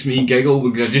still makes me giggle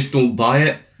because I just don't buy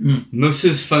it?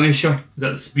 Moose's finisher.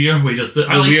 That spear where he just the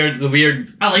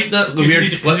weird. I like that. The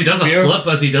weird flip he does spear. A flip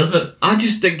as he does it. I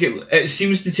just think it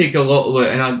seems to take a lot of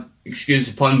and I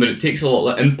excuse the pun, but it takes a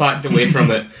lot of impact away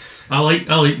from it. I like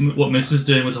what Moose is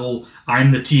doing with the whole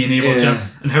I'm the TNA World Champ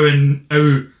and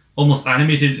how almost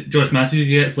animated George Matthews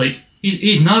gets.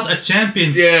 He's not a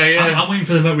champion. I'm waiting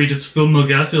for the bit where he just Phil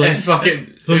Mogatu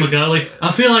Phil Mogatu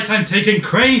I feel like I'm taking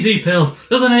crazy pills.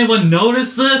 Doesn't anyone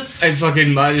notice this? And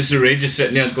fucking Madison Ray just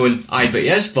sitting there going, aye, but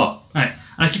yes, but. Aye.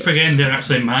 I keep forgetting they're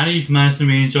actually married, Madison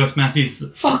Ray and Josh Matthews.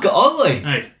 Fuck it, ugly.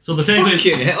 Aye. So the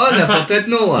technically. I never did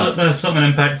know that. So there's something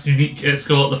Impact unique. It's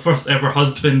got the first ever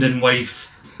husband and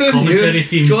wife commentary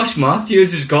team. Josh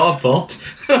Matthews has got a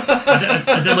butt.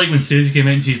 I did like when Susie came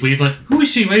in and she's waving, like, who is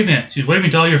she waving at? She's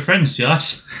waving to all your friends,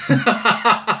 Josh.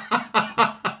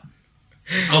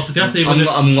 Also, gotta say,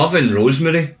 I'm loving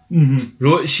Rosemary.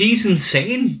 Mm-hmm. She's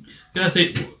insane. Gotta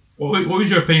say, what was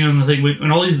your opinion on the thing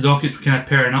when all these dockets were kind of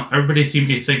pairing up? Everybody seemed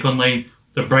to think online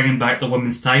they're bringing back the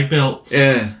women's tag belts.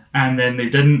 Yeah. And then they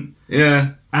didn't.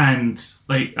 Yeah. And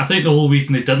like, I think the whole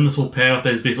reason they done this whole pair up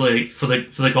is basically like, for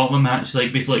the gauntlet match,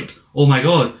 like basically like, oh my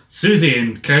god, Susie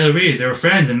and Kylie Ray, they were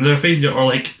friends and they're fighting, or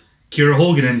like Kiera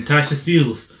Hogan and Tasha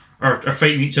Steelz are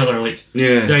fighting each other. Like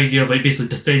the idea of like basically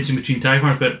dissension between tag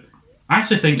partners. But I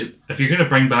actually think that if you're going to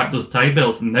bring back those tag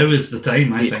belts, now is the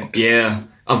time. I think. Yeah,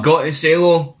 I've got to say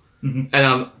though, and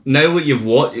now that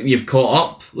you've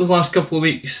caught up the last couple of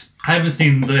weeks. I haven't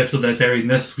seen the episode that's airing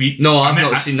this week. No, I've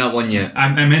not seen that one yet. I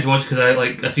meant to watch because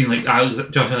I seen like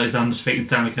Josh Alexander's fighting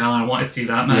Sami Callihan. I want to see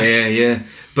that match. Yeah.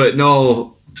 But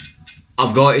no,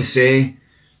 I've got to say,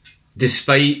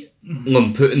 despite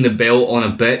them putting the belt on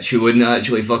a bitch who wouldn't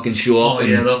actually fucking show up. Oh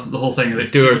yeah, the whole thing of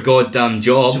it. Do her goddamn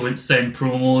job. She wouldn't send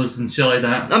promos and shit like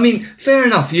that. I mean, fair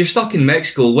enough. You're stuck in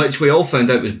Mexico, which we all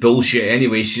found out was bullshit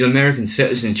anyway. She's an American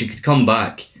citizen. She could come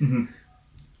back. Mm-hmm.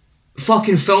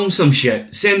 Fucking film some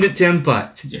shit. Send it to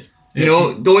Impact. Yeah. You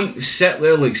know, don't sit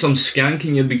there like some skank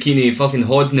in your bikini fucking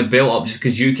holding the belt up just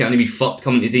because you can't be fucked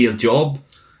coming to do your job.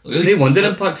 They wondered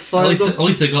Impact fired at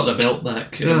least they got the belt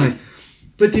back. Yeah.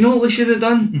 But do you know what we should have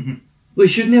done? Mm-hmm. We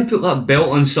shouldn't have put that belt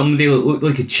on somebody that looked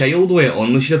like a child with it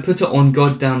on. We should have put it on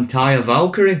goddamn Taya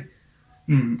Valkyrie.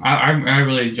 I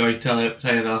really enjoyed Taya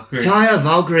Valkyrie. Taya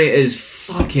Valkyrie is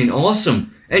fucking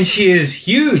awesome. And she is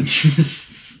huge.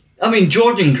 I mean,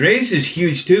 Jordynne Grace is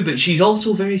huge too, but she's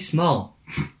also very small.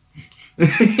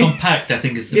 Compact, I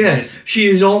think is the phrase. She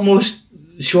is almost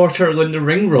shorter than the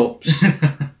ring ropes.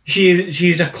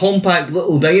 She's a compact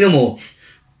little dynamo.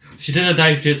 She did a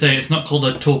dive to it saying it's not called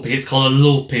a tope, it's called a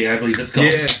lope, I believe it's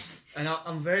called. Yeah, and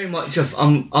I'm very much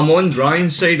I'm on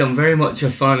Brian's side. I'm very much a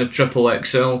fan of Triple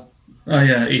XL. Oh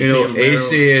yeah,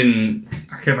 Ace and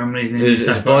I can't remember his name.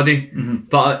 His body,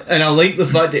 but I like the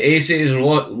fact that Ace has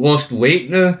lost weight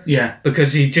now. Yeah,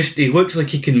 because he looks like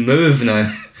he can move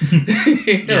now.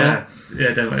 You know?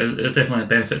 Yeah, definitely, it's definitely a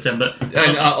benefit to him. But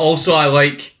and I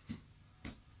like,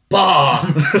 bah.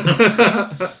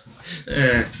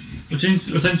 What's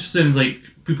interesting, like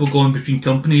people going between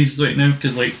companies right now,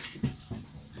 because like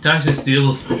Tasha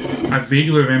Steelz, I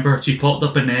vaguely remember she popped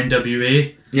up in the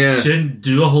NWA. Yeah. She didn't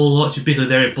do a whole lot. She basically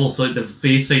there at both like the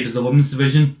face side of the women's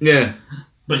division. Yeah.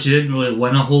 But she didn't really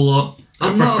win a whole lot.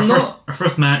 Her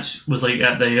first match was like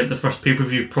at the first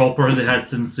pay-per-view proper they had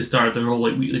since they started their whole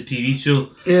like weekly TV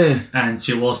show. Yeah. And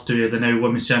she lost to the now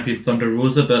women's champion Thunder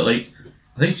Rosa, but like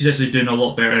I think she's actually doing a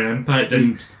lot better in Impact.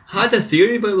 And had a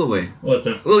theory, by the way. What's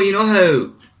it? Well, you know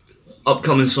how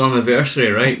upcoming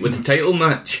Slammiversary, right, with the title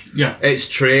match. Yeah. It's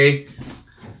Trey,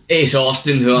 Ace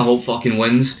Austin, who I hope fucking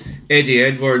wins, Eddie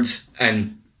Edwards,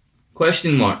 and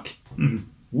question mark. Mm-hmm.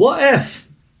 What if?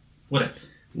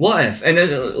 And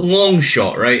it's a long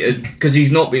shot, right? Because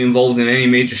he's not been involved in any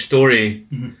major story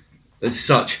as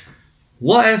such.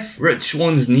 What if Rich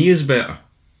Swan's knee is better?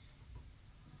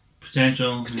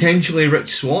 Potentially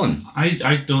Rich Swan.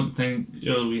 I don't think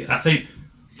it'll be. I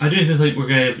do think we're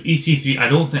gonna have EC3. I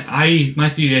don't think my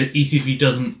theory is EC3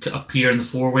 doesn't appear in the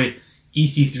 4-way.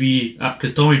 EC3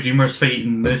 because Tommy Dreamer's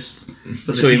fighting Moose.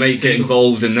 So he might get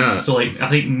involved in that. So like I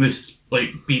think Moose like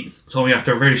beats Tommy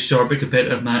after a very short but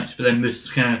competitive match, but then Moose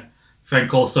kind of try and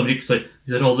call somebody because like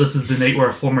he said, "Oh, this is the night where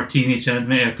a former teenage champ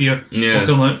may appear." Yeah. We'll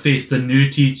come out face the new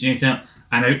teenage champ.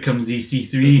 And out comes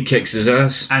EC3. He kicks his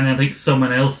ass. And I think some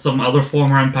other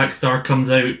former Impact star comes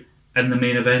out in the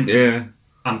main event. Yeah.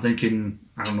 I'm thinking,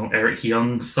 I don't know, Eric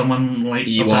Young, someone like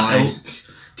EY. of that ilk.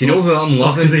 Do you know who I'm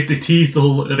loving? Because they teased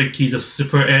the big tease of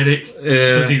Super Eric.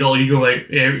 So he's all ego, like,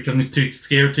 Eric Young is too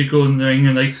scared to go in the ring,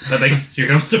 and like, here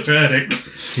comes Super Eric.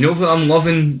 Do you know who I'm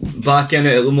loving back in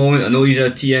it at the moment? I know he's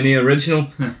a TNA original.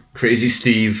 Crazy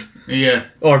Steve. Yeah.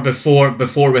 Or before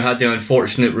we had the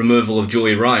unfortunate removal of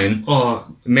Joey Ryan. Oh.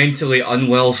 Mentally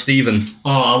unwell Steven.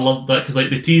 Oh, I love that because like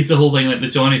they teased the whole thing like the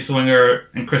Johnny Swinger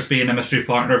and Chris Bay and a mystery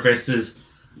partner versus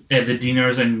the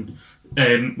Deaners and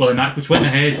the match which went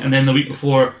ahead, and then the week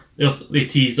before they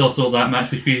teased also that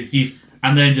match with Crazy Steve,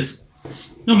 and then just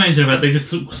no mention of it. They just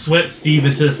swept Steve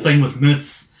into this thing with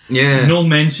Moose. Yeah. No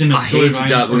mention of I Joey hated Ryan.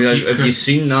 that. Have you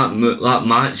seen that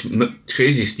match?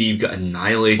 Crazy Steve got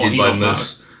annihilated by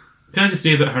Moose. Can I just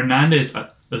say about Hernandez? It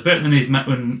was better than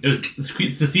when it was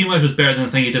the scene match was better than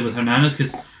the thing he did with Hernandez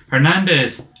because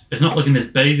Hernandez is not looking as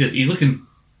big as he's looking.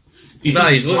 He's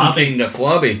looking kind of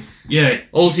flabby. Yeah.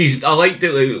 Also, I liked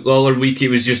it like, the other week he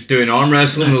was just doing arm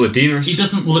wrestling with Ladiners. He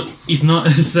doesn't look. He's not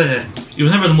as. He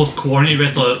was never the most coordinated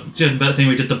wrestler. Just about the thing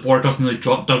we did the board off and like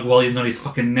dropped Doug Williams on his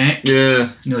fucking neck. Yeah.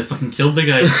 And nearly fucking killed the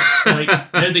guy. Like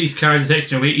now that he's carried his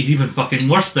extra weight, he's even fucking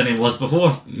worse than he was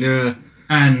before. Yeah.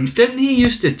 And didn't he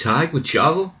used to tag with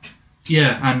Chavo?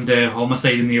 Yeah, and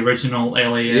Homicide in the original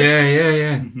LAX.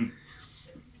 Yeah. Mm-hmm.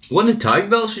 Won the tag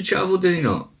belts with Chavo, did he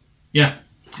not? Yeah,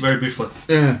 very briefly.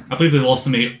 Yeah. I believe they lost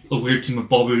to a weird team of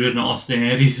Bobby Roode and Austin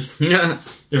Aries. Yeah.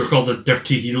 They were called the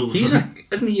Dirty Heels.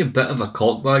 Isn't he a bit of a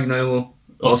cockbag now, though?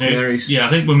 Austin Aries? Yeah, I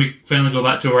think when we finally go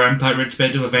back to our Impact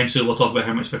retrospective, eventually we'll talk about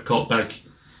how much of a cockbag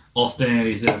Austin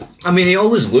Aries is. I mean, he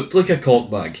always looked like a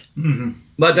cockbag. Mm-hmm.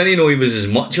 But I didn't know he was as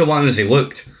much a one as he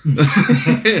looked.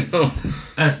 You know?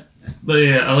 But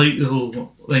yeah, I like the whole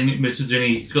thing Mr.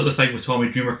 Dooney. He's got the thing with Tommy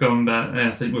Dreamer coming back, and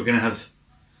I think we're going to have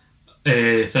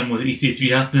something with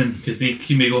EC3 happening because they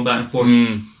keep me going back and forth.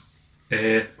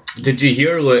 Did you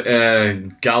hear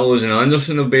that Gallows and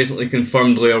Anderson have basically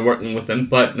confirmed they are working with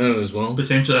Impact now as well?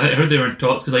 Potentially. I heard they were in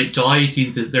talks because like July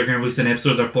 18th they're going to release an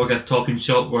episode of their podcast Talking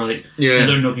Shop where like they're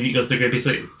not going to they're going to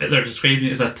basically they're describing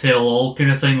it as a tell-all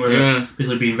kind of thing where they're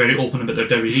basically being very open about their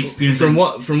WWE experience.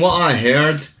 From what I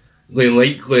heard, they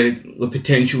likely the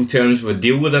potential terms of a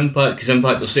deal with Impact because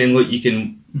Impact are saying, look, you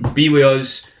can be with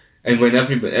us, and when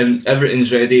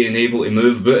everything's ready and able to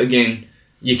move about again,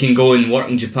 you can go and work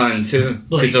in Japan too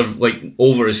because they're like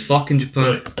over as fuck in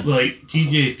Japan. Like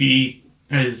TJP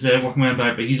is working with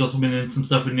Impact, but he's also been doing some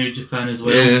stuff in New Japan as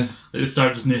well. Yeah. Like they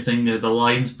started this new thing, the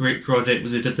Lions Break project,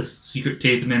 where they did this secret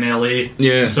taping in LA.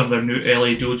 Yeah. With some of their new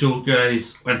LA dojo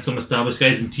guys and some established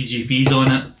guys, and TJP's on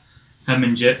it. Him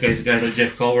and Jeff, guys like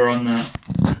Jeff Collar on that.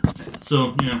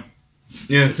 So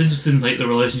it's interesting, like the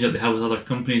relationship they have with other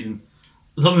companies, and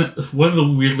one of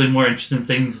the weirdly more interesting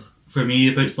things for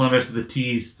me about Slammiversary the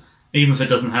tease, even if it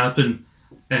doesn't happen,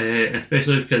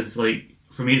 especially because like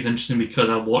for me it's interesting because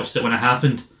I watched it when it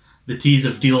happened. The tease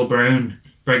of D'Lo Brown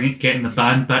getting the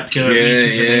band back together.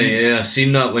 Yeah. I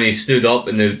seen that when he stood up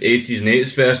and the Aces and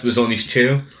Eights Fest was on his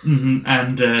chair. Mm-hmm.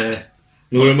 And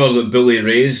rumour that Billy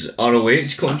Ray's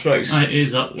ROH contracts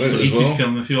is up, so he could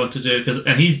come if you want to do it.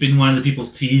 And he's been one of the people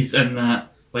teased in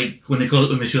that, like when they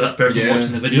show that person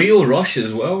watching the video. Leo Rush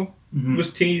as well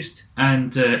was teased.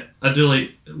 And I do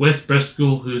like Wes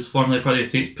Briscoe, who's formerly part of the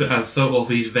Estates, put a photo of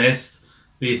his vest.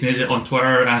 He's made it on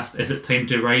Twitter, asked, "Is it time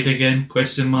to ride again?" ?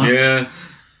 Yeah.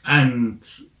 And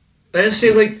let's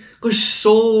say like there's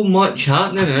so much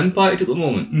happening in Impact at the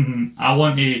moment. I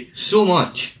want to so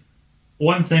much.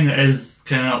 One thing that is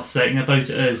kind of upsetting about it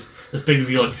is this big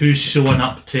reveal, like who's showing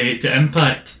up to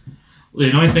Impact. The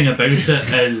annoying thing about it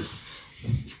is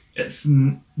it's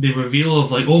the reveal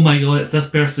of like, oh my god, it's this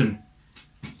person.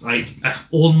 Like, if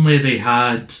only they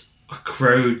had a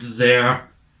crowd there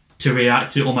to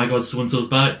react to, oh my god, so-and-so's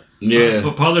back. Yeah.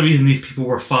 But part of the reason these people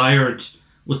were fired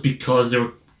was because they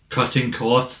were cutting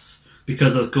costs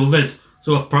because of COVID.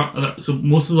 So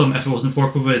most of them, if it wasn't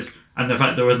for COVID and the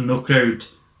fact there was no crowd,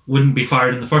 wouldn't be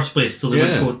fired in the first place, so they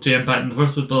wouldn't go to Impact in the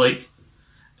first place. But like,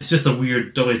 it's just a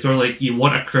weird double sort of like you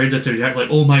want a crowd to react like,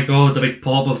 oh my god, the big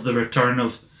pop of the return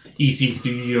of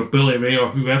EC3 or Bully Ray or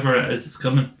whoever it is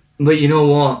coming. But you know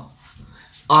what?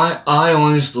 I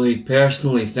honestly,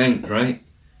 personally think, right,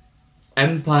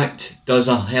 Impact does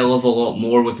a hell of a lot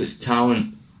more with its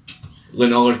talent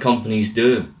than other companies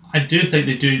do. I do think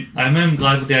they do. I'm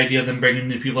glad with the idea of them bringing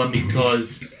new people in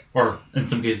because, or in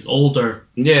some cases older,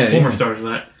 former stars of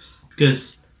that,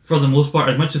 because for the most part,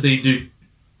 as much as they do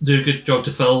a good job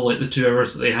to fill like the 2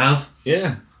 hours that they have,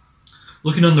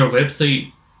 looking on their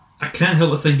website, I can't help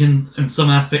but thinking in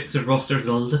some aspects the roster is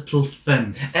a little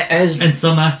thin. It is. In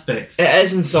some aspects. It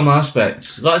is in some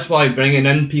aspects. That's why bringing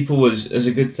in people is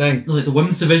a good thing. Like the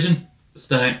women's division,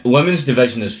 stacked. The women's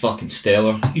division is fucking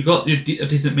stellar. You got a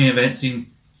decent main event scene.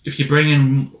 If you bring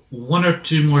in 1 or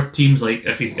 2 more teams, like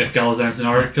if Gallows and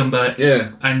Aura come back,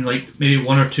 and like maybe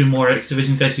 1 or 2 more X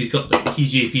Division guys, so you've got like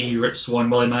TJP, Rich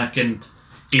Swann, Willie Mack, and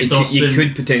Ace Austin. You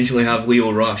could potentially have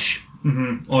Leo Rush.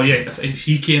 Oh yeah, if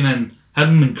he came in,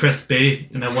 him and Chris Bay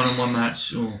in a one-on-one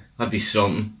match, that'd be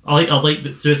something. I like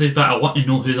that Suicide's back. I want to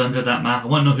know who's under that mat. I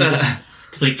want to know who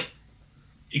because like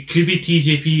it could be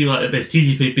TJP, but it's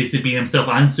TJP basically being himself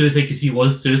and Suicide because he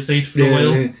was Suicide for a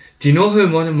while. Yeah. Do you know who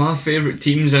one of my favourite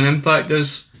teams in Impact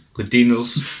is?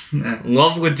 Ladinos.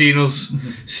 Love Ladinos.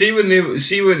 See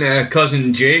when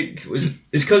cousin Jake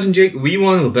is cousin Jake wee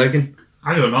one or the big one?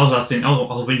 I don't know. I was asking. I was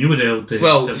hoping you would be able to.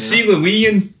 Well, see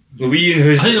Louian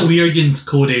who's. I think the Weirdian's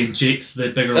Cody and Jake's the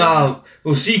bigger one.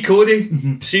 Well, see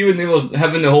Cody. See when they were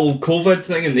having the whole COVID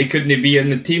thing and they couldn't be in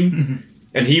the team,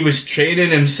 and he was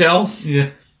training himself. Yeah.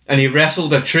 and he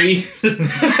wrestled a tree.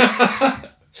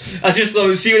 I just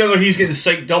thought, see, whenever he's getting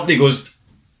psyched up, he goes,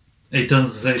 He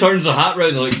turns the hat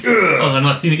round, like, ugh. Oh no,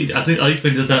 I think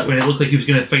Eichmann did that when it looked like he was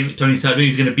going to finally turn his head around,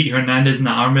 he's going to beat Hernandez in the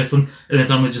arm wrestling, and then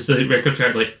suddenly just the record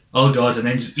track's like, oh god, and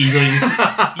then just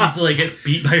easily gets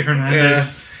beat by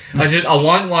Hernandez. Yeah. I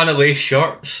want one of these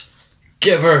shirts.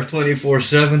 Give her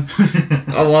 24/7.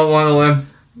 I want one of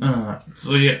them.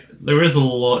 So yeah, there is a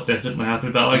lot definitely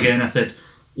happening, but again, I said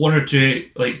one or two,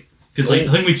 like, because like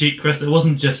the thing with Jake Crist, it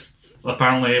wasn't just,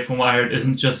 apparently from what I heard,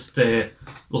 isn't just the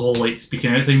whole like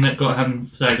speaking out thing that got him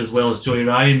side, as well as Joey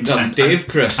Ryan. That was Dave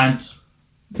Crist.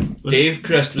 Dave Crist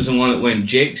Crist was the one that went,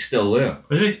 Jake's still there.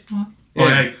 Really?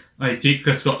 Yeah. Oh, Jake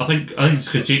Crist got, I think it's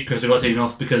because Jake Crist got taken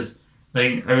off, because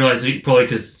I realised probably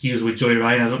because he was with Joey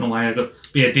Ryan, I don't know why but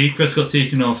yeah, Dave Crist got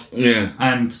taken off. Yeah.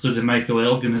 And so did Michael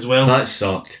Elgin as well. That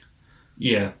sucked.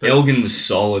 Yeah. Elgin was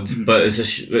solid, but it's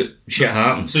shit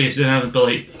happens. So yes, it happened, but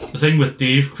like, the thing with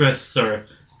Dave Crist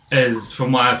is,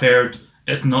 from what I've heard,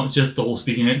 it's not just the whole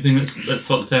speaking out thing that's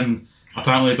fucked him.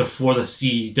 Apparently before this,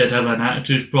 he did have an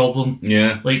attitude problem.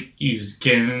 Yeah. Like, he was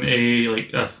getting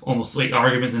almost like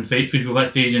arguments and fights with people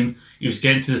backstage, and he was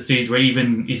getting to the stage where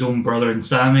even his own brother and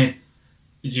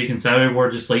Jake and Sammy, were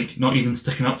just like not even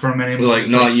sticking up for him anymore. Like,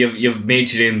 no, you've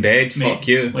made your own bed, fuck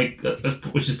you. Like,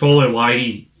 which is probably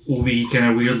why OVE kind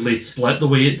of weirdly split the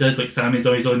way it did. Like, Sammy's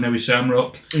always on now with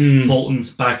Shamrock,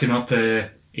 Fulton's backing up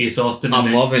Ace Austin.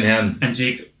 I'm loving him. And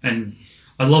Jake, and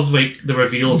I love like the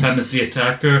reveal of him as the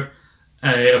attacker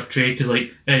of Trade, because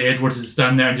like Eddie Edwards is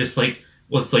standing there and just like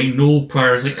with like no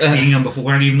prior like seeing him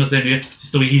before, and even with any,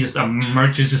 just the way he just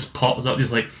emerges, just pops up,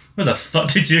 just like, where the fuck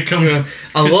did you come from?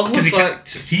 I love the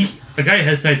fact a guy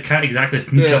his size can't exactly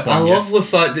sneak up on you. I love the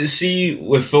fact that, see,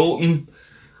 with Fulton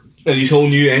and his whole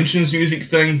new entrance music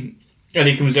thing, and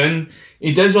he comes in,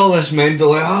 he does all this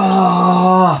mental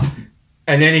like,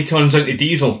 and then he turns into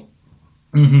Diesel.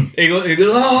 Mm-hmm. He goes,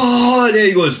 and then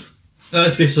he goes.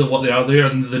 That's basically what they are. They are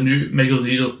the new Michaels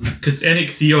Diesel, because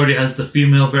NXT already has the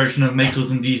female version of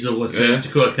Michaels and Diesel with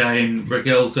Dakota Kai and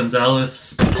Raquel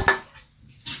Gonzalez.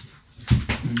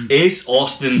 Ace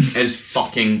Austin is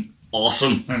fucking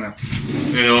awesome. I know.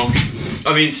 You know,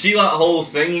 I mean, see that whole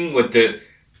thing with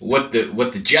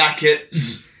the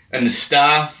jackets and the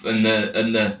staff and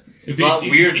that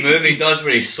weird move he does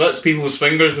where he slits people's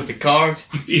fingers with the card.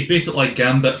 He's basically like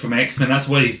Gambit from X-Men. That's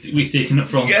where he's taking it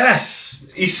from. Yes,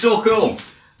 he's so cool.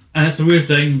 And it's a weird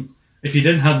thing. If you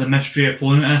didn't have the mystery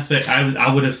opponent aspect,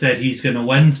 I would have said he's going to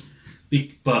win.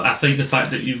 But I think the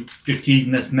fact that you're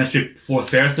teasing this mystery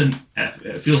fourth person,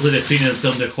 it feels like they're taking us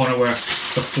down to a corner where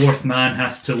the fourth man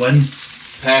has to win.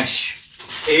 Pish.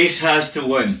 Ace has to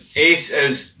win. Ace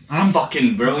is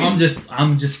fucking brilliant.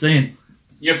 I'm just saying.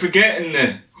 You're forgetting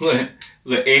the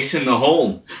ace in the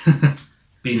hole.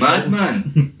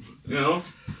 Madman. You know?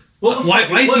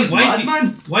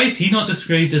 Why is he not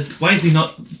described as? Why is he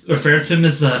not referred to him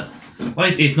as that? Why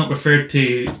is Ace not referred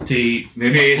to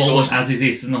maybe Ace Austin, as his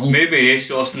ace in the hole? Maybe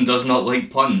Ace Austin does not like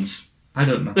puns. I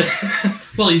don't know.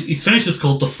 Well, his finisher's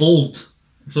called the Fold,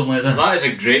 or something like that. That is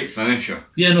a great finisher.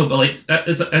 Yeah, no, but like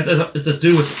it's a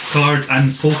do with cards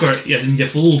and poker. Yeah, then you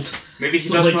fold. Maybe he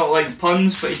does not like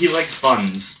puns, but he likes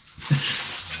buns.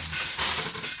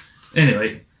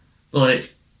 Anyway, but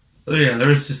like, yeah,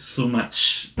 there is just so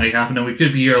much like happening. We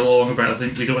could be here longer, but I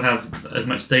think we don't have as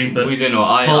much time. But we don't know.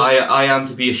 I am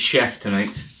to be a chef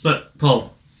tonight. But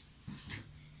Paul,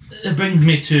 it brings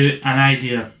me to an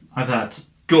idea I've had.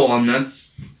 Go on then.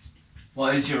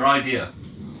 What is your idea?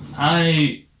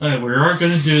 We are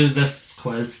going to do this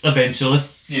quiz eventually.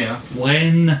 Yeah.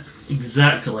 When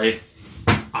exactly?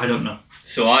 I don't know.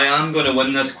 So I am going to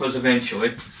win this quiz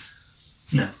eventually.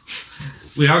 No.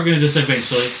 We are going to do this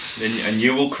eventually. And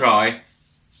you will cry.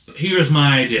 Here's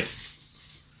my idea.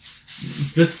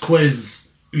 This quiz,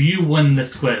 you win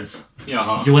this quiz.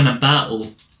 Yeah. You win a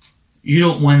battle. You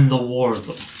don't win the war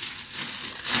though.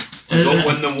 You don't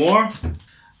win the war?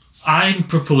 I'm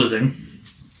proposing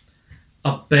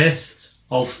a best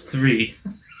of 3.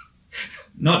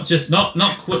 Not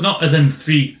as in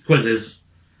 3 quizzes.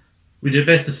 We do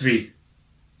best of 3.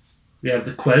 We have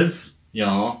the quiz.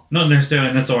 Yeah. Not necessarily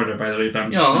in this order, by the way, but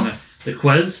I'm just gonna, the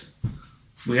quiz.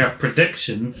 We have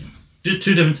predictions. Do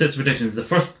 2 different sets of predictions. The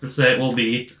first set will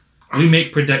be we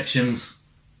make predictions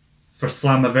for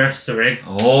Slammiversary.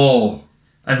 Oh.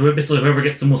 And basically whoever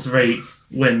gets the most right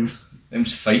wins.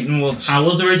 Them's fighting words. I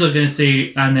was originally going to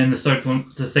say, and then the third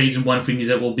one, the second one if we need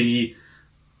it, will be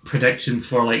predictions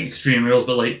for like Extreme Rules,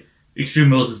 but like Extreme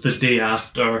Rules is the day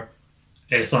after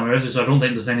Slammiversary, so I don't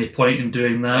think there's any point in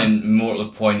doing that. And more to the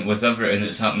point, with everything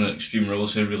that's happening at Extreme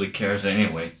Rules, who really cares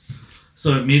anyway?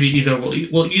 So maybe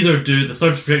we'll either do the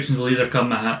third predictions will either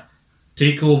come at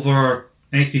Takeover,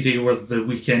 NXT Takeover the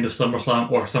weekend of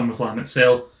SummerSlam or SummerSlam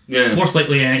itself. Yeah. Most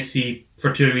likely NXT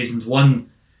for two reasons.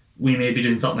 One, we may be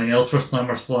doing something else for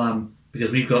SummerSlam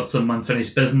because we've got some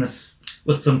unfinished business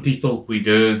with some people. We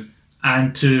do.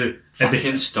 And two,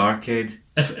 Fucking Starcade.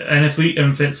 If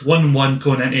it's 1-1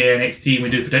 going into NXT and we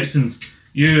do predictions,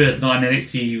 you as not an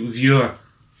NXT viewer,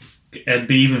 it'd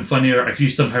be even funnier if you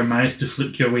somehow managed to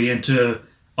fluke your way into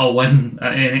a win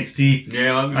at NXT.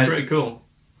 Yeah, that'd be pretty cool.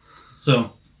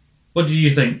 So, what do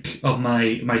you think of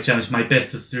my challenge, my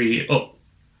best of three? Oh,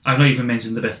 I've not even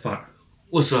mentioned the best part.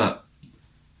 What's that?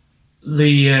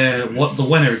 What the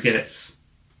winner gets.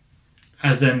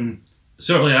 As in,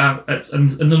 certainly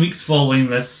in the weeks following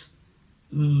this,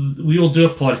 we will do a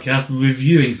podcast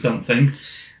reviewing something.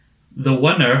 The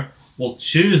winner will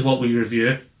choose what we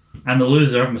review, and the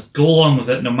loser must go along with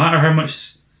it, no matter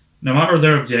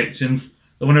their objections.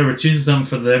 The winner will choose something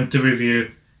for them to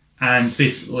review, and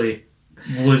basically,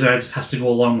 the loser just has to go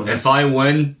along with it. If I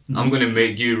win, I'm going to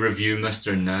make you review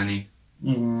Mr. Nanny.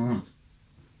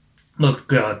 Oh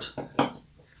God.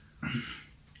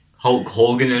 Hulk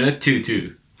Hogan in a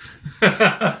tutu.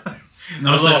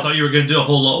 No, I thought you were going to do a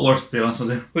whole lot worse, to be honest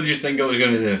with you. What did you think I was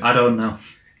going to do? I don't know.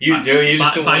 You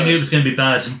just don't. I knew it was going to be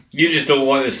bad. You just don't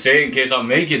want to say it in case I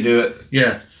make you do it.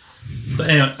 Yeah. But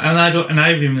anyway, and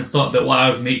I've even thought about what I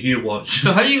would make you watch.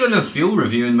 So how are you going to feel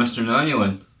reviewing Mr. Nanny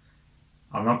then?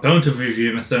 I'm not going to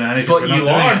review Mr. Nanny. But you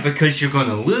are because you're going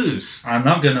to lose. I'm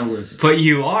not going to lose. But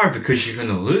you are because you're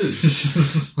going to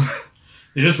lose.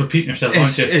 You're just repeating yourself,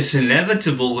 aren't you? It's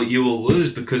inevitable that you will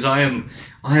lose because I am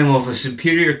of a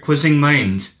superior quizzing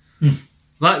mind.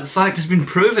 That fact has been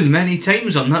proven many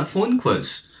times on that phone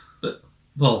quiz. But,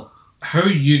 well, how are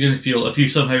you going to feel if you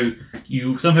somehow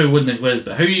win the quiz?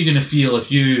 But how are you going to feel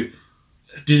if you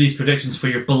do these predictions for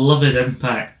your beloved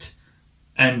Impact,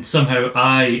 and somehow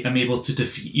I am able to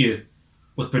defeat you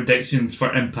with predictions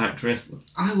for Impact Wrestling?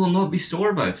 I will not be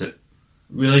sore about it.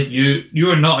 Really? You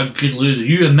are not a good loser.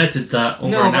 You admitted that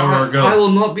an hour ago. I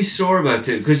will not be sore about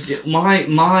it because my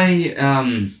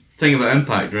thing about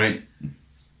Impact, right?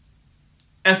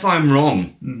 If I'm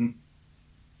wrong,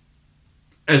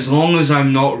 as long as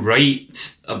I'm not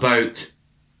right about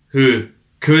who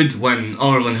could win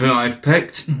other than who I've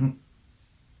picked,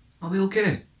 I'll be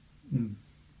okay.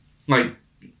 Like,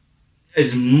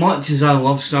 as much as I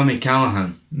love Sami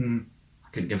Callihan, I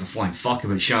couldn't give a flying fuck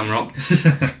about Shamrock,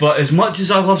 but as much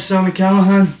as I love Sami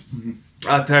Callihan,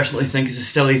 I personally think it's a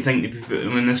silly thing to be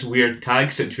putting him in this weird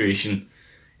tag situation.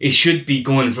 He should be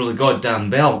going for the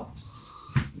goddamn belt,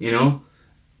 you know?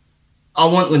 I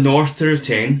want the North to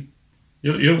retain.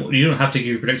 You don't have to give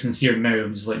your predictions here now,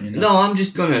 I'm just letting you know. No, I'm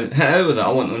just going to hit out with it.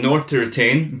 I want the North to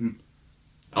retain.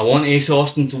 I want Ace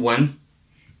Austin to win.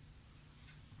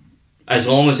 As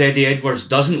long as Eddie Edwards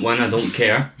doesn't win, I don't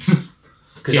care.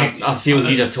 Because I feel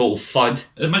he's a total fud.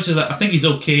 As much as I think he's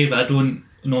okay, but I don't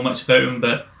know much about him.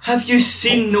 But have you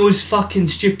seen those fucking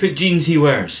stupid jeans he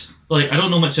wears? Like, I don't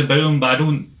know much about him, but I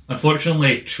don't...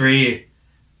 Unfortunately, Trey...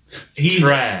 He's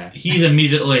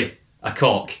immediately... a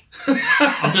cock.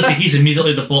 I'm just saying he's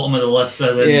immediately at the bottom of the list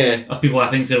of people I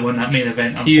think is going to win that main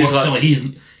event. Unfortunately,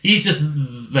 he's just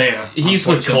there. He's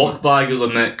the cock bag of the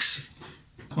mix.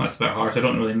 Well, that's a bit harsh. I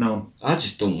don't really know him. I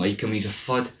just don't like him. He's a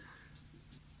fud.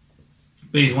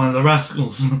 But he's one of the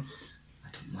rascals. I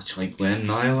don't much like Glenn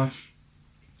Nyler.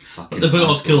 But they put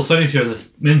a cool finisher,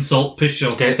 the insult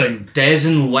push-off thing.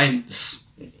 Dezen Wentz.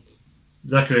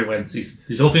 Zachary Wentz.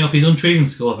 He's opening up his own training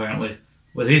school, apparently.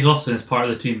 With Ace Austin as part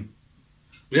of the team.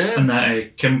 Yeah. And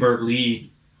that Kimber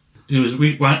Lee, who was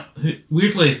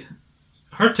weirdly,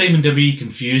 her time in WWE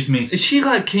confused me. Is she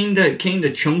that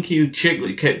kinda chunky chick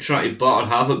that kept trying to batter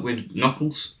havoc with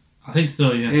Knuckles? I think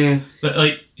so, yeah. Yeah.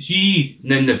 But she...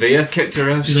 Then Nevaeh kicked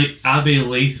her ass. She's like Abby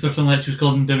Lath or something like that she was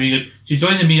called in WWE. She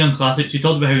joined the Mae Young Classic. She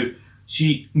talked about how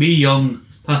Mae Young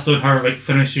passed on her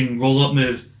finishing roll-up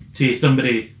move to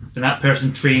somebody, and that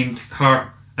person trained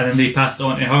her, and then they passed it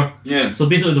on to her. Yeah. So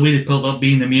basically the way they pulled up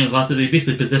being the Mae Young Classic, they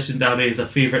basically positioned Abby as a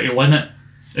favourite to win it.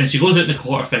 And she goes out in the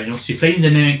quarterfinals, she signs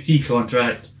an NXT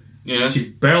contract. Yeah. She's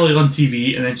barely on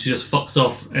TV, and then she just fucks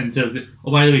off into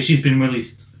by the way, she's been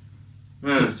released.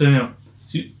 Yeah. So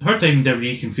her time in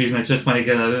WWE confused me. I just want to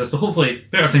get out of there. So hopefully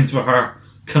better things for her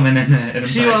coming in Impact.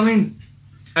 See what I mean?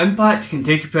 Impact can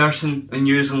take a person and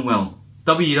use them well.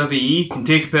 WWE can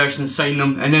take a person, sign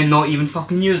them, and then not even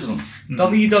fucking use them.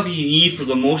 WWE, for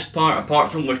the most part,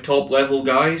 apart from their top level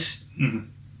guys,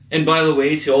 and by the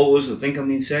way, to all those that think I'm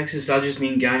being sexist, I just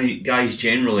mean guys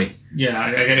generally. Yeah,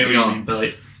 I get what you mean, but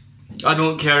like... I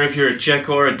don't care if you're a chick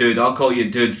or a dude, I'll call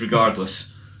you dude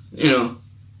regardless. You know.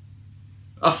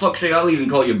 Oh, fuck's sake, I'll even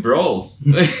call you bro.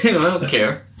 I don't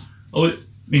care. Oh, I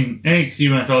mean, NXT,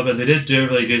 when I talk about it, they did do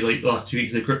it really good, like, the last 2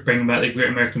 weeks. They bringing back the Great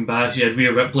American Bash. You had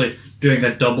Rhea Ripley doing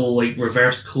a double, like,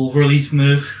 reverse cloverleaf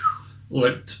move.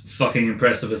 Looked fucking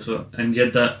impressive as well. And you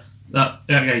had that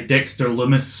guy, Dexter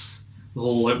Lumis, the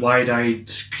whole, like,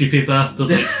 wide-eyed, creepy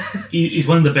bastard. Like, he's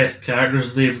one of the best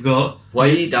characters they've got.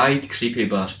 Wide-eyed, creepy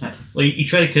bastard. Like, he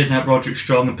tried to kidnap Roderick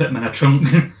Strong and put him in a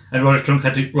trunk, and Roderick Strong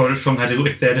had to go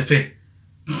to therapy.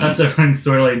 That's their running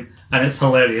storyline, and it's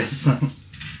hilarious. At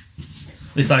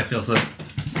least I feel so.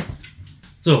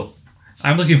 So,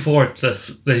 I'm looking forward to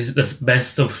this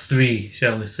best of 3,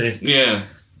 shall we say. Yeah.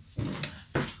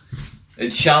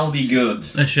 It shall be good.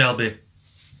 It shall be.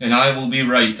 And I will be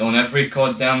right on every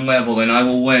goddamn level, and I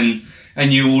will win,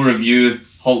 and you will review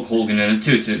Hulk Hogan in a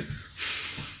tutu.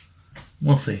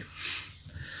 We'll see.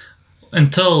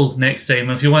 Until next time,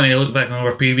 if you want to look back on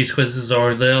our previous quizzes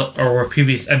or our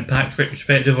previous Impact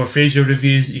retrospective or Fraser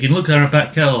reviews, you can look at our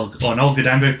back catalogue on all good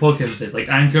Android podcast sites like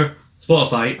Anchor,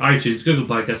 Spotify, iTunes, Google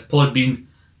Podcasts, Podbean,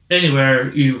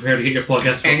 anywhere you prefer to get your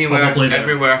podcasts. Anywhere,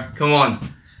 everywhere. Come on.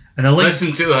 And the links,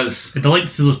 listen to us. The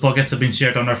links to those podcasts have been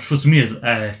shared on our social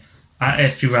media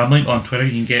at SP Rambling on Twitter.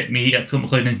 You can get me at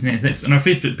ScottMcLeod1996 on our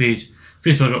Facebook page,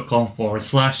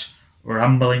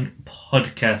 facebook.com/Rambling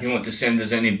Podcast. If you want to send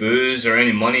us any booze or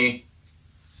any money,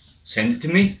 send it to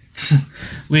me.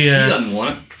 He doesn't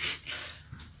want it.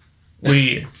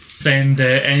 We send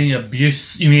any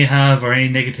abuse you may have or any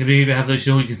negativity we have the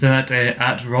show. You can send that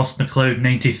at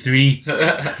RossMcLeod93.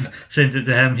 Send it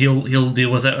to him. He'll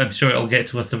deal with it. I'm sure it'll get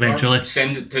to us eventually. Or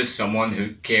send it to someone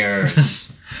who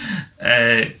cares.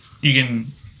 You can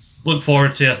look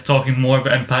forward to us talking more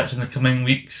about Impact in the coming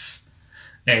weeks.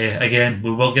 Again,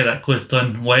 we will get that quiz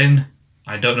done. When?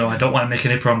 I don't know. I don't want to make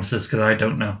any promises because I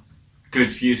don't know.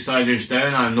 Good few sliders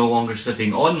down. I'm no longer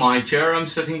sitting on my chair. I'm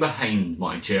sitting behind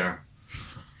my chair.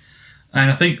 And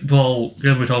I think, Paul,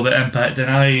 because we talk about Impact, and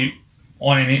I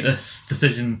want to make this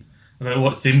decision about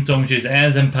what theme song we choose. It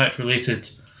is Impact related,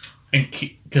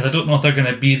 because I don't know if they're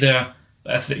going to be there.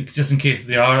 But I think just in case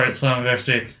they are at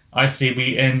Slammiversary, I say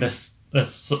we end this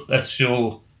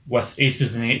show with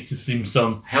Aces and Eights' theme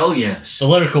song. Hell yes. The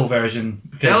lyrical version,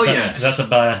 because yes. That's a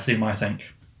badass theme, I think.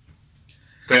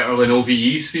 Better than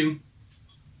OVE's theme?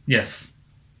 Yes.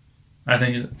 I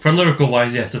think, for lyrical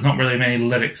wise, yes, there's not really many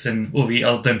lyrics in OVE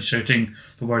other than shouting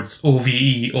the words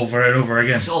OVE over and over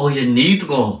again. It's all you need,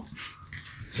 Lo.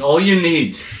 It's all you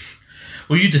need.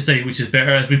 Well, you decide which is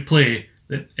better as we play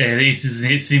the Aces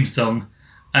and Eights theme song.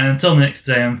 And until next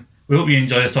time, we hope you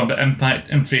enjoy the song about Impact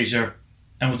and Fraser.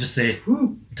 And we'll just say,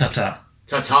 ta-ta.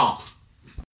 Ta-ta.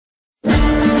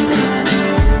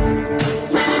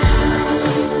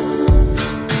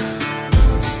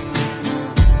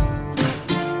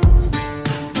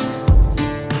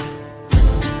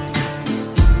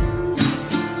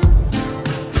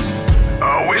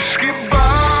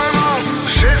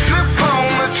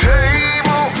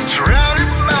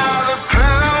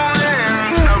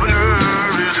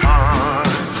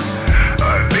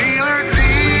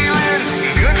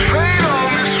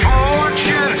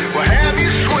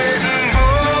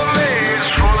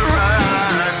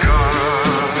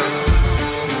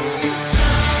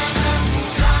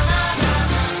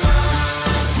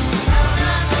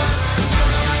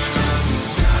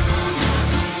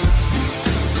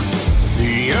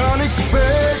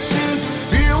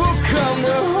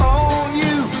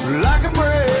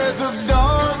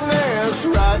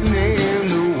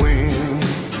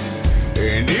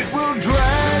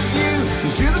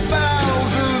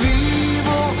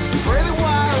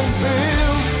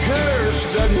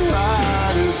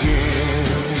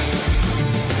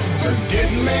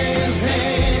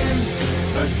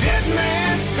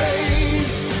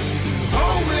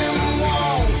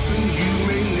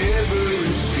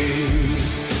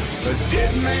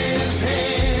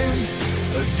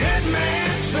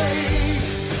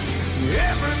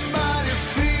 Everybody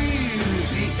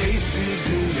feels the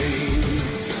aces.